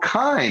so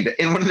kind.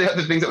 And one of the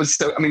other things that was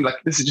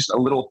this is just a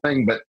little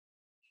thing, but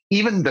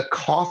even the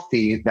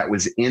coffee that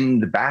was in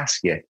the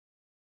basket,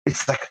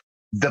 it's like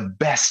the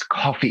best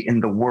coffee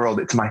in the world.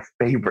 It's my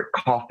favorite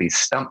coffee,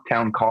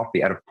 Stumptown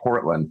Coffee out of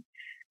Portland.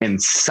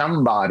 And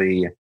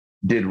somebody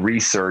did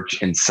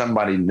research and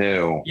somebody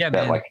knew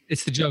that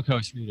it's the Joe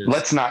Coast readers.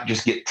 Let's not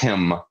just get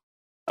Tim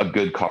a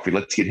good coffee.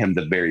 Let's get him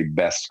the very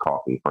best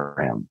coffee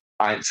for him.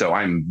 So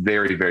I'm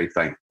very, very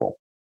thankful.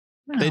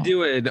 They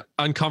do an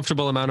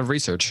uncomfortable amount of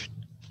research.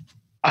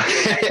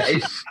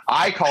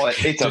 I call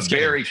it, it's just a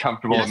kidding. Very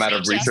comfortable amount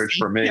of research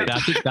for me.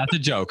 That's a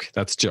joke.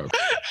 That's a joke.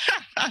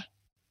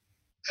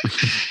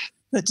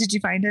 But did you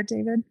find it,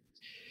 David?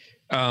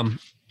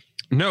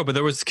 No, but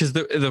there was, because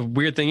the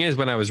weird thing is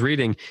when I was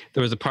reading,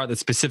 there was a part that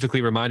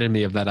specifically reminded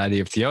me of that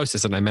idea of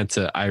theosis. And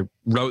I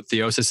wrote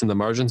theosis in the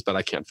margins, but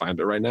I can't find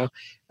it right now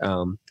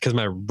because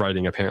my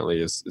writing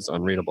apparently is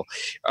unreadable.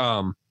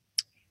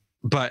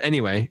 But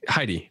anyway,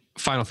 Heidi,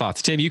 final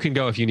thoughts. Tim, you can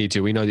go if you need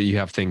to. We know that you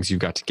have things you've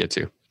got to get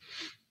to.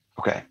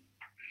 Okay.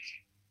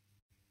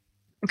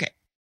 Okay.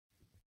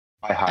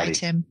 Bye, Heidi. Bye,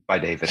 Tim. Bye,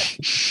 David.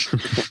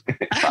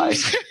 Bye.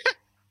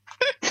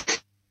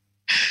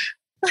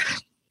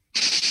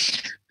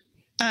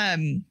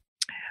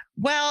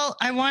 Well,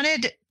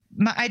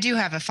 I do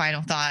have a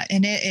final thought,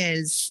 and it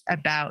is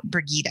about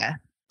Brigida,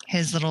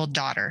 his little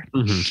daughter.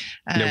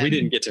 Mm-hmm. No, we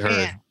didn't get to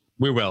her.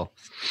 We will.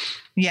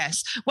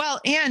 Yes. Well,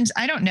 and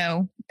I don't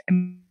know. I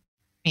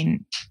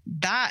mean,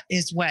 that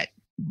is what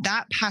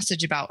that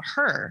passage about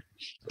her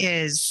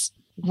is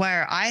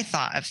where I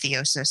thought of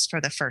theosis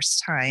for the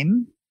first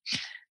time.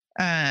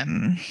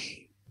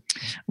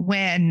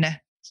 When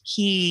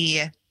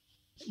he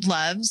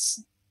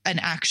loves an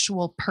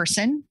actual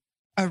person,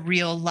 a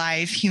real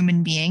live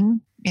human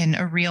being in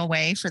a real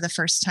way for the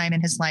first time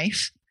in his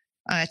life.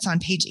 It's on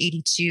page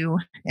 82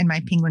 in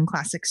my Penguin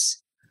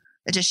Classics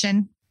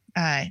edition.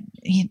 And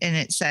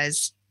it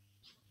says,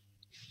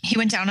 he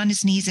went down on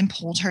his knees and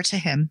pulled her to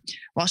him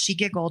while she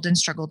giggled and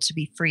struggled to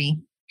be free.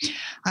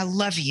 I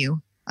love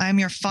you. I am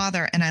your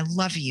father and I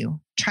love you.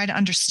 Try to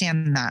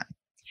understand that.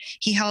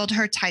 He held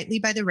her tightly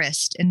by the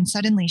wrist and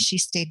suddenly she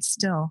stayed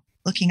still,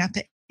 looking up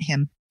at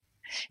him.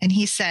 And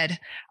he said,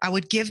 I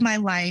would give my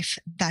life.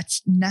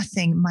 That's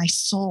nothing. My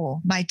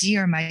soul, my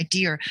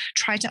dear,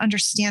 try to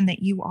understand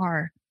that you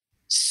are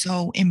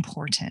so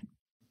important.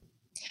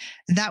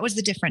 That was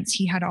the difference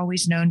he had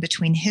always known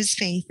between his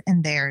faith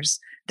and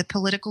theirs, the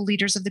political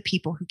leaders of the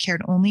people who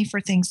cared only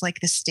for things like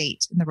the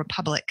state and the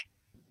republic.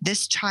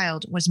 This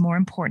child was more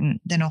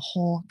important than a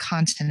whole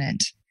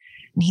continent.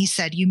 And he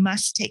said, you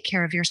must take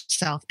care of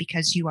yourself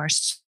because you are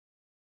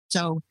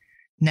so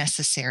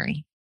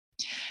necessary.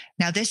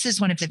 Now, this is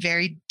one of the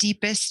very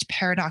deepest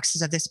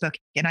paradoxes of this book,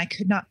 and I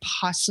could not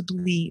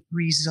possibly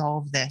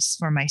resolve this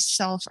for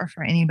myself or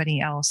for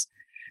anybody else,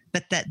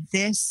 but that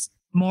this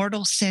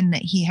mortal sin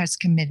that he has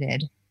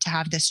committed to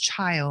have this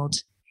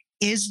child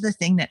is the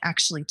thing that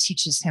actually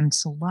teaches him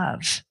to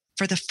love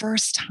for the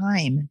first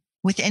time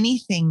with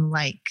anything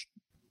like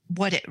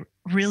what it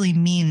really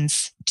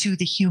means to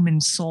the human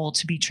soul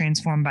to be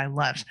transformed by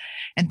love.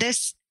 And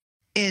this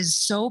is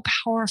so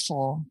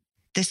powerful,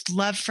 this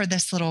love for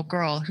this little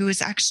girl who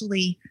is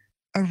actually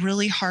a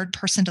really hard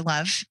person to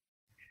love.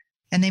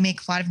 And they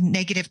make a lot of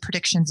negative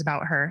predictions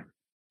about her.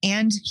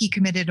 And he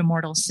committed a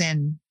mortal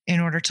sin in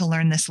order to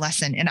learn this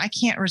lesson. And I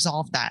can't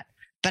resolve that,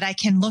 but I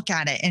can look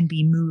at it and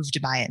be moved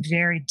by it,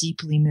 very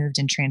deeply moved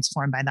and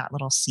transformed by that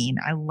little scene.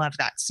 I love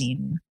that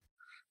scene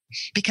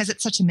because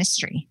it's such a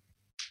mystery.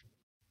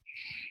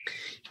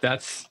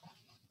 That's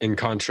in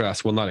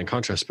contrast. Well, not in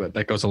contrast, but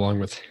that goes along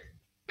with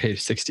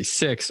page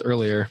 66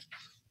 earlier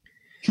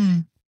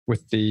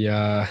with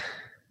the,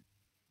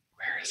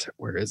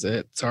 where is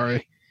it?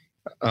 Sorry.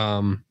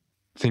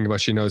 Think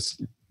about, she knows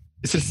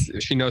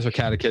her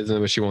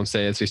catechism, but she won't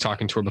say it. So he's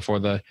talking to her before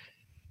this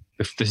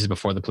is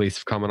before the police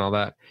have come and all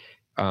that.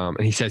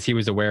 And he says he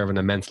was aware of an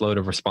immense load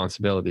of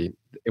responsibility.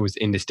 It was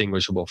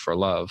indistinguishable for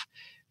love.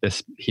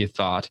 This, he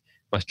thought,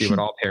 must be what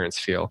all parents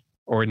feel.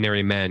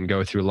 Ordinary men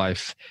go through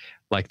life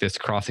like this,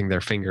 crossing their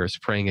fingers,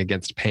 praying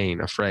against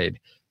pain, afraid.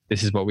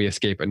 This is what we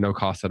escape at no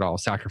cost at all,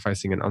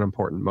 sacrificing an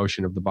unimportant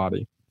motion of the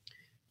body.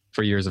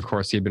 For years, of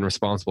course, he had been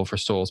responsible for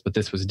souls, but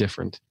this was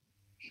different.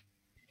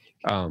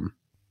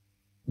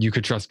 You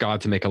could trust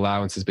God to make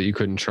allowances, but you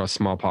couldn't trust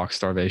smallpox,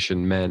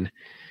 starvation, men.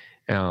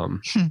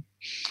 Let's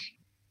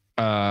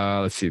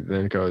see.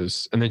 Then it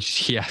goes, and then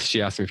she asked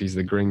me if he's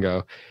the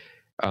gringo,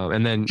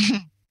 and then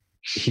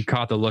he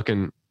caught the look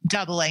and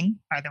doubling,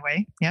 by the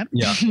way. Yep.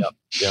 Yep.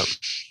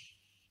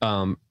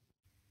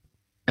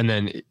 And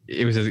then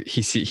it was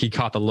he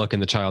caught the look in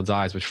the child's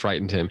eyes, which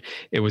frightened him.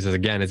 It was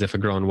again as if a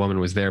grown woman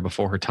was there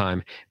before her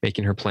time,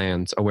 making her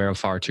plans, aware of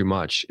far too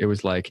much. It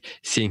was like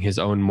seeing his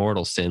own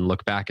mortal sin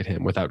look back at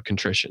him without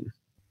contrition.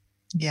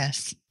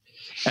 Yes.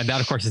 And that,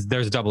 of course,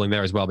 there's a doubling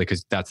there as well,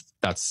 because that's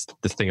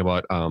this thing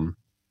about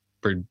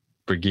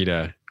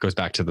Brigida goes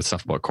back to the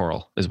stuff about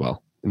Coral as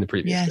well in the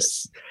previous.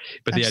 Yes. Day.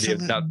 But the idea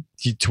that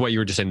to what you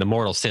were just saying, the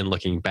mortal sin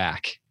looking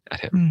back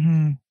at him.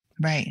 Mm-hmm.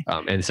 Right.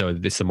 And so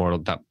this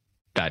immortal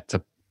that's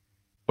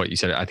what you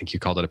said. I think you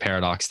called it a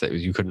paradox that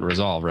you couldn't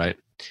resolve, right?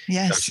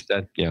 Yes.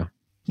 Yeah.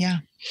 Yeah.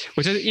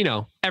 Which is,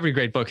 every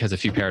great book has a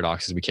few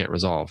paradoxes we can't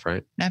resolve,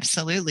 right?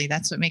 Absolutely.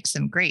 That's what makes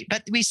them great.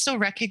 But we still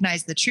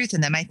recognize the truth in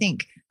them. I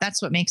think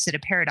that's what makes it a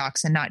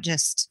paradox and not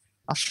just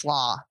a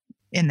flaw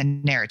in the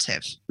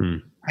narrative,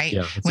 right?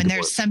 Yeah, when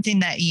there's something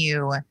that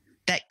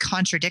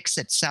contradicts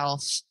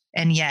itself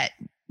and yet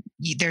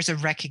there's a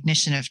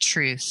recognition of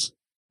truth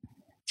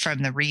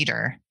from the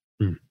reader.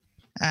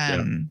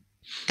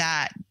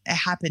 That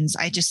happens.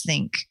 I just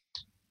think,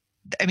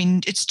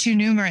 it's too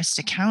numerous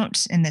to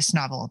count in this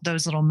novel,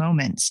 those little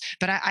moments.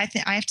 But I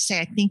have to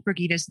say, I think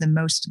Brigida is the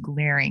most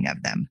glaring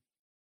of them.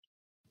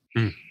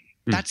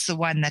 That's the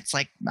one that's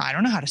like, I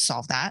don't know how to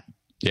solve that.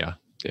 Yeah.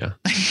 Yeah.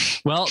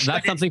 Well,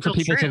 that's something for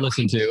people to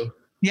listen to.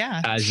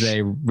 Yeah. As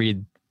they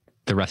read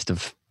the rest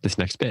of this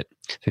next bit,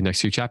 the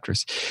next few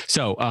chapters.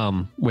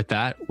 So with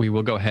that, we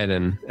will go ahead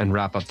and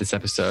wrap up this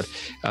episode.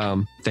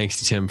 Thanks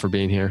to Tim for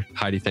being here.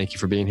 Heidi, thank you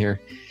for being here.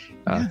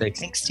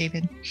 Thanks,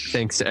 David.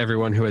 Thanks to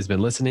everyone who has been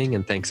listening.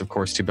 And thanks, of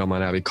course, to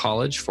Belmont Abbey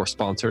College for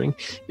sponsoring.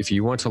 If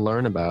you want to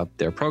learn about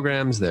their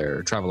programs,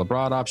 their travel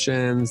abroad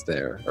options,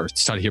 or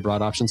study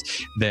abroad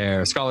options,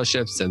 their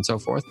scholarships and so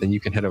forth, then you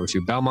can head over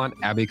to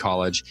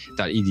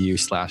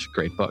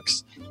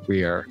belmontabbeycollege.edu/greatbooks.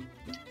 We are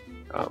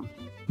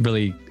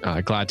really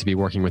glad to be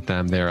working with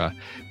them. They're a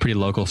pretty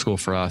local school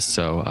for us,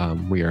 so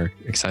we are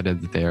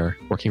excited that they're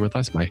working with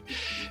us.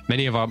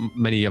 Many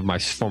of my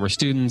former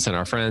students and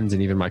our friends,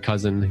 and even my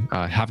cousin,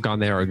 have gone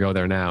there or go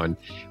there now, and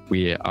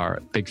we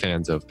are big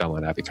fans of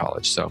Belmont Abbey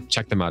College. So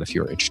check them out if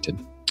you're interested.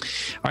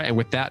 All right, and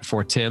with that,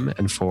 for Tim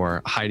and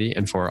for Heidi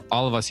and for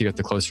all of us here at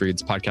the Close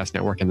Reads Podcast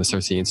Network and the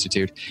CiRCE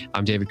Institute,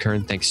 I'm David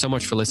Kern. Thanks so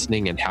much for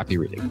listening, and happy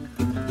reading.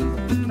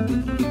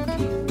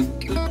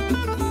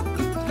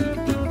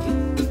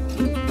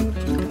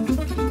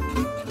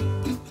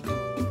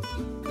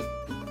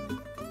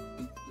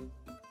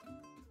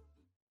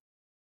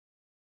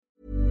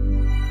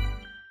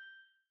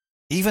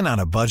 Even on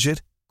a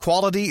budget,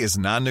 quality is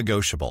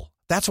non-negotiable.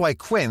 That's why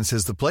Quince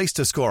is the place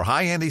to score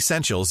high-end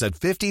essentials at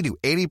 50 to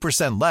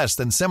 80% less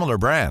than similar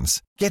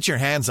brands. Get your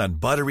hands on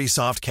buttery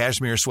soft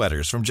cashmere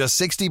sweaters from just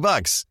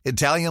 $60,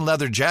 Italian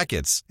leather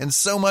jackets, and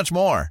so much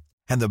more.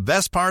 And the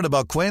best part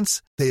about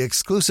Quince, they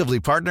exclusively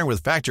partner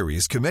with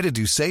factories committed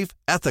to safe,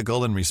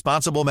 ethical, and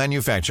responsible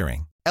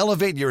manufacturing.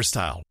 Elevate your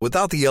style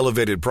without the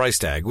elevated price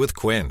tag with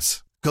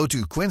Quince. Go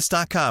to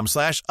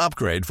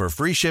quince.com/upgrade for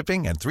free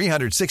shipping and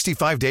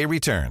 365-day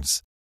returns.